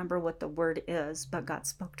don't remember what the word is, but God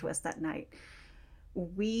spoke to us that night.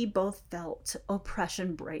 We both felt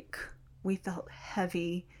oppression break. We felt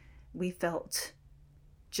heavy. We felt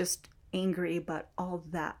just angry, but all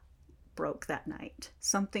that broke that night.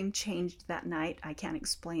 Something changed that night. I can't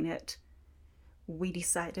explain it. We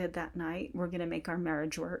decided that night we're going to make our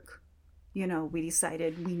marriage work. We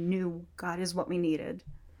decided, we knew God is what we needed.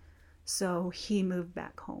 So he moved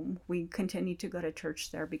back home. We continued to go to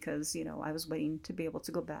church there because, I was waiting to be able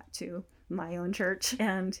to go back to my own church.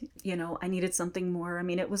 And, I needed something more. I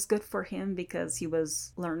mean, it was good for him because he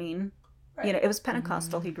was learning. Right. It was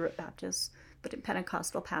Pentecostal. He grew up Baptist, but a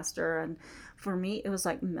Pentecostal pastor. And for me, it was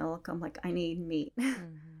like milk. I'm like, I need meat.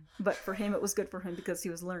 But for him, it was good for him because he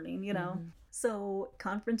was learning, So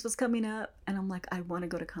conference was coming up, and I'm like, I want to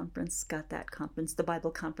go to conference. Got that conference, the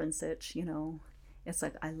Bible conference itch, It's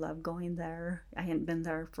like, I love going there. I hadn't been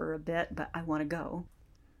there for a bit, but I want to go.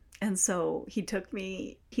 And so he took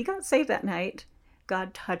me. He got saved that night.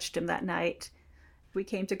 God touched him that night. We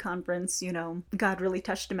came to conference, God really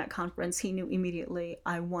touched him at conference. He knew immediately,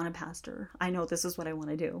 I want a pastor. I know this is what I want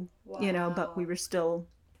to do, but we were still,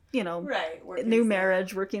 right, new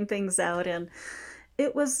marriage, working things out. And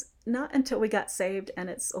it was not until we got saved, and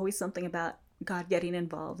it's always something about God getting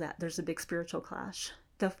involved, that there's a big spiritual clash.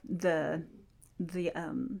 The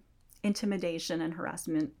intimidation and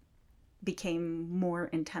harassment became more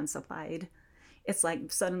intensified. It's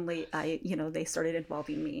like suddenly they started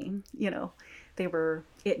involving me,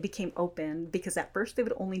 it became open, because at first they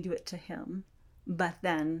would only do it to him. But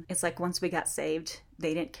then it's like, once we got saved,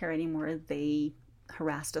 they didn't care anymore. They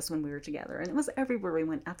harassed us when we were together. And it was everywhere we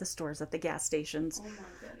went, at the stores, at the gas stations. Oh my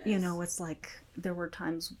goodness. You know, it's like there were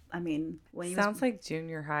times, I mean, when he Sounds like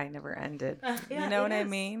junior high never ended. Yeah, You know it what I is.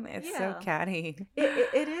 mean? It's Yeah. so catty.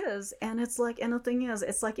 it is. And it's like, and the thing is,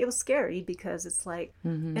 it's like, it was scary because it's like,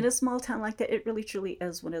 Mm-hmm. in a small town like that, it really truly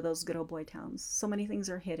is one of those good old boy towns. So many things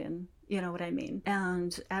are hidden, you know what I mean?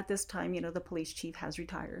 And at this time, you know, the police chief has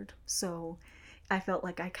retired. So I felt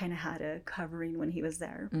like I kind of had a covering when he was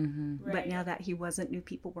there. Mm-hmm. Right. But now that he wasn't, new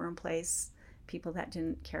people were in place, people that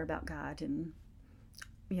didn't care about God and,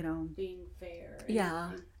 you know, Being fair.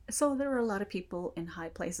 yeah. So there were a lot of people in high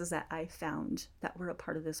places that I found that were a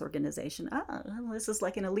part of this organization. This is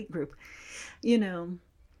like an elite group. You know,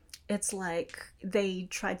 it's like they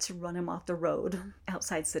tried to run him off the road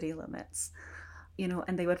outside city limits, you know,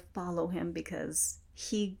 and they would follow him because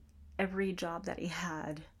every job that he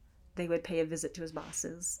had, they would pay a visit to his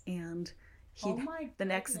bosses, and Oh my the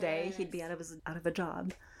next day he'd be goodness. out of a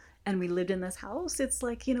job. And we lived in this house. It's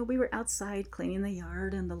like, you know, we were outside cleaning the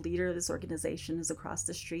yard, and the leader of this organization is across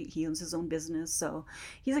the street. He owns his own business, so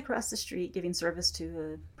he's across the street giving service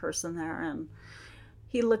to a person there. And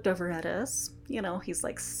he looked over at us, you know, he's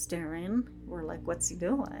like staring. We're like, what's he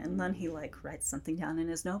doing? And then he like writes something down in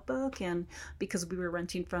his notebook. And because we were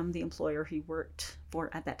renting from the employer he worked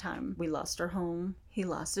for at that time, we lost our home. He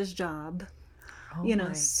lost his job, Oh you know,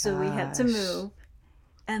 my so we had to gosh. move.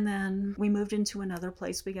 And then we moved into another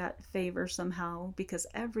place. We got favor somehow because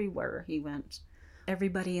everywhere he went,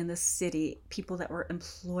 everybody in the city, people that were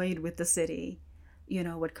employed with the city, you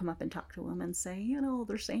know, would come up and talk to him and say, you know,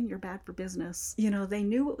 they're saying you're bad for business. You know, they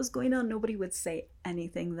knew what was going on. Nobody would say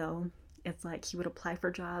anything, though. It's like he would apply for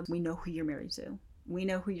jobs. We know who you're married to. We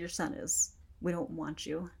know who your son is. We don't want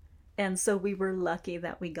you. And so we were lucky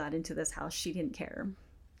that we got into this house. She didn't care.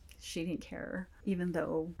 She didn't care, even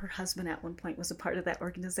though her husband at one point was a part of that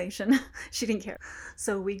organization. She didn't care.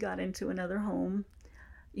 So we got into another home,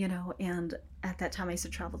 you know, and at that time I used to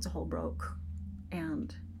travel to Holbrook.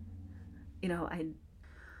 And, you know, I'd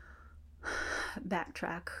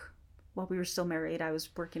backtrack. While we were still married, I was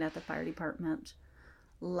working at the fire department,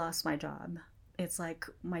 lost my job. It's like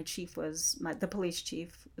my chief was, the police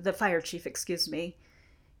chief, the fire chief, excuse me.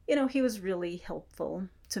 You know, he was really helpful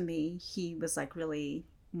to me. He was like really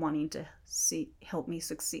wanting to help me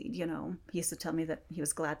succeed, you know. He used to tell me that he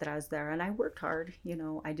was glad that I was there, and I worked hard, you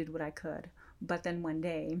know, I did what I could. But then one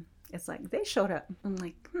day, it's like they showed up. I'm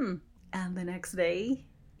like, And the next day,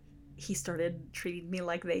 he started treating me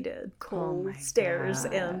like they did. Cold my stares,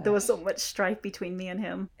 and there was so much strife between me and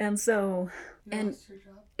him. And so, You and lost your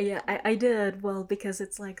job? yeah, I did. Well, because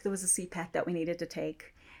it's like there was a CPAC that we needed to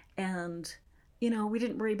take. And, you know, we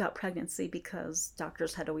didn't worry about pregnancy because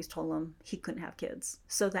doctors had always told him he couldn't have kids.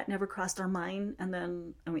 So that never crossed our mind. And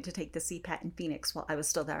then I went to take the CPAC in Phoenix while I was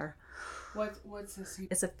still there. What's the secret?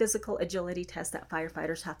 It's a physical agility test that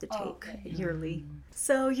firefighters have to take Okay. yearly.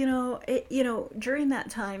 So, you know, during that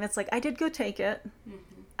time, it's like I did go take it.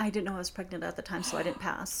 I didn't know I was pregnant at the time, so I didn't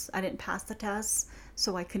pass. I didn't pass the test,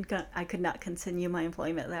 so I could not continue my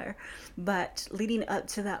employment there. But leading up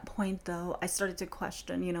to that point, though, I started to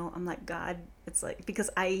question. You know, I'm like, God, it's like because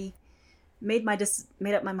I made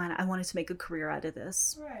up my mind. I wanted to make a career out of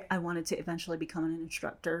this. Right. I wanted to eventually become an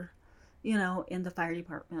instructor, you know, in the fire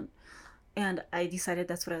department, and I decided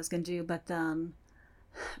that's what I was going to do. But then,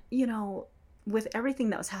 you know, with everything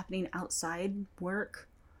that was happening outside work,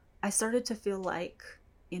 I started to feel like,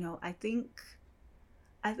 you know, I think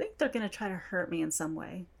they're going to try to hurt me in some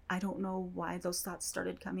way. I don't know why those thoughts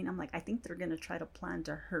started coming. I'm like, I think they're going to try to plan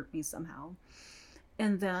to hurt me somehow.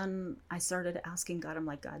 And then I started asking God, I'm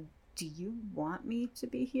like, God, do you want me to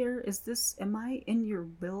be here? Am I in your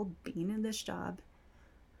will being in this job?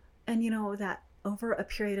 And, you know, that over a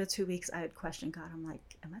period of 2 weeks, I had questioned God. I'm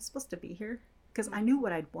like, am I supposed to be here? Because I knew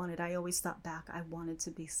what I'd wanted. I always thought back. I wanted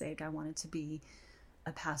to be saved. I wanted to be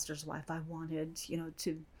a pastor's wife. I wanted, you know,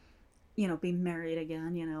 to, you know, be married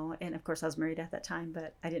again, you know. And of course I was married at that time,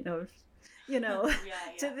 but I didn't know if, you know,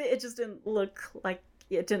 it just didn't look like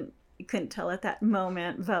you couldn't tell at that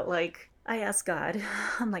moment. But like, I asked God,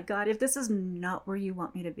 I'm like, God, if this is not where you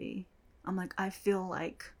want me to be, I'm like, I feel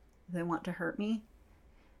like they want to hurt me.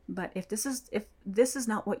 But if this is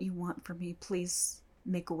not what you want for me, please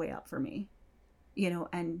make a way out for me, you know,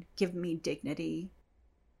 and give me dignity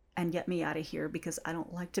and get me out of here, because I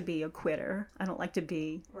don't like to be a quitter. I don't like to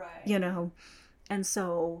be, Right. you know. And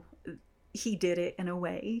so he did it in a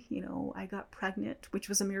way, you know. I got pregnant, which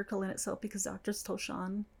was a miracle in itself because doctors told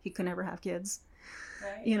Sean he could never have kids.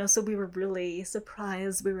 Right. You know, so we were really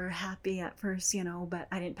surprised. We were happy at first, you know, but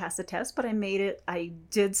I didn't pass the test, but I made it. I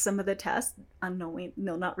did some of the tests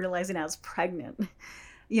not realizing I was pregnant,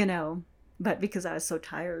 you know. But because I was so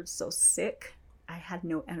tired, so sick, I had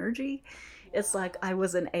no energy. It's like I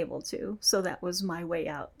wasn't able to. So that was my way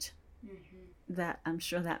out. That I'm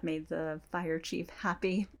sure that made the fire chief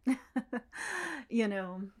happy, you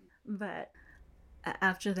know. But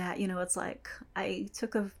after that, you know, it's like I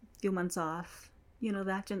took a few months off. You know,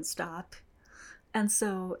 that didn't stop. And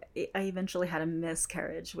so I eventually had a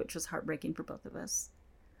miscarriage, which was heartbreaking for both of us.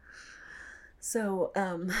 So,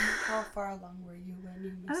 how far along were you when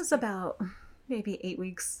you I was about maybe 8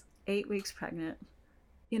 weeks pregnant.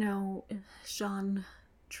 You know, Sean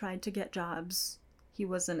tried to get jobs. He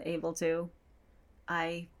wasn't able to.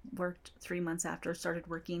 I worked 3 months after, started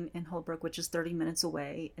working in Holbrook, which is 30 minutes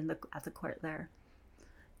away at the court there.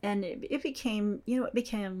 And it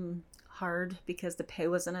became hard because the pay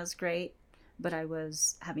wasn't as great, but I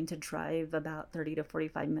was having to drive about 30 to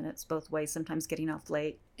 45 minutes both ways, sometimes getting off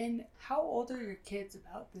late. And how old are your kids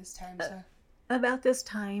about this time, sir? About this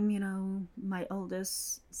time, you know, my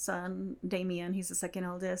oldest son, Damien, he's the second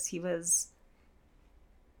oldest, he was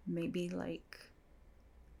maybe like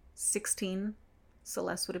 16.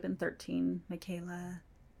 Celeste would have been 13.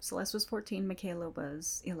 Celeste was 14. Michaela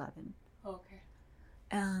was 11. Okay.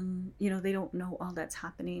 And, you know, they don't know all that's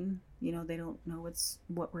happening. You know, they don't know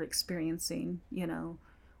what we're experiencing. You know,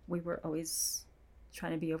 we were always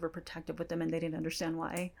trying to be overprotective with them, and they didn't understand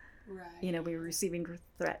why. Right. You know, we were receiving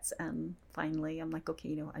threats, and finally I'm like, okay,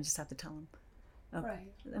 you know, I just have to tell them. Okay.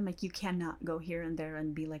 Right. I'm like, you cannot go here and there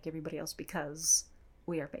and be like everybody else because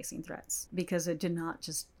we are facing threats. Because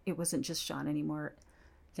it wasn't just Sean anymore.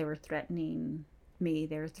 They were threatening me,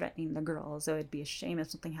 they were threatening the girls. It would be a shame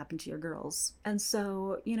if something happened to your girls. And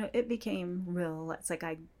so, you know, it became real. It's like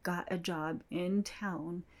I got a job in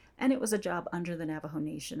town, and it was a job under the Navajo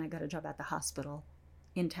Nation. I got a job at the hospital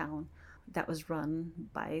in town that was run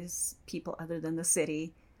by people other than the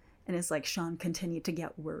city. And it's like Sean continued to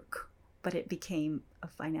get work, but it became a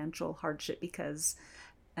financial hardship because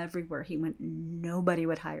everywhere he went, nobody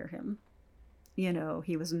would hire him. You know,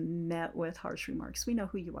 he was met with harsh remarks. We know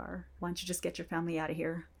who you are. Why don't you just get your family out of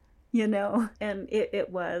here? You know, and it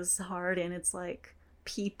was hard. And it's like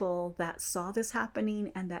people that saw this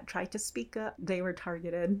happening and that tried to speak up, they were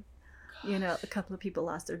targeted. Gosh. You know, a couple of people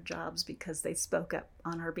lost their jobs because they spoke up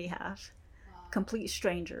on our behalf. Wow. Complete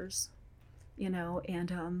strangers, you know,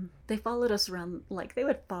 and they followed us around. Like, they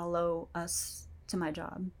would follow us to my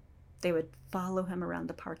job. They would follow him around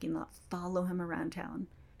the parking lot, follow him around town.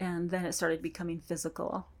 And then it started becoming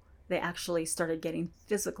physical. They actually started getting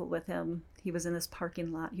physical with him. He was in this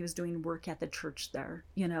parking lot. He was doing work at the church there,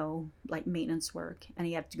 you know, like maintenance work. And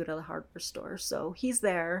he had to go to the hardware store. So he's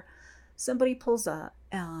there. Somebody pulls up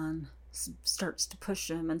and starts to push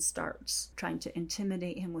him and starts trying to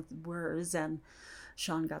intimidate him with words. And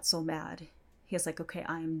Sean got so mad. He was like, okay,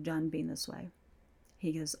 I am done being this way.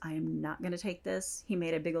 He goes, I am not going to take this. He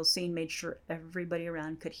made a big old scene, made sure everybody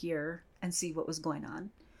around could hear and see what was going on.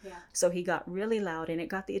 Yeah. So he got really loud, and it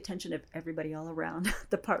got the attention of everybody all around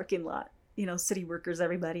the parking lot, you know, city workers,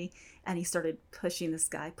 everybody. And he started pushing this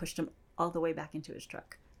guy, pushed him all the way back into his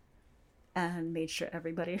truck and made sure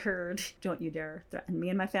everybody heard, don't you dare threaten me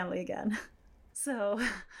and my family again. So,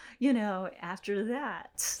 you know, after that.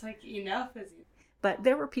 It's like, enough is it. But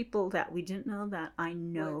there were people that we didn't know that I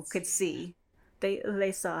know could see.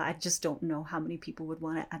 They saw. I just don't know how many people would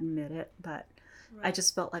want to admit it, but right. I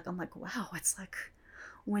just felt like, I'm like, wow, it's like,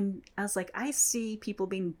 when I was like, I see people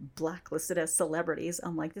being blacklisted as celebrities.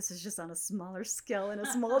 I'm like, this is just on a smaller scale in a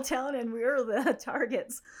small town, and we're the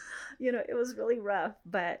targets. You know, it was really rough.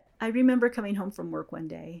 But I remember coming home from work one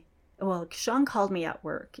day. Well, Sean called me at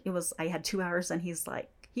work. I had 2 hours, and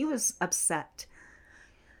he was upset.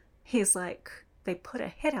 He's like, they put a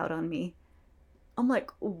hit out on me. I'm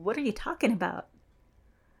like, what are you talking about?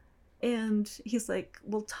 And he's like,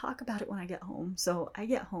 we'll talk about it when I get home. So I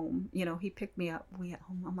get home, you know, he picked me up, we get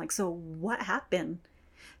home. I'm like, so what happened?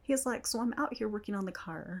 He's like, so I'm out here working on the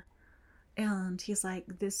car. And he's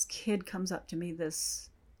like, this kid comes up to me,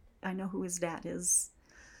 I know who his dad is.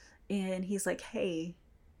 And he's like, hey,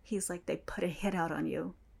 he's like, they put a hit out on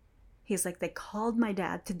you. He's like, they called my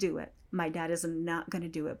dad to do it. My dad is not going to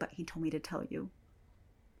do it, but he told me to tell you.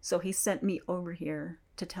 So he sent me over here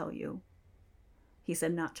to tell you. He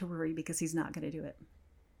said not to worry because he's not going to do it.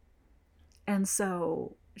 And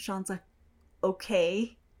so Sean's like,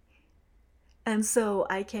 okay. And so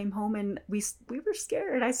I came home, and we were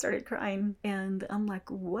scared. I started crying, and I'm like,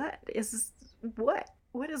 what is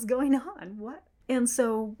going on? What? And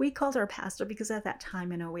so we called our pastor, because at that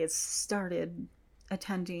time, you know, we had started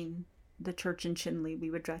attending the church in Chinle.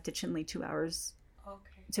 We would drive to Chinle 2 hours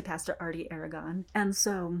Okay. To Pastor Artie Aragon. And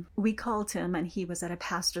so we called him, and he was at a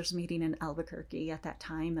pastor's meeting in Albuquerque at that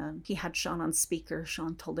time. And he had Sean on speaker.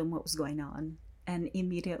 Sean told him what was going on. And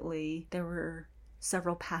immediately there were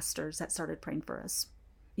several pastors that started praying for us.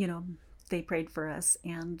 You know, they prayed for us,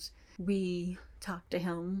 and we talked to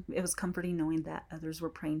him. It was comforting knowing that others were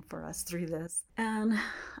praying for us through this. And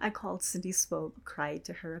I called Cindy Spoke, cried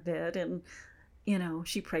to her a bit, and, you know,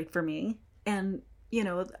 she prayed for me. And, you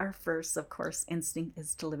know, our first, of course, instinct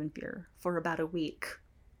is to live in fear. For about a week,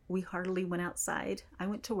 we hardly went outside. I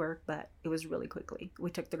went to work, but it was really quickly. We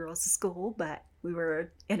took the girls to school, but we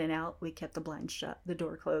were in and out. We kept the blinds shut, the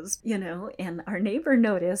door closed, you know, and our neighbor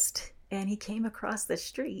noticed, and he came across the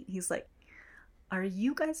street. He's like, are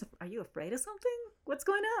you afraid of something? What's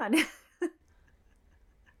going on?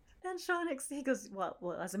 And Sean, he goes,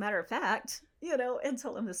 well, as a matter of fact, you know, and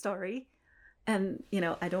told him the story. And, you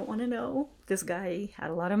know, I don't want to know. This guy had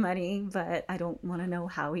a lot of money, but I don't want to know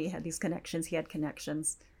how he had these connections. He had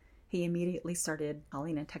connections. He immediately started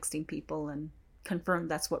calling and texting people and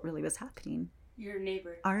confirmed that's what really was happening. Your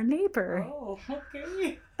neighbor. Our neighbor. Oh,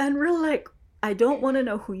 okay. And we're like, I don't want to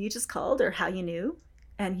know who you just called or how you knew.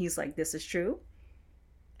 And he's like, this is true.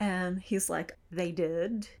 And he's like, they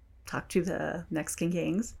did talk to the Mexican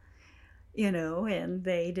gangs, you know, and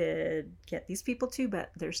they did get these people too, but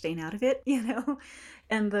they're staying out of it, you know.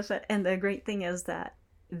 And the great thing is that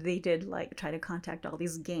they did like try to contact all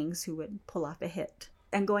these gangs who would pull off a hit.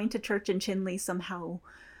 And going to church in Chinle, somehow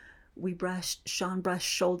Sean brushed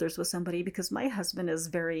shoulders with somebody, because my husband is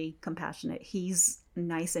very compassionate. He's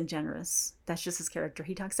nice and generous. That's just his character.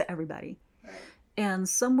 He talks to everybody. Right. And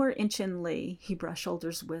somewhere in Chinle, he brushed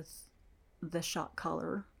shoulders with the shot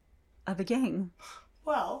caller of a gang.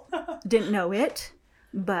 Well. Didn't know it,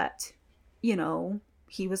 but, you know,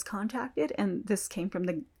 he was contacted, and this came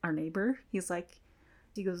from our neighbor.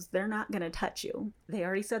 He goes, they're not going to touch you. They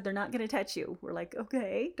already said they're not going to touch you. We're like,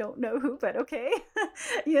 okay, don't know who, but okay,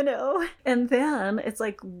 you know. And then it's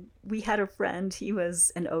like, we had a friend, he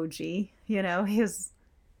was an OG, you know, he was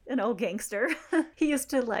an old gangster. He used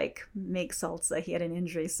to like make salsa. He had an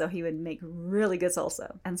injury, so he would make really good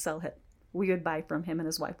salsa and sell it. We would buy from him and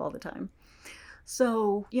his wife all the time.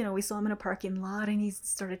 So, you know, we saw him in a parking lot, and he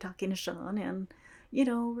started talking to Sean, and, you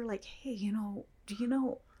know, we're like, hey, you know, do you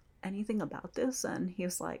know anything about this? And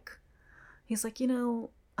he's like, you know,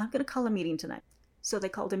 I'm going to call a meeting tonight. So they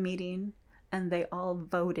called a meeting, and they all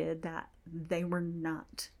voted that they were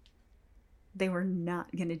not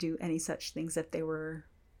going to do any such things if they were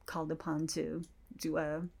called upon to do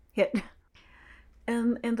a hit.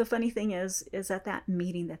 And the funny thing is at that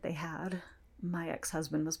meeting that they had, my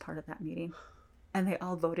ex-husband was part of that meeting, and they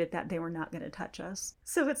all voted that they were not going to touch us.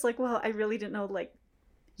 So it's like, well, I really didn't know, like,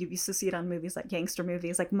 you used to see it on movies, like gangster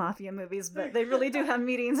movies, like mafia movies, but they really do have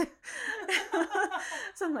meetings.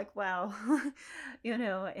 So I'm like, wow, you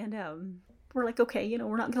know, and we're like, okay, you know,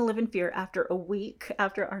 we're not going to live in fear. After a week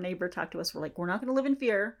after our neighbor talked to us, we're like, we're not going to live in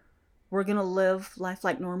fear. We're going to live life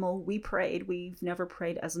like normal. We prayed. We've never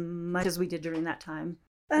prayed as much as we did during that time.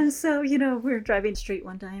 And so, you know, we were driving street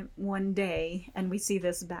one day, and we see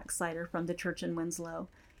this backslider from the church in Winslow.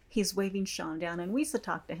 He's waving Sean down, and we used to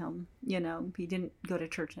talk to him. You know, he didn't go to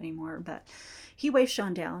church anymore, but he waved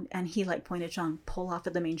Sean down, and he like pointed Sean, pull off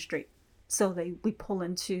at the main street. So we pull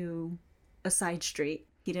into a side street.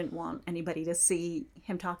 He didn't want anybody to see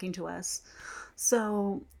him talking to us.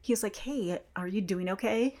 So he's like, hey, are you doing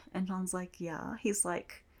okay? And Sean's like, yeah. He's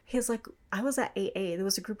like, I was at AA. There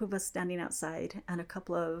was a group of us standing outside, and a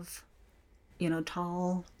couple of, you know,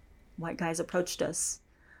 tall white guys approached us,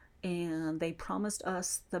 and they promised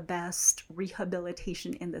us the best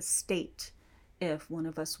rehabilitation in the state if one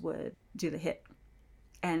of us would do the hit.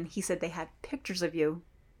 And he said they had pictures of you.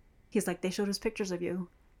 He's like, they showed us pictures of you,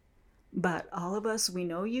 but all of us, we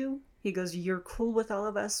know you. He goes, you're cool with all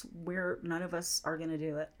of us. None of us are going to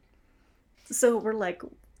do it. So we're like,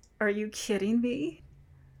 are you kidding me?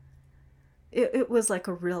 It was like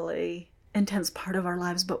a really intense part of our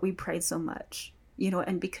lives, but we prayed so much, you know,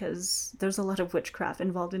 and because there's a lot of witchcraft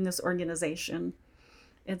involved in this organization,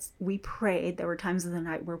 we prayed. There were times in the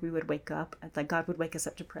night where we would wake up, like God would wake us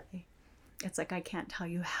up to pray. It's like, I can't tell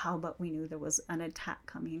you how, but we knew there was an attack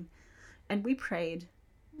coming, and we prayed.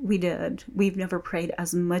 We did. We've never prayed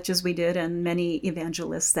as much as we did, and many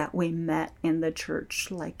evangelists that we met in the church,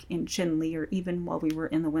 like in Chinle, or even while we were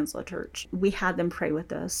in the Winslow church, we had them pray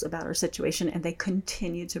with us about our situation, and they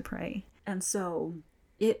continued to pray. And so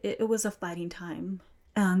it was a fighting time.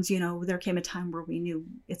 And, you know, there came a time where we knew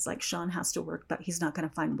it's like, Sean has to work, but he's not going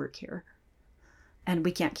to find work here. And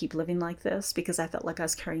we can't keep living like this, because I felt like I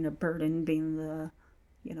was carrying a burden, being the,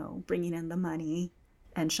 you know, bringing in the money.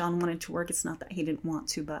 And Sean wanted to work. It's not that he didn't want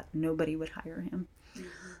to, but nobody would hire him.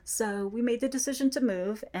 So we made the decision to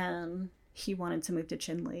move, and he wanted to move to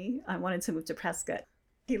Chinle. I wanted to move to Prescott.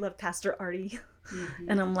 He loved Pastor Artie.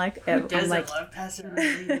 And I'm like, Who doesn't love Pastor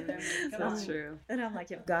Artie? That's true. And I'm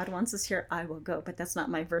like, if God wants us here, I will go. But that's not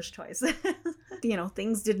my first choice.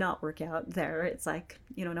 Things did not work out there. It's like,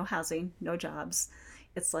 no housing, no jobs.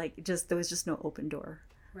 It's like there was just no open door.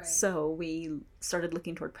 Right. So we started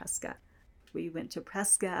looking toward Prescott. We went to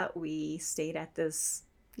Prescott. We stayed at this,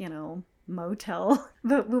 motel.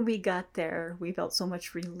 But when we got there, we felt so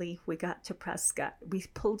much relief. We got to Prescott. We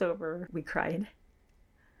pulled over. We cried.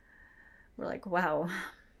 We're like, wow,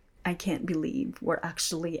 I can't believe we're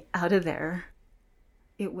actually out of there.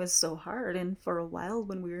 It was so hard. And for a while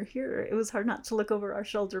when we were here, it was hard not to look over our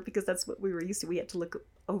shoulder because that's what we were used to. We had to look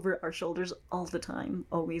over our shoulders all the time,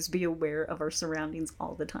 always be aware of our surroundings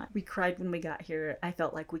all the time. We cried when we got here. I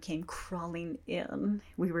felt like we came crawling in.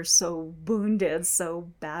 We were so wounded, so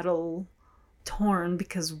battle torn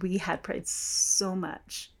because we had prayed so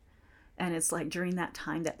much. And it's like during that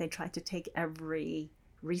time that they tried to take every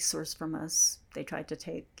resource from us. They tried to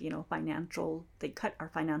take, they cut our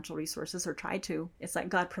financial resources or tried to. It's like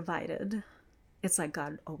God provided. It's like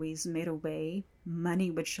God always made a way.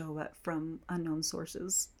 Money would show up from unknown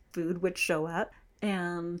sources. Food would show up.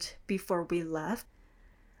 And before we left,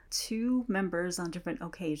 2 members on different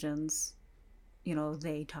occasions,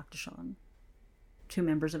 they talked to Sean. 2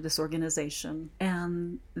 members of this organization.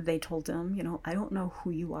 And they told him, I don't know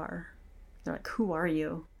who you are. They're like, who are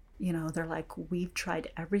you? They're like, we've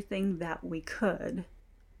tried everything that we could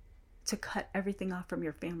to cut everything off from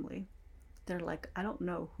your family. They're like, I don't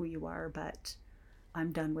know who you are, but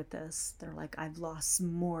I'm done with this. They're like, I've lost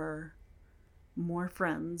more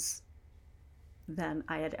friends than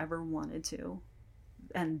I had ever wanted to.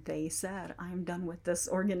 And they said, I'm done with this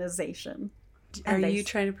organization. Are you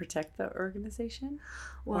trying to protect the organization?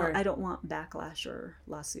 Well, I don't want backlash or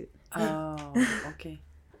lawsuit. Oh, okay.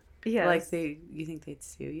 Yeah. Like you think they'd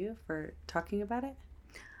sue you for talking about it?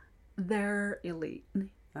 They're elite.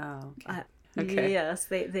 Oh, okay. Okay. Yes,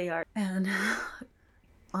 they are. And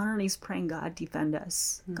on our knees praying, God, defend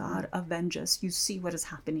us. Mm-hmm. God, avenge us. You see what is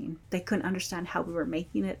happening. They couldn't understand how we were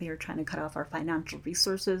making it. They were trying to cut off our financial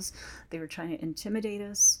resources. They were trying to intimidate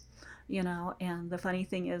us, And the funny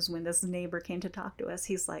thing is when this neighbor came to talk to us,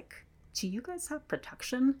 he's like, do you guys have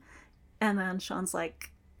protection? And then Sean's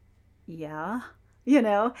like, yeah.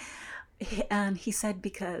 And he said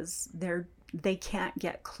because they can't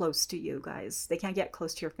get close to you guys. They can't get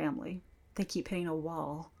close to your family. They keep hitting a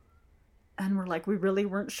wall. And we're like, we really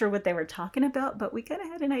weren't sure what they were talking about, but we kind of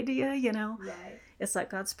had an idea, Right. It's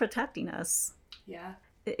like God's protecting us. Yeah.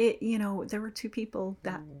 There were 2 people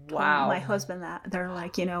that told my husband that. They're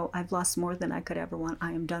like, I've lost more than I could ever want.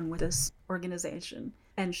 I am done with this organization.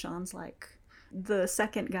 And Sean's like, the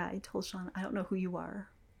second guy told Sean, I don't know who you are.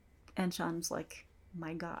 And Sean's like,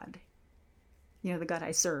 my God, the God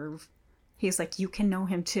I serve. He's like, you can know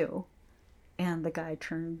him too. And the guy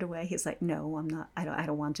turned away. He's like, no, I'm not. I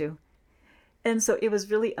don't want to. And so it was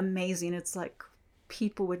really amazing. It's like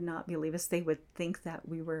people would not believe us. They would think that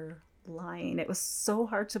we were lying. It was so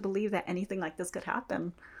hard to believe that anything like this could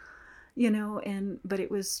happen, but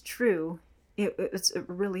it was true. It was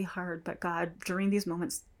really hard. But God, during these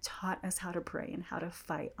moments, taught us how to pray and how to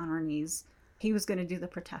fight on our knees. He was going to do the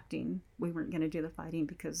protecting. We weren't going to do the fighting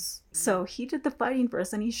so he did the fighting for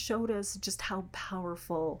us, and he showed us just how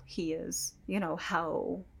powerful he is,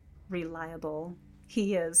 how reliable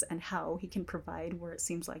he is and how he can provide where it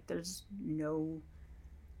seems like there's no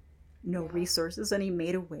resources, and he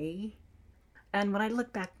made a way. And when I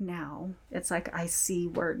look back now, it's like I see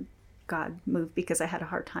where God moved because I had a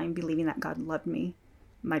hard time believing that God loved me.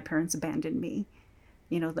 My parents abandoned me.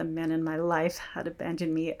 The men in my life had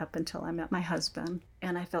abandoned me up until I met my husband.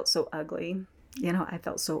 And I felt so ugly. I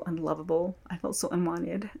felt so unlovable. I felt so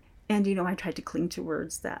unwanted. And, I tried to cling to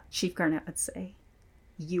words that Chief Garnett would say.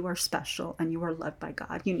 You are special and you are loved by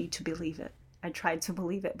God. You need to believe it. I tried to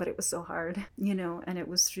believe it, but it was so hard, and it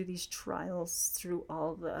was through these trials, through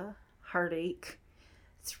all the heartache,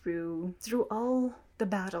 through all the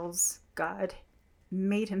battles, God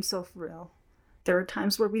made himself real. There were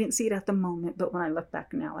times where we didn't see it at the moment, but when I look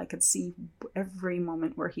back now, I could see every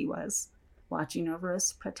moment where he was watching over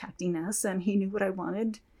us, protecting us, and he knew what I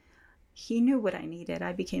wanted. He knew what I needed.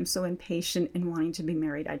 I became so impatient in wanting to be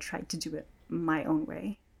married. I tried to do it my own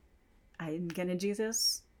way. I'm going to do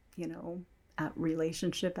this, at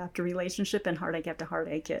relationship after relationship and heartache after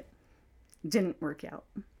heartache. It didn't work out.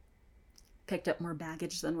 Picked up more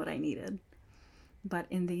baggage than what I needed. But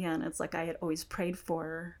in the end, it's like I had always prayed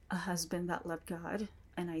for a husband that loved God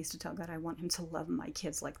And I used to tell God I want him to love my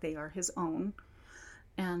kids like they are his own.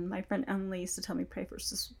 And my friend Emily used to tell me, pray for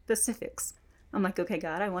specifics. I'm like, okay,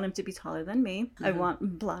 God, I want him to be taller than me. Mm-hmm. I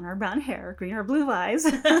want blonde or brown hair, green or blue eyes.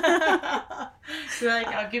 You're like,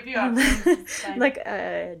 I'll give you options. Like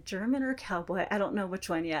a German or cowboy. I don't know which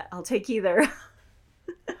one yet. I'll take either.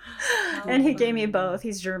 And he gave me both.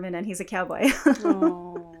 He's German and he's a cowboy.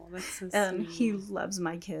 Oh, that's so sweet. And he loves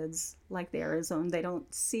my kids like they are his own. They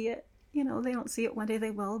don't see it. They don't see it. One day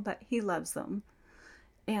they will, but he loves them.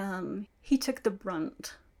 And he took the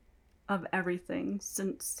brunt of everything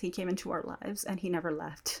since he came into our lives, and he never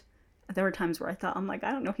left. There were times where I thought, I'm like,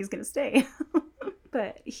 I don't know if he's going to stay.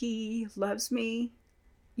 But he loves me,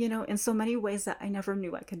 in so many ways that I never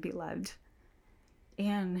knew I could be loved.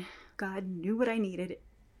 And God knew what I needed,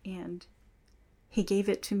 and he gave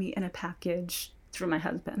it to me in a package through my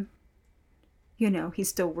husband. He's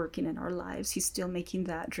still working in our lives. He's still making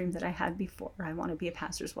that dream that I had before. I want to be a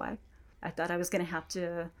pastor's wife. I thought I was going to have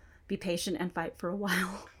to be patient and fight for a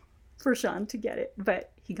while for Sean to get it,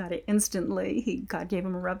 but he got it instantly. God gave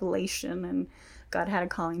him a revelation, and God had a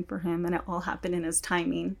calling for him, and it all happened in his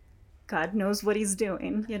timing. God knows what he's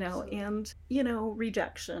doing, and,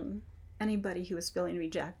 rejection. Anybody who is feeling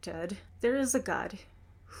rejected, there is a God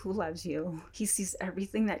who loves you. He sees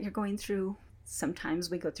everything that you're going through. Sometimes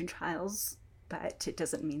we go through trials, but it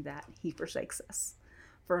doesn't mean that he forsakes us.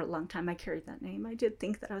 For a long time, I carried that name. I did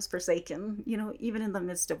think that I was forsaken, even in the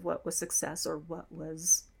midst of what was success or what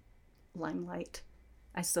was limelight.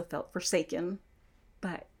 I still felt forsaken,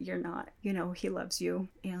 but you're not. He loves you.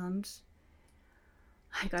 And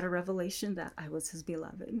I got a revelation that I was his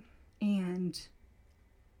beloved. And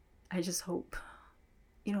I just hope,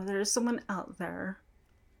 there is someone out there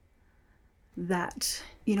that,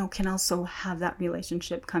 can also have that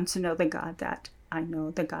relationship, come to know the God that I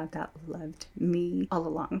know, the God that loved me all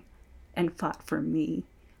along and fought for me,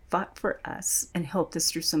 fought for us, and helped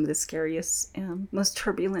us through some of the scariest and most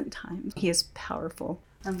turbulent times. He is powerful.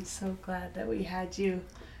 I'm so glad that we had you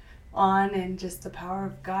on, and just the power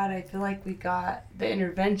of God. I feel like we got the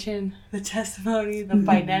intervention, the testimony, the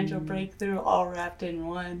financial breakthrough all wrapped in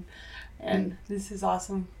one. And this is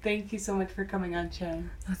awesome. Thank you so much for coming on,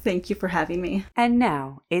 Sharon. Thank you for having me. And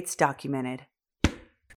now it's documented.